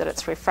postulate that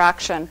it's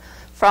refraction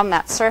from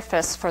that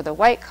surface for the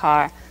white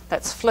car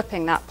that's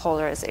flipping that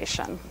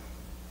polarization.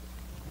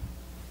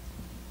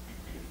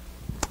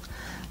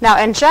 Now,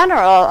 in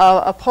general,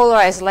 a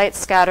polarized light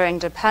scattering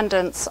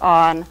dependence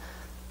on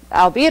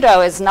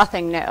albedo is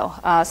nothing new.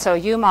 So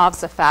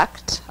Yumov's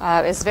effect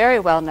is very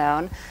well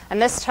known,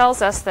 and this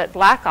tells us that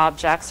black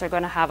objects are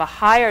going to have a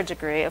higher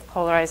degree of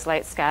polarized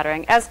light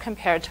scattering as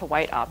compared to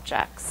white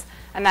objects.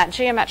 And that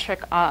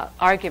geometric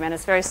argument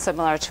is very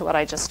similar to what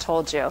I just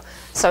told you.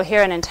 So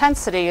here in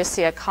intensity, you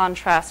see a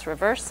contrast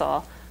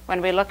reversal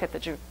when we look at the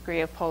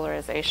degree of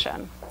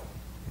polarization.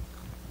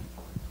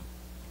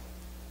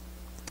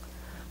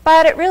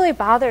 But it really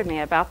bothered me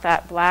about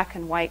that black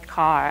and white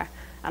car,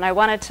 and I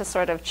wanted to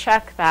sort of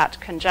check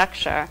that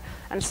conjecture.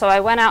 And so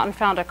I went out and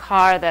found a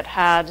car that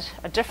had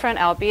a different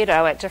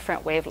albedo at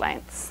different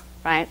wavelengths,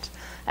 right?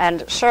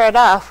 And sure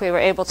enough, we were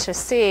able to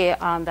see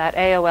that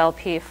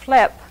AOLP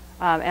flip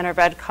in a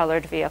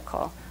red-colored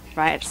vehicle,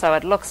 right? So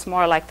it looks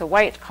more like the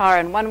white car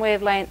in one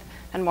wavelength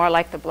and more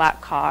like the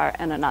black car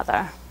in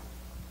another.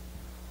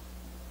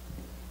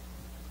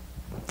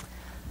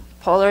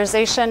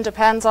 Polarization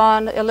depends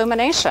on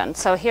illumination.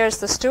 So here's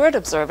the Stewart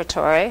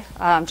Observatory,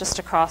 just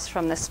across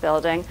from this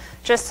building,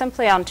 just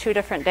simply on 2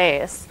 different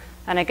days.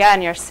 And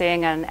again, you're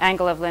seeing an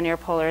angle of linear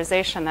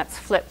polarization that's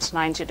flipped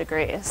 90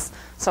 degrees.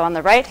 So on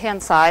the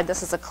right-hand side,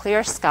 this is a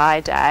clear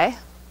sky day.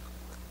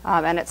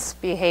 And it's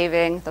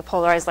behaving, the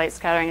polarized light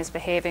scattering is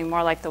behaving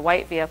more like the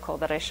white vehicle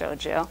that I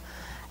showed you.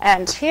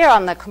 And here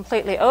on the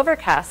completely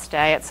overcast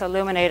day, it's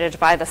illuminated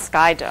by the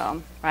sky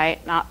dome,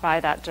 right? Not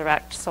by that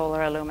direct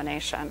solar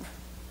illumination.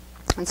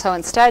 And so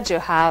instead you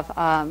have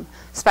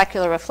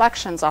specular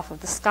reflections off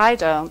of the sky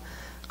dome,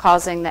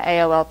 causing the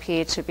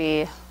AOLP to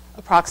be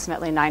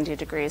approximately 90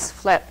 degrees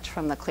flipped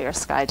from the clear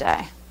sky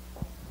day.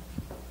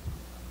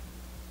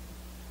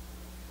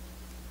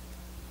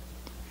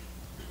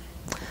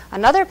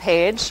 Another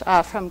page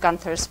from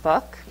Gunther's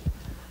book,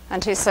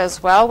 and he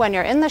says, well, when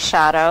you're in the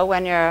shadow,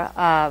 when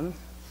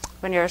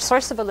your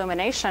source of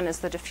illumination is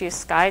the diffuse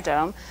sky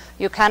dome,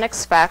 you can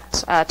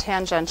expect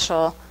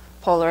tangential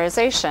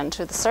polarization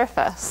to the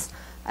surface.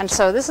 And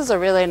so this is a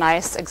really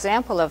nice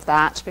example of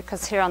that,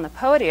 because here on the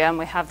podium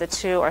we have the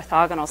 2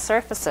 orthogonal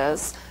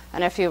surfaces,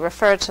 and if you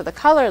refer to the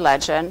color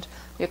legend,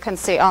 you can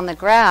see on the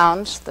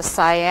ground the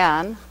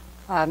cyan,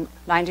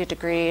 90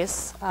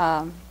 degrees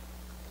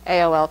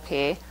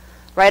AOLP,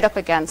 right up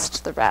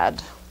against the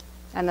red,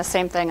 and the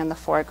same thing in the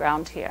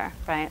foreground here,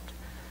 right?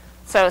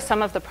 So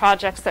some of the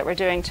projects that we're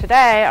doing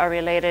today are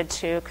related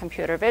to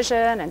computer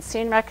vision and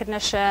scene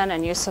recognition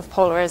and use of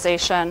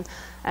polarization.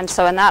 And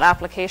so in that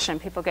application,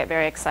 people get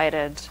very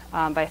excited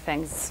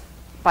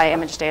by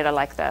image data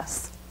like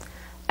this.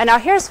 And now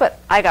here's what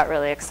I got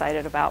really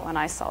excited about when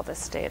I saw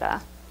this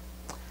data.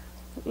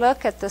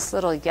 Look at this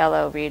little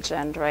yellow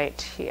region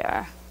right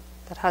here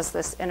that has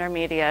this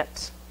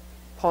intermediate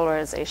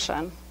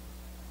polarization.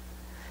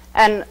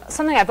 And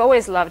something I've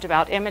always loved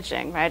about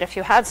imaging, right? If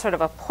you had sort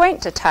of a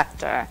point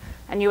detector,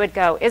 and you would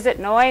go, is it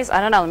noise? I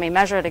don't know, let me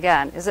measure it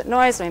again. Is it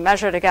noise? Let me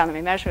measure it again. Let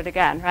me measure it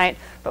again, right?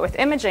 But with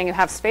imaging, you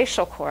have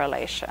spatial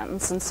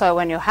correlations. And so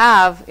when you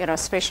have,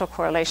 spatial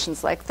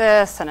correlations like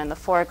this and in the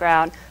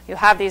foreground, you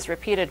have these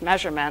repeated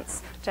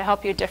measurements to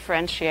help you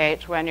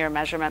differentiate when your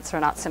measurements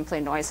are not simply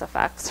noise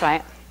effects,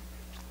 right?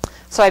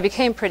 So I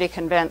became pretty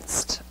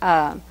convinced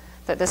that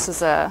this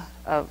is a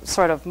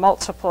sort of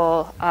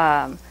multiple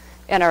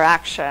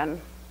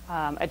interaction,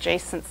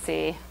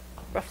 adjacency,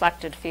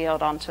 reflected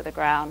field onto the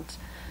ground.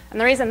 And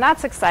the reason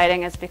that's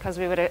exciting is because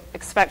we would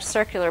expect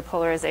circular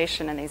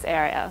polarization in these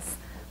areas.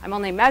 I'm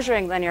only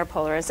measuring linear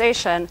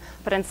polarization,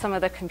 but in some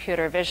of the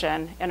computer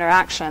vision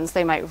interactions,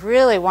 they might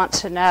really want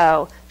to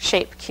know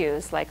shape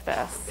cues like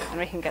this,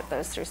 and we can get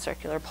those through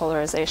circular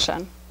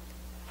polarization.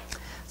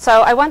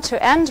 So I want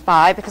to end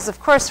by, because of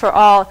course we're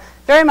all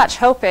very much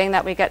hoping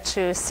that we get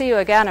to see you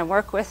again and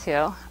work with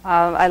you.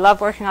 I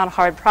love working on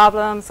hard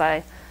problems.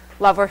 I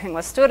love working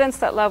with students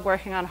that love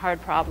working on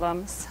hard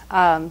problems.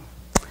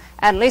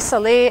 And Lisa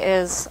Lee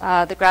is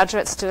the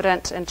graduate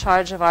student in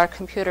charge of our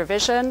computer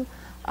vision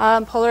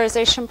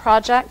polarization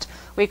project.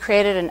 We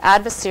created an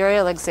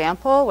adversarial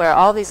example where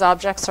all these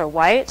objects are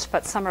white,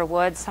 but some are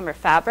wood, some are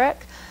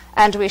fabric.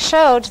 And we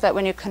showed that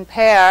when you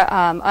compare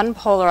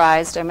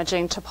unpolarized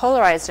imaging to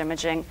polarized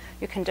imaging,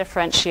 you can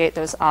differentiate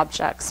those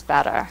objects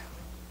better.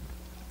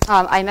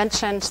 I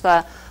mentioned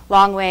the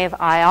long wave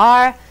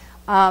IR.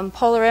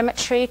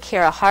 Polarimetry,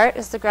 Kira Hart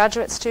is the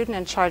graduate student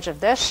in charge of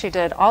this. She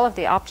did all of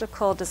the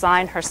optical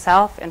design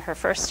herself in her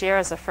first year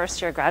as a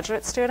first-year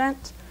graduate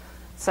student.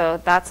 So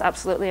that's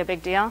absolutely a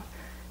big deal.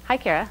 Hi,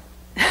 Kira.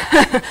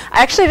 I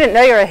actually didn't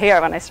know you were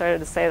here when I started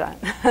to say that.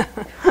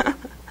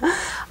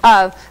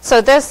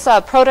 So this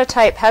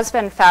prototype has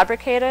been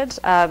fabricated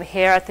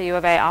here at the U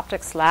of A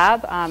Optics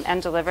Lab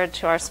and delivered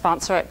to our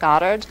sponsor at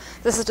Goddard.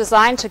 This is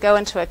designed to go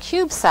into a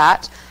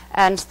CubeSat,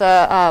 and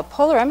the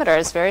polarimeter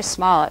is very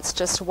small. It's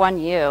just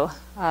 1U,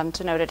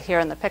 denoted here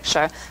in the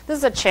picture. This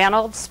is a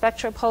channeled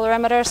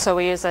spectropolarimeter, so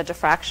we use a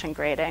diffraction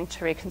grating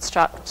to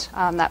reconstruct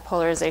that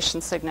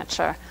polarization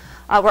signature.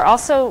 We're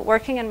also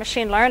working in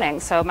machine learning,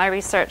 so my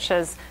research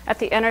is at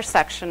the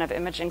intersection of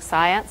imaging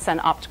science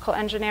and optical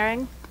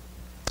engineering.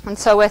 And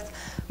so with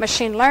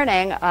machine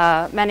learning,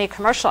 many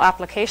commercial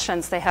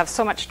applications, they have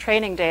so much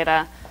training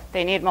data,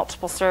 they need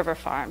multiple server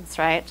farms,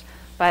 right?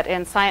 But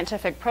in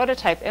scientific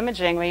prototype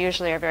imaging, we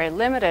usually are very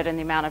limited in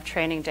the amount of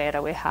training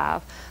data we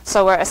have.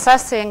 So we're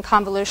assessing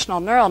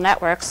convolutional neural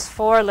networks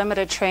for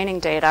limited training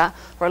data.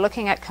 We're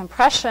looking at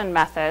compression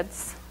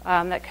methods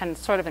that can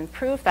sort of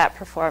improve that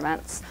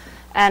performance.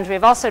 And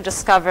we've also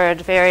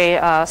discovered very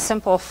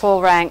simple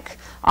full rank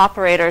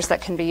operators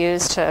that can be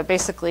used to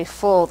basically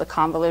fool the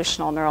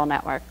convolutional neural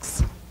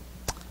networks.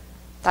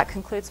 That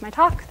concludes my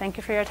talk. Thank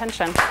you for your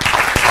attention.